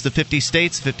mean, it's the 50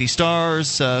 states, 50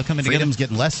 stars coming together. Freedom's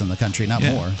getting less in the country, not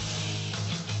more.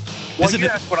 Well, you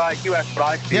asked what I feel.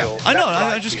 Yeah, I know.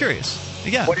 I'm just curious.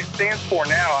 Yeah. What it stands for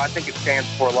now, I think it stands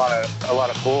for a lot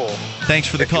of bull. Thanks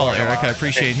for the call, Eric. I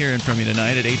appreciate hearing from you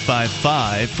tonight at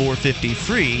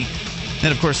 855-450-FREE.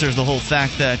 And, of course, there's the whole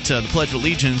fact that the Pledge of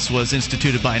Allegiance was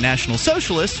instituted by a National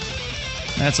Socialist.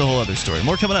 That's a whole other story.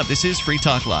 More coming up. This is Free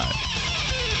Talk Live.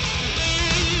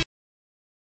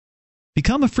 Because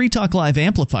Become a Free Talk Live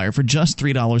amplifier for just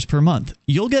 $3 per month.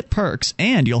 You'll get perks,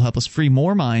 and you'll help us free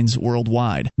more minds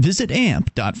worldwide. Visit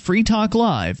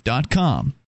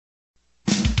amp.freetalklive.com.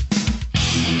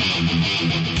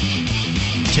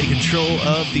 Take control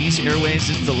of these airways.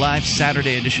 It's the live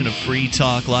Saturday edition of Free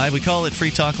Talk Live. We call it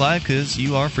Free Talk Live because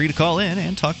you are free to call in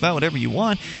and talk about whatever you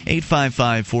want.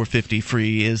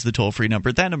 855-450-FREE is the toll-free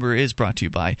number. That number is brought to you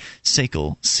by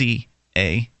SACL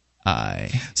CAI.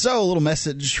 So, a little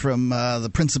message from the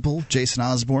principal, Jason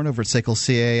Osborne, over at SACL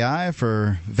CAI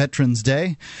for Veterans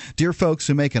Day. Dear folks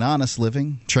who make an honest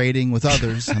living trading with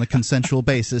others on a consensual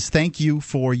basis, thank you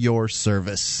for your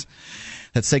service.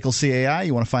 At SACL CAI,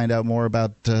 you want to find out more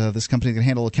about this company that can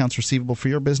handle accounts receivable for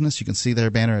your business, you can see their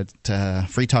banner at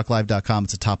freetalklive.com.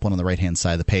 It's the top one on the right-hand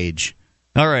side of the page.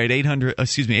 All right,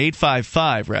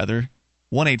 855,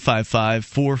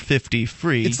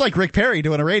 1-855-450-FREE. It's like Rick Perry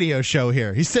doing a radio show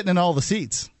here. He's sitting in all the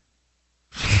seats.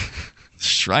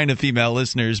 Shrine of Female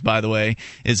Listeners, by the way,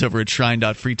 is over at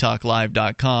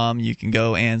shrine.freetalklive.com. You can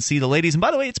go and see the ladies. And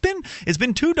by the way, it's been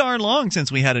too darn long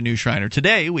since we had a new Shriner.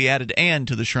 Today, we added Ann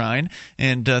to the Shrine,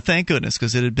 and thank goodness,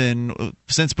 because it had been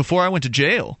since before I went to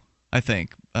jail, I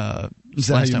think. Is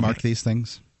that how you mark these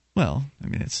things? Well, I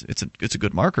mean, it's a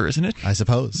good marker, isn't it? I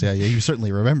suppose. Yeah, you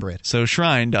certainly remember it. So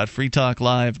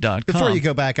shrine.freetalklive.com. Before you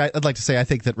go back, I'd like to say I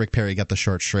think that Rick Perry got the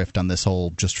short shrift on this whole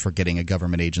just forgetting a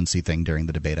government agency thing during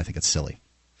the debate. I think it's silly.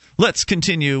 Let's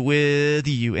continue with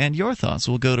you and your thoughts.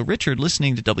 We'll go to Richard,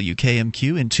 listening to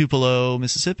WKMQ in Tupelo,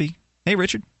 Mississippi. Hey,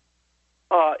 Richard.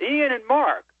 Ian and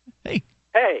Mark. Hey.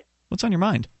 Hey. What's on your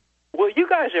mind? Well, you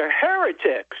guys are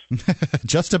heretics.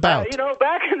 Just about.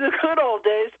 Back in the good old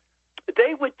days,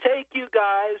 they would take you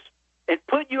guys and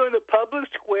put you in the public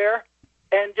square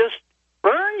and just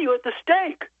burn you at the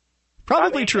stake.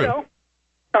 Probably true.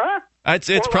 Huh?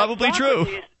 It's probably true.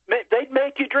 They'd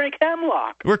make you drink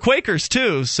hemlock. We're Quakers,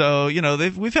 too, so,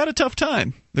 we've had a tough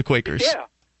time, the Quakers. Yeah.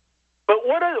 But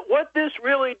what this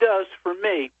really does for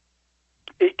me,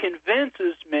 it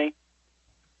convinces me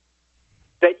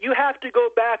that you have to go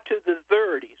back to the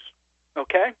 30s,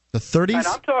 okay? The 30s? And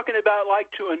I'm talking about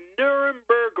like to a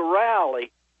Nuremberg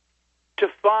rally to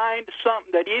find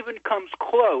something that even comes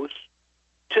close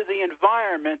to the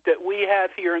environment that we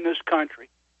have here in this country.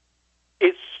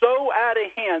 It's so out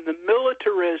of hand, the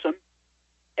militarism,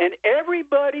 and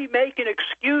everybody making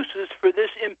excuses for this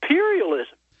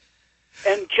imperialism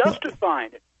and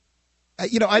justifying it. I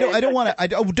don't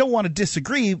want to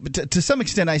disagree. But to some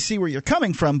extent, I see where you're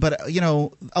coming from. But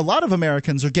a lot of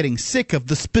Americans are getting sick of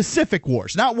the specific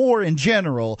wars, not war in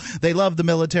general. They love the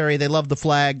military, they love the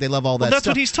flag, they love all that. That's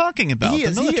stuff. what he's talking about. He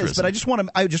is. But I just want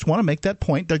to make that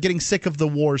point. They're getting sick of the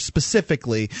wars,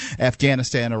 specifically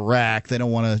Afghanistan, Iraq. They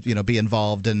don't want to be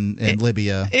involved in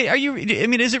Libya.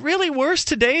 Is it really worse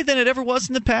today than it ever was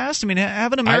in the past? I mean,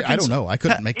 haven't Americans? I don't know. I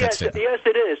couldn't make that statement. Yes,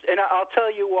 it is, and I'll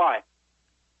tell you why.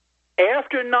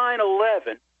 After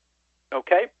 9/11,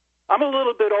 okay, I'm a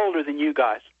little bit older than you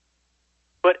guys,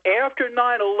 but after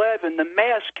 9/11, the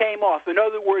mask came off. In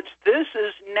other words, this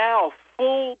is now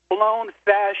full-blown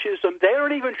fascism. They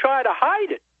don't even try to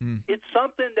hide it. It's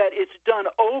something that it's done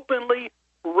openly,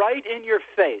 right in your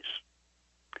face.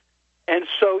 And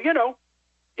so,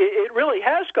 it really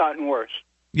has gotten worse.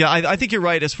 Yeah, I think you're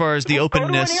right as far as the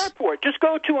openness. Go to an airport. Just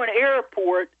go to an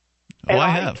airport, and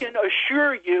I can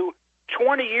assure you,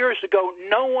 20 years ago,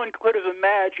 no one could have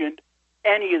imagined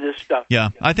any of this stuff.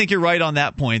 Yeah, I think you're right on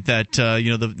that point. That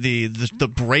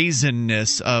the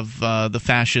brazenness of the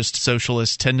fascist,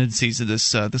 socialist tendencies of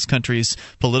this country's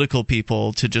political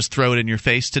people to just throw it in your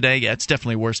face today. Yeah, it's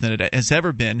definitely worse than it has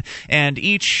ever been. And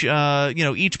each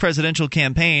presidential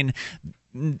campaign,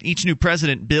 each new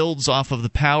president builds off of the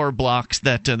power blocks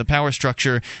that the power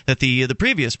structure that the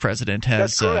previous president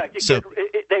has. That's correct.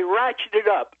 They ratchet it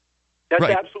up. That's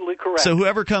right. Absolutely correct. So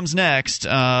whoever comes next,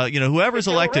 whoever's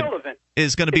elected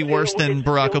is going to be worse than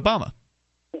Barack Obama.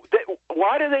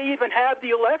 Why do they even have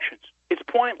the elections? It's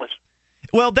pointless.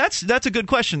 Well, that's a good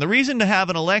question. The reason to have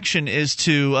an election is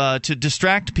to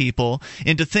distract people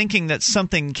into thinking that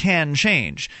something can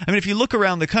change. I mean, if you look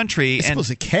around the country, I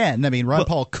suppose it can. I mean, Ron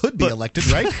Paul could be elected,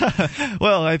 right?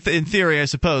 Well, in theory, I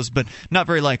suppose, but not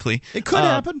very likely. It could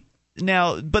happen.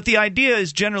 Now, but the idea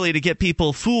is generally to get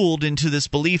people fooled into this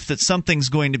belief that something's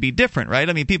going to be different, right?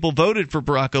 I mean, people voted for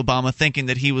Barack Obama thinking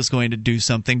that he was going to do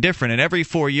something different. And every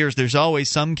 4 years, there's always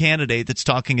some candidate that's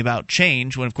talking about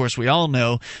change, when, of course, we all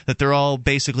know that they're all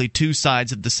basically two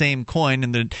sides of the same coin,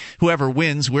 and that whoever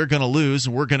wins, we're going to lose,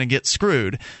 and we're going to get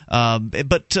screwed.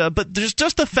 But there's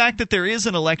just the fact that there is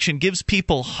an election gives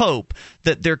people hope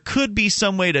that there could be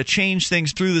some way to change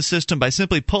things through the system by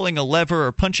simply pulling a lever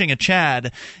or punching a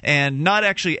Chad and not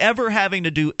actually ever having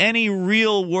to do any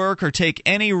real work or take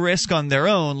any risk on their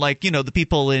own, like, the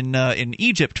people in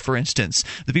Egypt, for instance,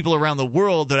 the people around the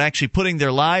world that are actually putting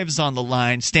their lives on the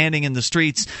line, standing in the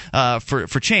streets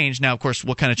for change. Now, of course,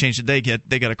 what kind of change did they get?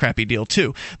 They got a crappy deal,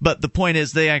 too. But the point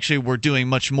is they actually were doing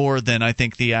much more than I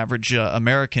think the average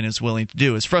American is willing to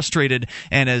do. As frustrated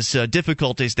and as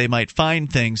difficult as they might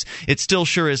find things, it still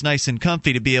sure is nice and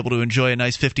comfy to be able to enjoy a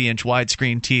nice 50-inch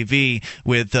widescreen TV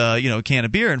with a can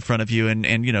of beer in front of you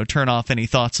and turn off any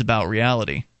thoughts about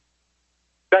reality.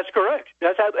 That's correct.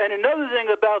 And another thing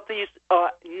about these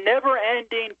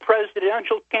never-ending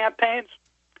presidential campaigns,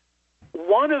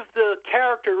 one of the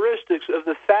characteristics of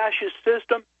the fascist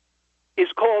system is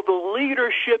called the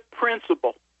leadership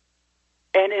principle.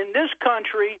 And in this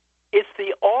country, it's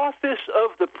the office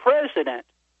of the president.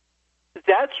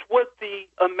 That's what the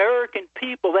American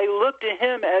people, they look to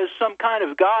him as some kind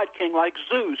of god king like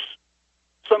Zeus,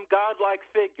 some godlike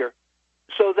figure.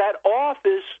 So that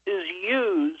office is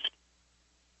used,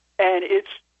 and it's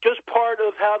just part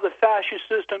of how the fascist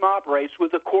system operates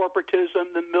with the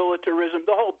corporatism, the militarism,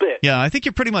 the whole bit. Yeah, I think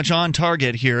you're pretty much on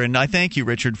target here, and I thank you,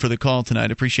 Richard, for the call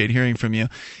tonight. I appreciate hearing from you.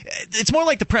 It's more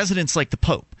like the president's like the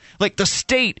Pope. Like the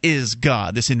state is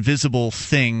God, this invisible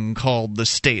thing called the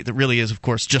state that really is, of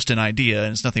course, just an idea,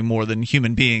 and it's nothing more than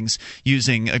human beings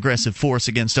using aggressive force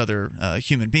against other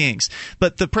human beings.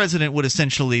 But the president would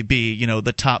essentially be,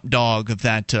 the top dog of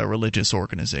that religious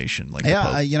organization. Like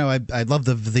I love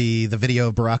the video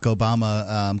of Barack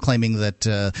Obama claiming that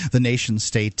the nation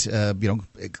state,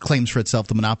 claims for itself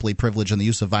the monopoly privilege and the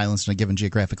use of violence in a given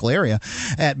geographical area,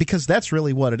 because that's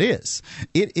really what it is.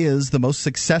 It is the most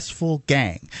successful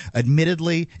gang.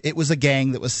 Admittedly, it was a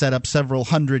gang that was set up several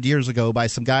hundred years ago by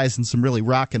some guys in some really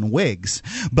rockin' wigs,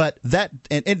 but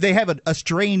and they have a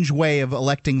strange way of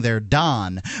electing their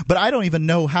Don. But I don't even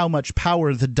know how much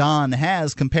power the Don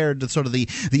has compared to sort of the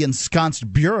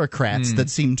ensconced bureaucrats that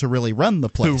seem to really run the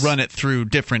place. Who run it through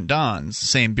different Dons.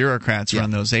 Same bureaucrats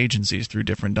run those agencies through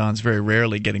different Dons, very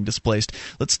rarely getting displaced.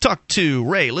 Let's talk to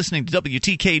Ray, listening to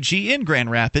WTKG in Grand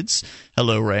Rapids.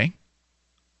 Hello, Ray.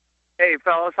 Hey,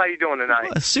 fellas. How you doing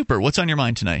tonight? Super. What's on your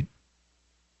mind tonight?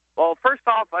 Well, first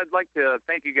off, I'd like to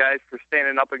thank you guys for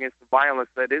standing up against the violence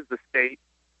that is the state.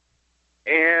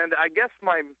 And I guess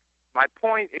my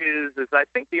point is I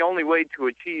think the only way to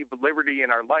achieve liberty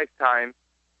in our lifetime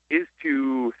is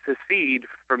to secede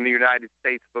from the United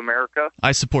States of America.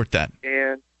 I support that.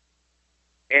 And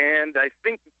I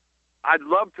think I'd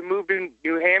love to move in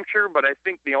New Hampshire, but I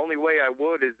think the only way I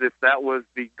would is if that was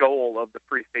the goal of the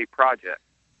Free State Project.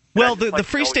 Well, the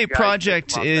Free State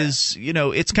Project is,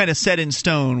 it's kind of set in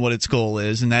stone what its goal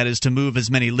is, and that is to move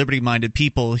as many liberty-minded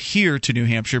people here to New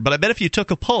Hampshire. But I bet if you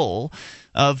took a poll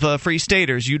of Free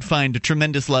Staters, you'd find a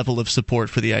tremendous level of support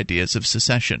for the ideas of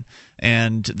secession.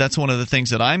 And that's one of the things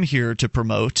that I'm here to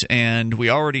promote. And we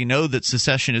already know that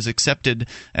secession is accepted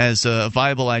as a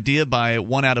viable idea by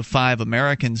 1 out of 5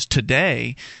 Americans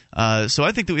today. So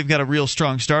I think that we've got a real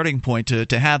strong starting point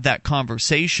to have that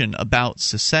conversation about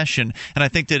secession. And I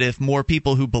think that if more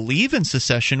people who believe in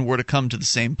secession were to come to the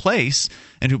same place,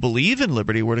 and who believe in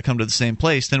liberty were to come to the same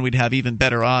place, then we'd have even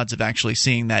better odds of actually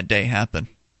seeing that day happen.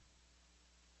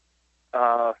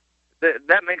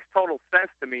 That makes total sense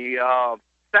to me.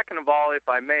 Second of all, if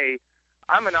I may,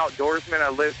 I'm an outdoorsman. I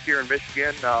live here in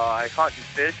Michigan. I hunt and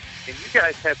fish, and you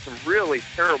guys have some really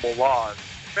terrible laws,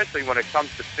 especially when it comes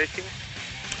to fishing.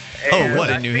 And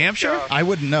in New Hampshire? I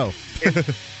wouldn't know.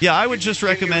 Yeah, I would just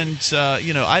recommend. I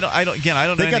don't know anything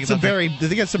about that.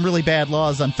 They got some really bad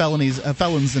laws on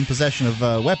felons in possession of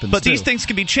weapons. But these things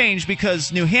can be changed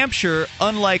because New Hampshire,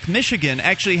 unlike Michigan,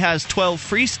 actually has 12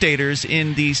 Free Staters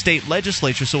in the state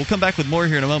legislature. So we'll come back with more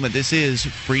here in a moment. This is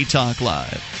Free Talk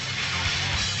Live.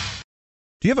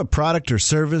 Do you have a product or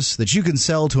service that you can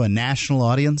sell to a national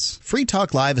audience? Free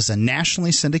Talk Live is a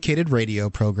nationally syndicated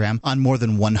radio program on more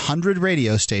than 100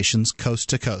 radio stations coast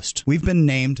to coast. We've been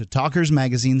named to Talkers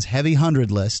Magazine's Heavy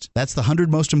 100 list. That's the 100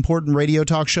 most important radio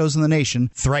talk shows in the nation,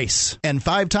 thrice. And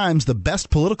 5 times the best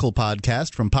political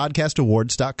podcast from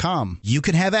podcastawards.com. You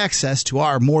can have access to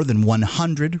our more than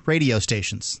 100 radio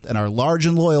stations and our large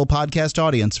and loyal podcast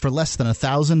audience for less than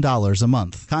 $1,000 a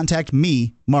month. Contact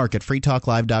me, Mark, at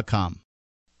freetalklive.com.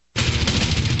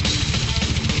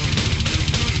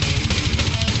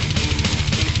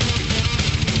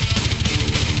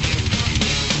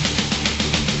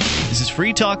 This is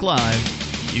Free Talk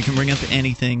Live. You can bring up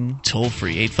anything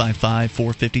toll-free.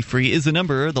 855-450-FREE is the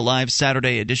number. The live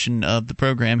Saturday edition of the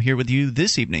program here with you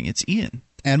this evening. It's Ian.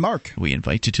 And Mark. We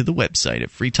invite you to the website at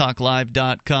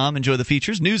freetalklive.com. Enjoy the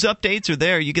features. News updates are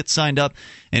there. You get signed up,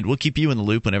 and we'll keep you in the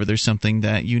loop whenever there's something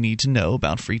that you need to know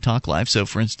about Free Talk Live. So,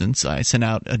 for instance, I sent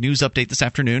out a news update this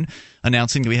afternoon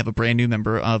announcing that we have a brand new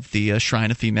member of the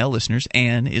Shrine of Female Listeners.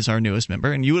 Anne is our newest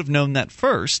member, and you would have known that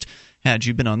first had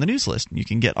you been on the news list. You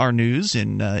can get our news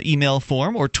in email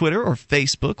form or Twitter or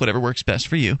Facebook, whatever works best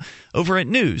for you, over at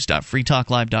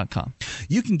news.freetalklive.com.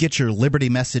 You can get your Liberty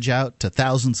message out to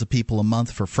thousands of people a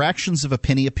month for fractions of a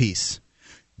penny apiece.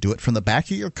 Do it from the back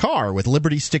of your car with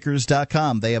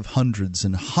LibertyStickers.com. They have hundreds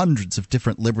and hundreds of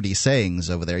different Liberty sayings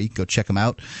over there. You can go check them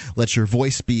out. Let your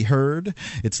voice be heard.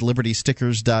 It's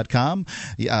LibertyStickers.com.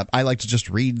 I like to just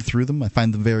read through them. I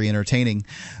find them very entertaining.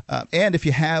 And if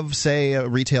you have, say, a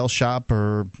retail shop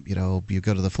or, you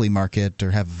go to the flea market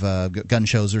or have gun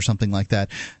shows or something like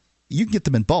that, you can get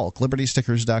them in bulk.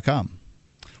 LibertyStickers.com.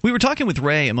 We were talking with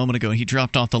Ray a moment ago, and he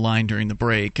dropped off the line during the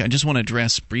break. I just want to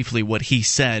address briefly what he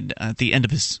said at the end of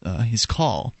his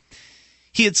call.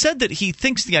 He had said that he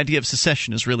thinks the idea of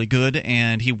secession is really good,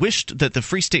 and he wished that the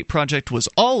Free State Project was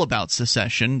all about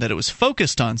secession, that it was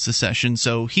focused on secession,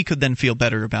 so he could then feel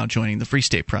better about joining the Free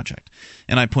State Project.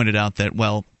 And I pointed out that,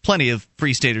 well, plenty of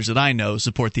Free Staters that I know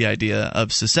support the idea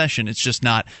of secession. It's just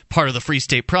not part of the Free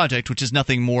State Project, which is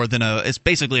nothing more than it's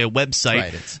basically a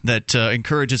website that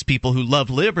encourages people who love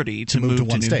liberty to move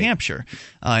to New Hampshire.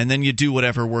 And then you do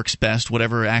whatever works best,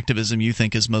 whatever activism you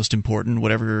think is most important,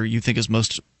 whatever you think is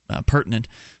most pertinent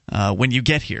when you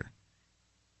get here.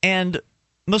 And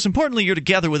most importantly, you're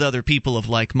together with other people of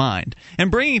like mind. And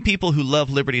bringing people who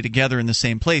love liberty together in the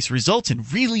same place results in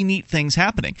really neat things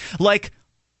happening, like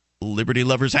liberty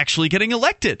lovers actually getting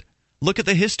elected. Look at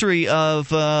the history of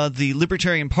the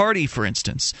Libertarian Party, for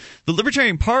instance. The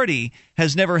Libertarian Party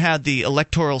has never had the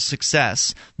electoral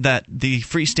success that the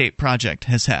Free State Project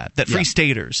has had, that Free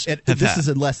Staters have had. This is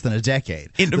in less than a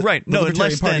decade. The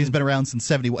Libertarian Party has been around since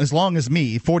 71, as long as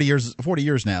me, 40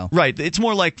 years now. Right. It's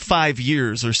more like 5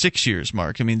 years or 6 years,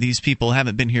 Mark. I mean, these people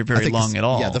haven't been here very long at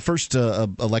all. Yeah, the first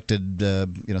elected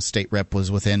state rep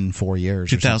was within 4 years.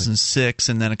 2006,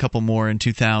 and then a couple more in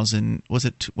 2000. Was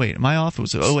it? Wait, am I off?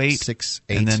 Was it 08? 6,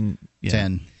 8, and then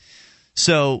 10.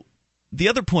 So the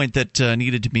other point that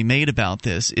needed to be made about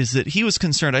this is that he was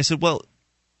concerned. I said, well,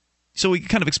 so we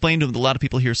kind of explained to him that a lot of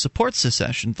people here support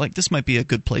secession. Like, this might be a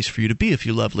good place for you to be if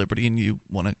you love liberty and you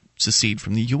want to secede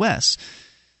from the U.S.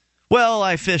 Well,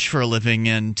 I fish for a living,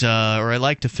 or I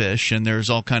like to fish, and there's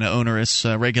all kind of onerous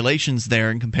regulations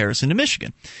there in comparison to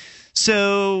Michigan.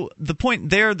 So the point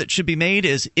there that should be made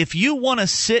is if you want to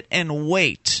sit and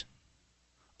wait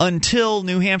until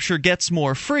New Hampshire gets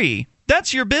more free,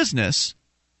 that's your business.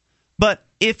 But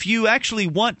if you actually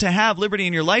want to have liberty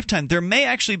in your lifetime, there may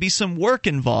actually be some work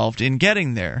involved in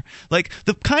getting there. Like,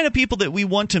 the kind of people that we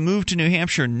want to move to New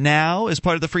Hampshire now as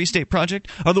part of the Free State Project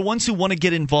are the ones who want to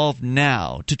get involved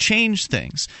now to change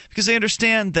things, because they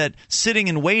understand that sitting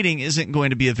and waiting isn't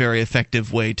going to be a very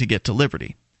effective way to get to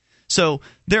liberty. So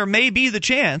there may be the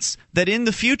chance that in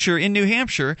the future in New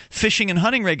Hampshire, fishing and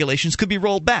hunting regulations could be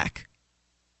rolled back.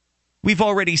 We've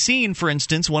already seen, for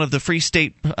instance, one of the Free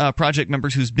State Project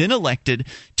members who's been elected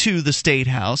to the State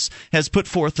House has put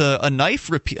forth a knife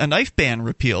ban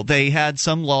repeal. They had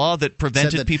some law that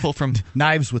prevented people from...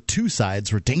 Knives with two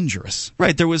sides were dangerous.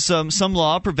 Right. There was some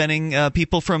law preventing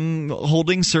people from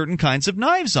holding certain kinds of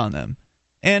knives on them.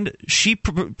 And she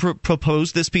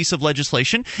proposed this piece of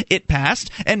legislation. It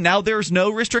passed, and now there's no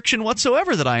restriction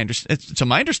whatsoever that to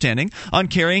my understanding, on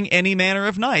carrying any manner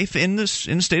of knife in the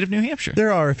state of New Hampshire.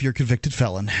 There are if you're a convicted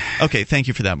felon. Okay, thank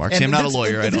you for that, Mark. See, I'm not a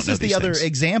lawyer. I don't know these things. This is the other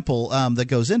example that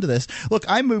goes into this. Look,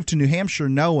 I moved to New Hampshire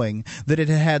knowing that it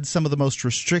had some of the most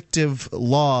restrictive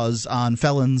laws on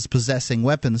felons possessing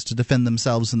weapons to defend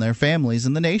themselves and their families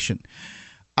in the nation.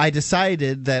 I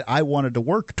decided that I wanted to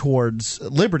work towards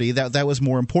liberty. That was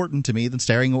more important to me than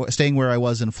staying where I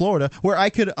was in Florida, where I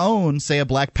could own, say, a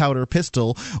black powder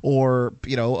pistol or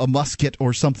a musket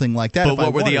or something like that. But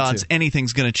what were the odds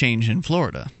anything's going to change in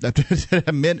Florida?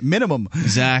 Minimum.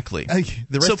 Exactly.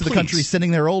 The rest of the country is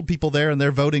sending their old people there, and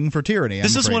they're voting for tyranny.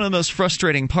 This is one of the most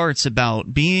frustrating parts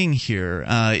about being here,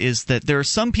 is that there are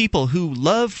some people who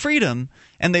love freedom,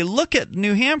 and they look at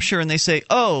New Hampshire and they say,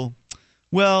 oh,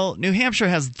 well, New Hampshire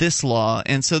has this law,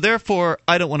 and so therefore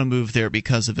I don't want to move there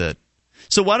because of it.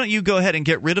 So why don't you go ahead and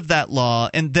get rid of that law,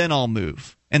 and then I'll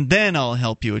move, and then I'll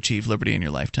help you achieve liberty in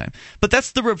your lifetime. But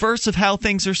that's the reverse of how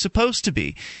things are supposed to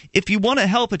be. If you want to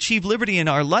help achieve liberty in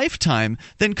our lifetime,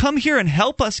 then come here and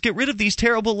help us get rid of these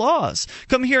terrible laws.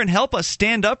 Come here and help us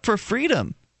stand up for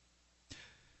freedom.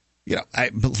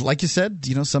 Like you said,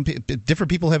 different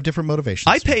people have different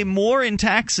motivations. I pay more in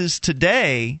taxes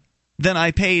today than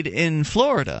I paid in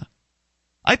Florida.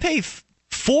 I pay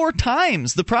 4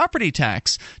 times the property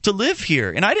tax to live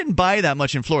here, and I didn't buy that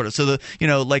much in Florida. So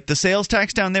the sales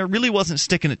tax down there really wasn't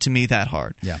sticking it to me that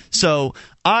hard. Yeah. So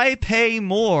I pay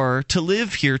more to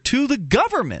live here to the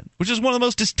government, which is one of the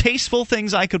most distasteful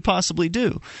things I could possibly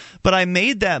do. But I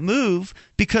made that move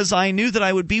because I knew that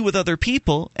I would be with other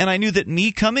people, and I knew that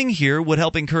me coming here would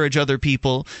help encourage other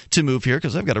people to move here,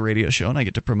 because I've got a radio show and I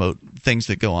get to promote things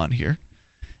that go on here.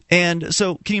 And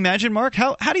so, can you imagine, Mark,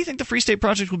 how do you think the Free State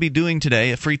Project would be doing today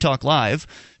if Free Talk Live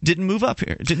didn't move up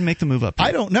here, didn't make the move up here?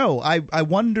 I don't know. I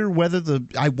wonder whether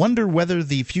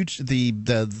the future, the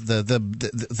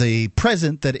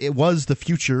present that it was the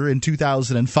future in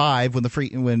 2005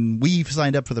 when we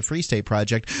signed up for the Free State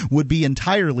Project would be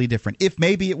entirely different. If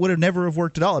maybe it would have never have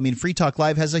worked at all. I mean, Free Talk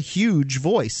Live has a huge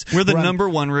voice. We're the number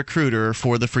one recruiter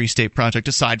for the Free State Project,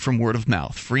 aside from word of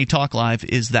mouth. Free Talk Live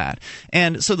is that.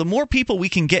 And so the more people we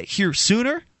can get here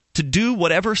sooner to do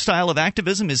whatever style of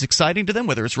activism is exciting to them,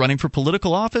 whether it's running for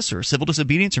political office or civil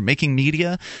disobedience or making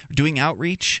media or doing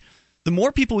outreach, the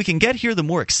more people we can get here, the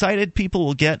more excited people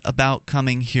will get about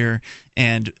coming here,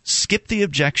 and skip the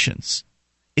objections.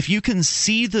 If you can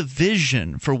see the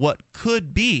vision for what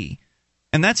could be,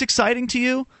 and that's exciting to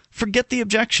you, forget the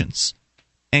objections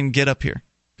and get up here.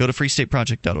 Go to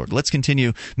freestateproject.org. Let's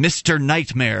continue. Mr.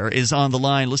 Nightmare is on the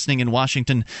line, listening in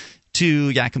Washington to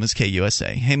Yakima's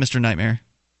KUSA. Hey, Mr. Nightmare.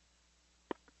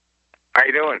 How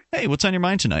you doing? Hey, what's on your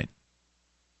mind tonight?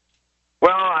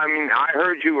 Well, I mean, I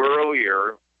heard you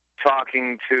earlier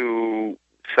talking to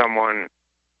someone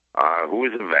who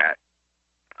was a vet,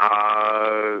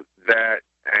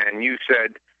 and you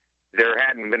said there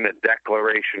hadn't been a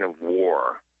declaration of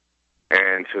war,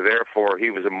 and so therefore he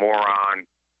was a moron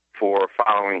for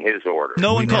following his orders.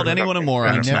 No one called anyone a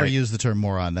moron. I never used the term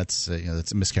moron. That's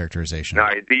that's a mischaracterization. No,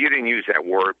 you didn't use that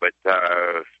word, but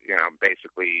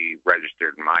basically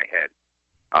registered in my head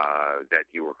that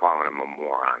you were calling him a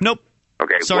moron. Nope.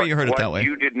 Okay. Sorry, you heard it that way.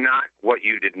 What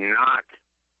you did not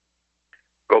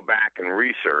go back and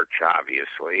research,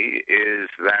 obviously, is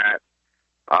that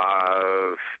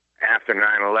after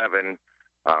 9/11.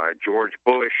 George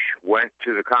Bush went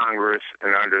to the Congress,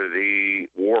 and under the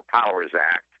War Powers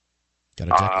Act,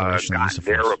 got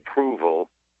their approval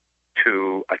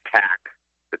to attack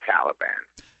the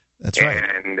Taliban. That's right.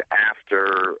 And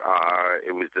after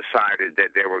it was decided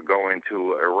that they were going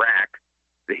to Iraq,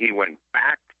 he went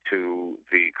back to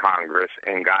the Congress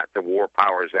and got the War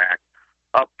Powers Act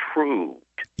approved.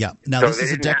 Yeah. Now, so this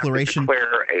is a declaration. They didn't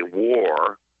have to declare a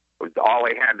war. All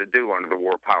they had to do under the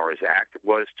War Powers Act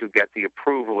was to get the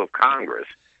approval of Congress.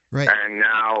 Right. And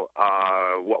now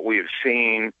what we've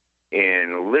seen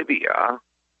in Libya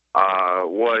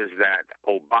was that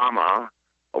Obama,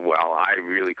 well, I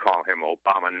really call him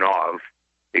Obamanov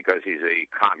because he's a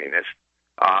communist,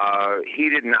 he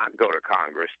did not go to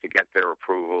Congress to get their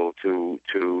approval to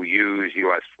use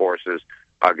U.S. forces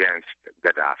against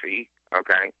Gaddafi,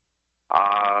 okay?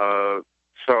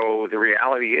 So the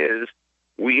reality is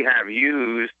we have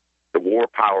used the War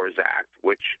Powers Act,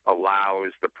 which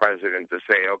allows the president to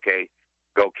say, okay,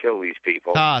 go kill these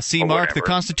people. See, Mark, the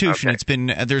Constitution,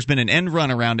 okay. There's been an end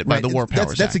run around it by the War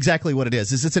Powers Act. That's exactly what it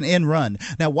is it's an end run.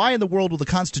 Now, why in the world will the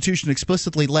Constitution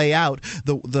explicitly lay out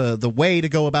the way to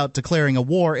go about declaring a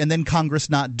war and then Congress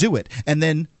not do it? And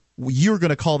then you're going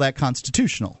to call that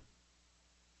constitutional?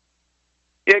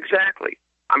 Exactly.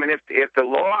 I mean, if the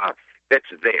law that's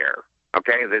there,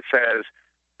 okay, that says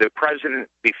the president,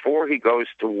 before he goes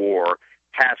to war,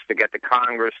 has to get the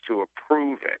Congress to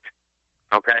approve it,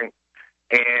 okay?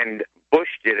 And Bush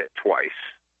did it twice,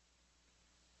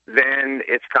 then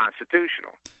it's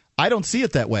constitutional. I don't see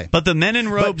it that way. But the men in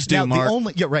robes do,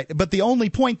 Mark. But the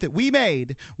only point that we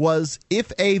made was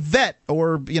if a vet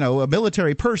or a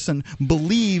military person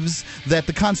believes that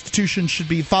the Constitution should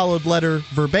be followed letter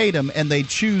verbatim, and they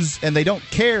choose and they don't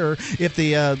care if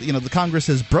the Congress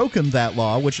has broken that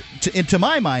law, which to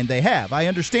my mind they have. I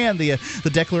understand the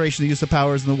Declaration of the Use of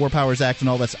Powers and the War Powers Act and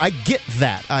all that. I get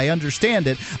that. I understand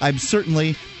it. I'm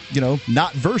certainly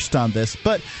not versed on this,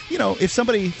 but if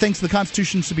somebody thinks the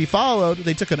Constitution should be followed,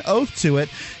 they took an oath to it,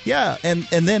 and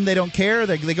then they don't care,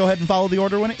 they go ahead and follow the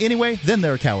order anyway, then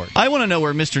they're a coward. I want to know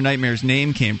where Mr. Nightmare's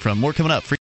name came from. More coming up.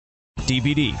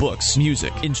 DVD, books,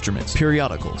 music, instruments,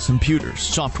 periodicals, computers,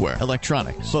 software,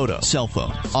 electronics, photo, cell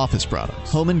phones, office products,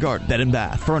 home and garden, bed and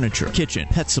bath, furniture, kitchen,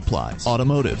 pet supplies,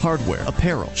 automotive, hardware,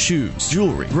 apparel, shoes,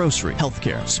 jewelry, grocery,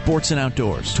 healthcare, sports and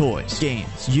outdoors, toys,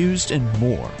 games, used, and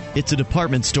more. It's a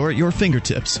department store at your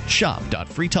fingertips.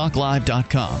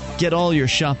 Shop.freetalklive.com. Get all your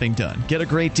shopping done, get a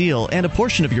great deal, and a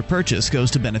portion of your purchase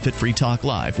goes to benefit Free Talk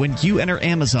Live when you enter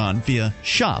Amazon via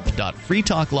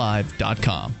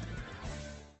shop.freetalklive.com.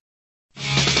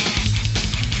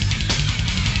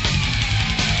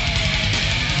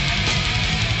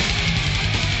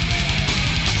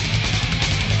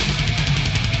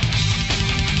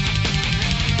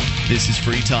 This is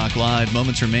Free Talk Live.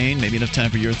 Moments remain. Maybe enough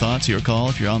time for your thoughts, your call.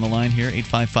 If you're on the line here,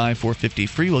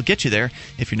 855-450-FREE. We'll get you there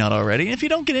if you're not already. And if you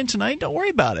don't get in tonight, don't worry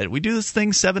about it. We do this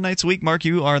thing 7 nights a week. Mark,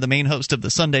 you are the main host of the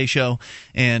Sunday show,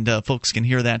 and folks can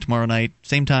hear that tomorrow night,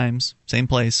 same times, same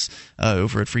place,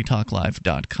 over at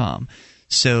freetalklive.com.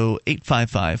 So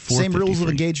 855-450-FREE. Same rules of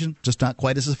engagement, just not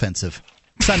quite as offensive.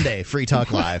 Sunday, Free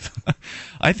Talk Live.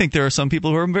 I think there are some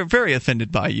people who are very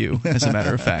offended by you, as a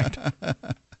matter of fact.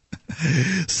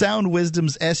 Sound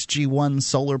Wisdom's SG1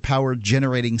 solar-powered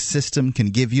generating system can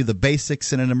give you the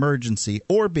basics in an emergency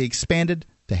or be expanded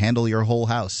to handle your whole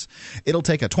house. It'll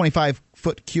take a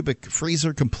 25-foot cubic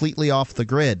freezer completely off the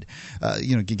grid.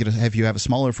 If you have a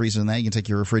smaller freezer than that, you can take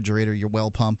your refrigerator, your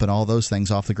well pump, and all those things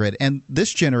off the grid. And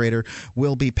this generator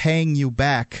will be paying you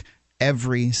back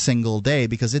every single day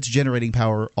because it's generating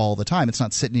power all the time. It's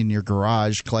not sitting in your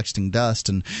garage collecting dust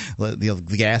and the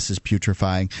gas is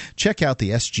putrefying. Check out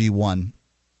the SG1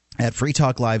 at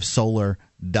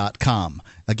freetalklivesolar.com.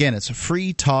 Again, it's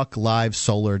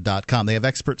freetalklivesolar.com. They have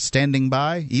experts standing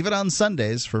by, even on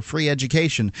Sundays, for free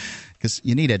education, because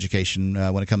you need education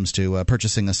when it comes to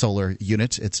purchasing a solar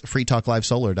unit. It's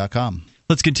freetalklivesolar.com.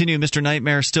 Let's continue. Mr.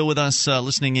 Nightmare still with us,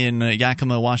 listening in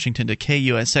Yakima, Washington to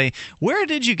KUSA. Where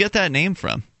did you get that name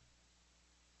from?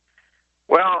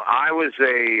 Well, I was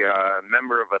a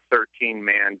member of a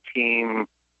 13-man team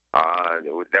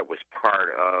that was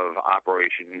part of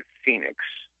Operation Phoenix,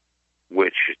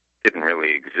 which didn't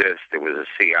really exist. It was a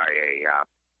CIA op,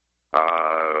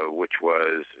 which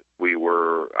was we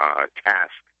were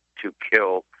tasked to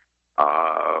kill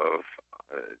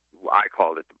I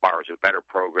called it the Bars of Better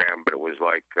program, but it was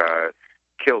like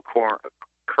kill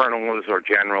colonels or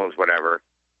generals, whatever.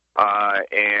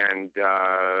 And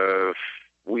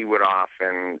we went off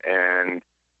and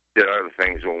did other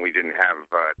things when we didn't have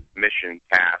mission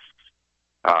tasks.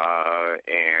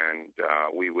 And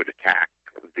we would attack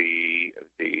the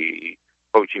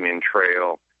Ho Chi Minh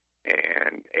Trail,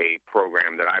 and a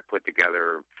program that I put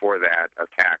together for that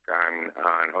attack on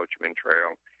Ho Chi Minh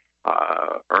Trail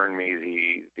earned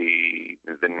me the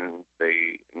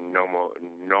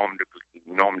nom de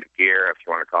guerre, if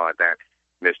you want to call it that,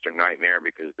 Mr. Nightmare,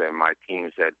 because then my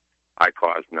team said I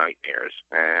caused nightmares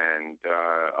and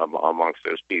amongst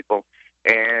those people.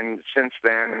 And since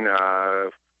then,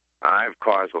 I've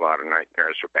caused a lot of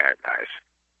nightmares for bad guys.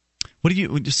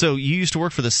 So you used to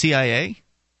work for the CIA?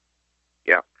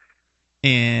 Yeah.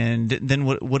 And then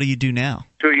what do you do now?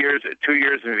 2 years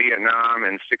in Vietnam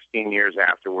and 16 years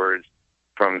afterwards,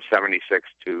 from 76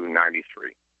 to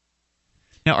 93.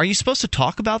 Now, are you supposed to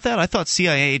talk about that? I thought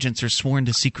CIA agents are sworn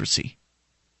to secrecy.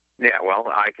 Yeah, well,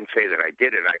 I can say that I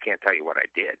did it. I can't tell you what I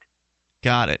did.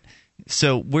 Got it.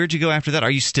 So where'd you go after that?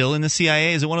 Are you still in the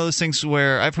CIA? Is it one of those things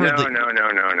where I've heard No.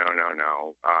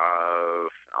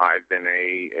 I've been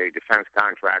a defense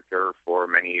contractor for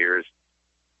many years.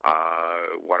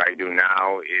 What I do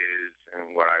now is,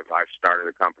 and what I've started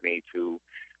a company to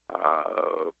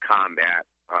combat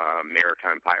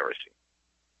maritime piracy.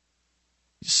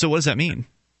 So what does that mean?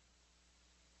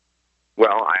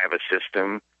 Well, I have a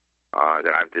system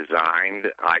that I've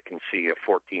designed. I can see a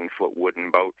 14-foot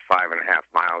wooden boat 5.5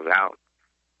 miles out.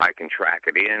 I can track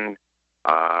it in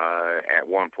at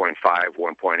 1.5,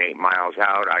 1.8 miles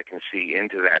out. I can see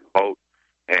into that boat,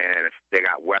 and if they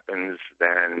got weapons,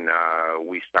 then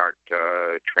we start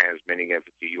transmitting. If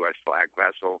it's a U.S. flag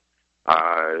vessel,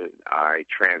 I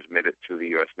transmit it to the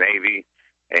U.S. Navy,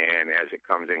 and as it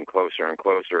comes in closer and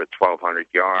closer at 1,200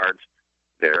 yards,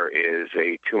 there is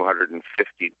a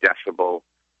 250 decibel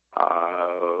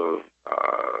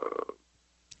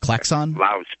klaxon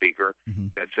loudspeaker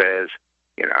that says,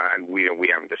 and we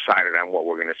haven't decided on what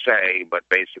we're going to say, but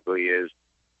basically is,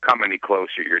 come any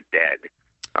closer, you're dead.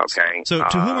 Okay. So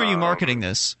to whom are you marketing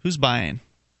this? Who's buying?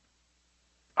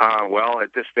 Well,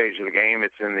 at this stage of the game,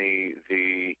 it's in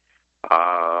the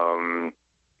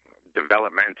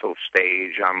developmental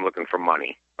stage. I'm looking for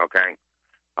money. Okay.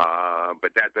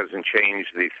 But that doesn't change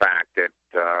the fact that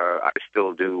I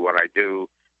still do what I do,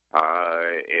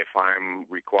 If I'm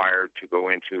required to go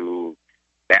into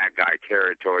bad guy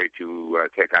territory to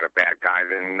take out a bad guy,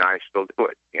 then I still do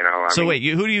it. Wait,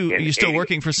 are you still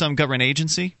working for some government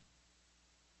agency?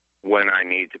 When I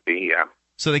need to be, yeah.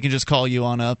 So they can just call you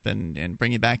on up and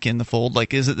bring you back in the fold?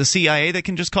 Like, is it the CIA that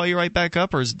can just call you right back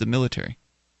up, or is it the military?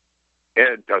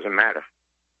 It doesn't matter.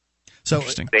 So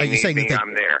are you saying that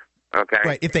I'm there? Okay.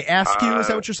 Right. If they ask you, is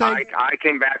that what you're saying? I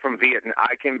came back from Vietnam.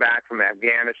 I came back from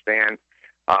Afghanistan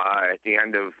at the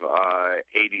end of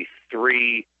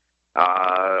 '83.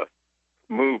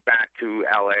 Moved back to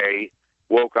L.A.,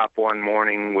 woke up one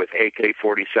morning with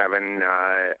AK-47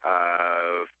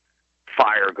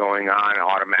 fire going on,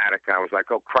 automatic. I was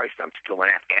like, oh, Christ, I'm still in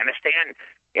Afghanistan,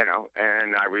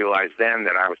 and I realized then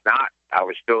that I was not. I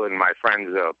was still in my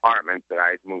friend's apartment that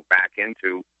I'd moved back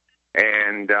into,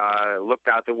 and looked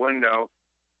out the window,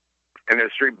 and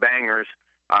there's three bangers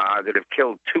that have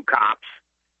killed two cops.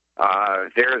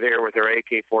 They're there with their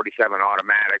AK-47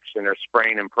 automatics, and they're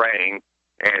spraying and praying.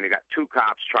 And they got two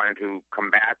cops trying to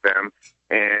combat them,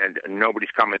 and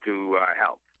nobody's coming to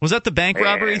help. Was that the bank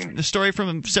robbery, the story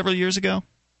from several years ago?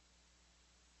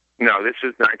 No, this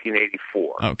is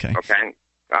 1984. Okay. Okay?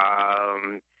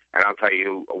 And I'll tell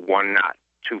you one not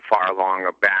too far along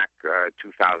back,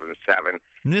 2007.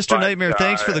 Mr. Nightmare,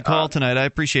 thanks for the call tonight. I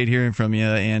appreciate hearing from you,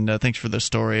 and thanks for the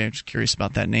story. I'm just curious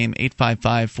about that name,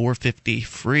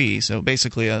 855-450-FREE. So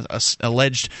basically a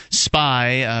alleged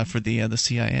spy for the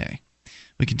CIA.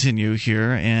 We continue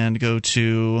here and go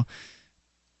to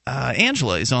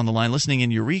Angela is on the line listening in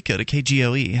Eureka to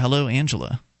KGOE. Hello,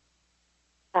 Angela.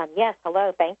 Yes,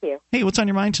 hello. Thank you. Hey, what's on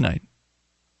your mind tonight?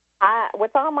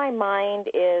 What's on my mind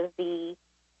is the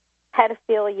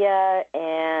pedophilia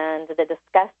and the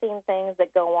disgusting things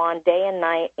that go on day and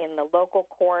night in the local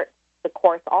courts, the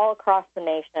courts all across the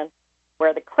nation,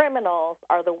 where the criminals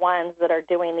are the ones that are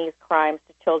doing these crimes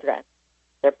to children.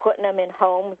 They're putting them in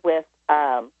homes with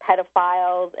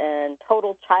pedophiles and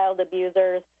total child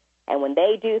abusers, and when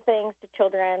they do things to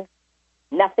children,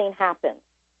 nothing happens.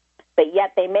 But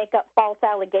yet they make up false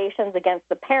allegations against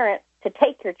the parents to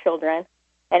take your children,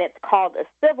 and it's called a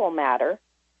civil matter.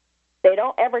 They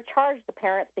don't ever charge the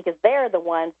parents because they're the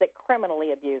ones that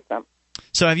criminally abuse them.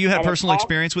 So have you had personal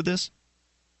experience with this?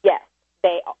 Yes.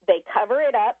 They cover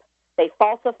it up. They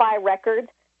falsify records.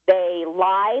 They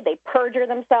lie, they perjure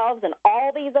themselves, and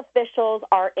all these officials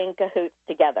are in cahoots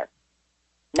together.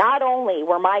 Not only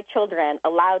were my children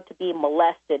allowed to be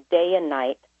molested day and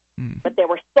night, but they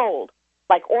were sold,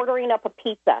 like ordering up a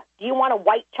pizza. Do you want a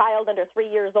white child under 3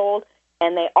 years old?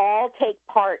 And they all take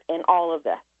part in all of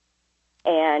this.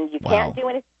 And you can't do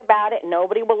anything about it.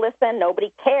 Nobody will listen.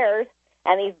 Nobody cares.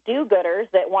 And these do-gooders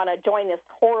that want to join this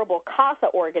horrible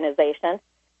CASA organization,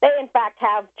 they, in fact,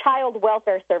 have Child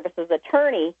Welfare Services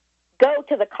attorney go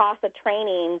to the CASA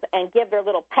trainings and give their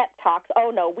little pep talks.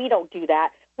 Oh, no, we don't do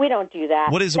that. We don't do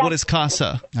that. What is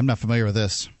CASA? I'm not familiar with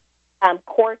this.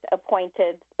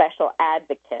 Court-appointed special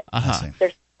advocate.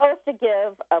 They're supposed to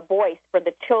give a voice for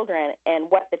the children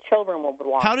and what the children would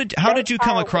want. How did you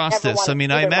come across this? I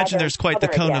mean, I imagine there's quite the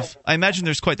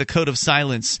code of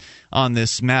silence on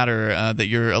this matter that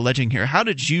you're alleging here. How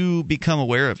did you become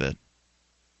aware of it?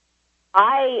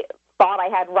 I thought I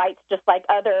had rights just like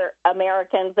other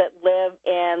Americans that live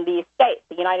in the States,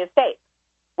 the United States.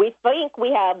 We think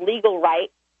we have legal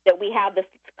rights, that we have this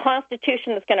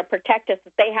Constitution that's going to protect us,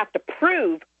 that they have to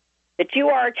prove that you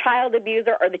are a child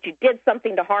abuser or that you did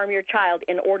something to harm your child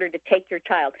in order to take your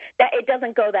child. That it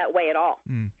doesn't go that way at all.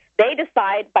 They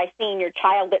decide by seeing your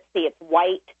child, let's see, it's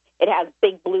white, it has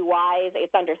big blue eyes,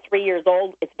 it's under 3 years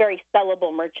old, it's very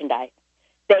sellable merchandise.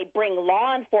 They bring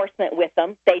law enforcement with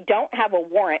them. They don't have a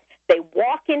warrant. They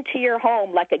walk into your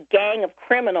home like a gang of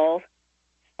criminals.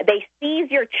 They seize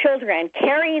your children,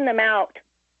 carrying them out,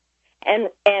 and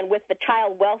with the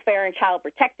Child Welfare and Child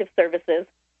Protective Services.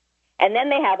 And then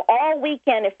they have all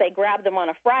weekend, if they grab them on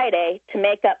a Friday, to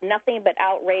make up nothing but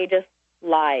outrageous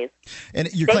lies.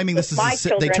 And you're claiming this is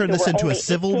they turn this into a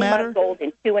civil matter? Months old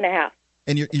and 2.5.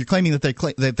 And you're claiming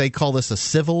that they call this a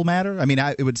civil matter? I mean,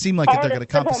 it would seem like if they're going to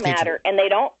confiscate matter, and they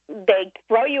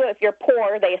throw you if you're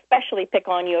poor. They especially pick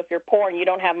on you if you're poor and you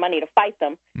don't have money to fight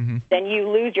them. Then you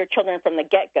lose your children from the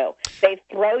get-go. They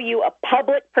throw you a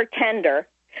public pretender,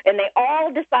 and they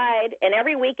all decide, and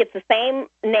every week it's the same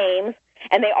names,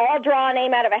 and they all draw a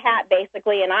name out of a hat,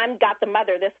 basically, and I've got the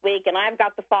mother this week, and I've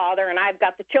got the father, and I've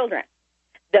got the children.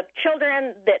 The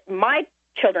children that my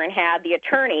children had, the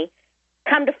attorney,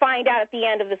 come to find out at the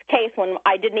end of this case, when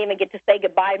I didn't even get to say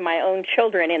goodbye to my own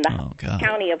children in the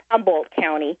county of Humboldt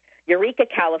County, Eureka,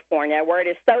 California, where it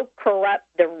is so corrupt,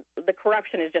 the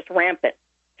corruption is just rampant.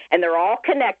 And they're all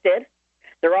connected.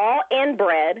 They're all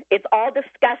inbred. It's all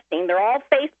disgusting. They're all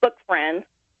Facebook friends.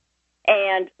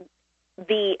 And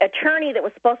the attorney that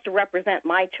was supposed to represent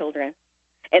my children,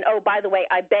 and oh, by the way,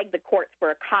 I begged the courts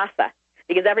for a CASA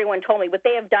because everyone told me what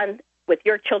they have done with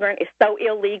your children is so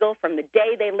illegal. From the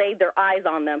day they laid their eyes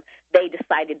on them, they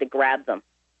decided to grab them.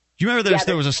 Do you remember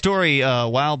there was a story a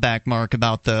while back, Mark,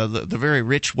 about the very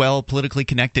rich, well, politically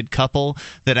connected couple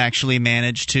that actually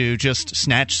managed to just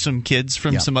snatch some kids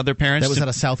from some other parents? That was out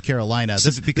of South Carolina.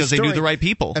 Because they knew the right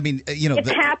people. I mean, it's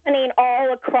happening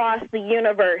all across the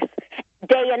universe,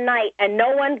 day and night, and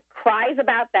no one cries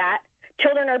about that.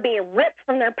 Children are being ripped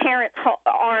from their parents'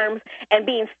 arms and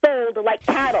being sold like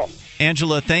cattle.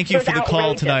 Angela, thank you for the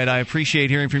call tonight. I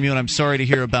appreciate hearing from you, and I'm sorry to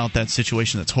hear about that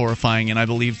situation. That's horrifying, and I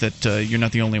believe that you're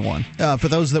not the only one. For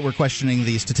those that were questioning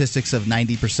the statistics of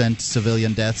 90%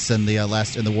 civilian deaths in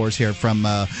the wars here, from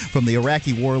the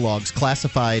Iraqi war logs,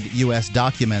 classified U.S.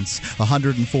 documents,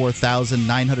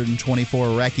 104,924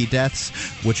 Iraqi deaths,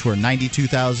 which were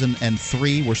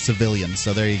 92,003 were civilians.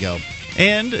 So there you go.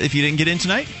 And if you didn't get in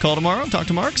tonight, call tomorrow. Talk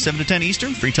to Mark, 7 to 10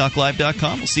 Eastern,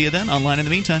 freetalklive.com. We'll see you then, online in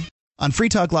the meantime. On Free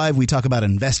Talk Live, we talk about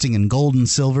investing in gold and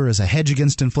silver as a hedge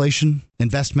against inflation,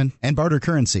 investment, and barter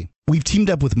currency. We've teamed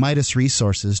up with Midas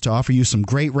Resources to offer you some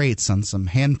great rates on some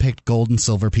hand-picked gold and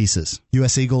silver pieces.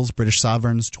 U.S. Eagles, British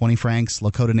Sovereigns, 20 francs,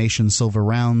 Lakota Nation silver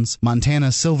rounds,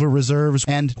 Montana silver reserves,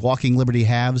 and Walking Liberty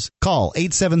halves. Call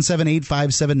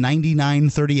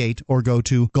 877-857-9938 or go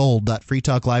to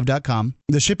gold.freetalklive.com.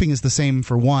 The shipping is the same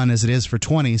for 1 as it is for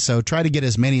 20, so try to get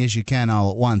as many as you can all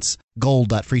at once.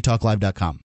 Gold.freetalklive.com.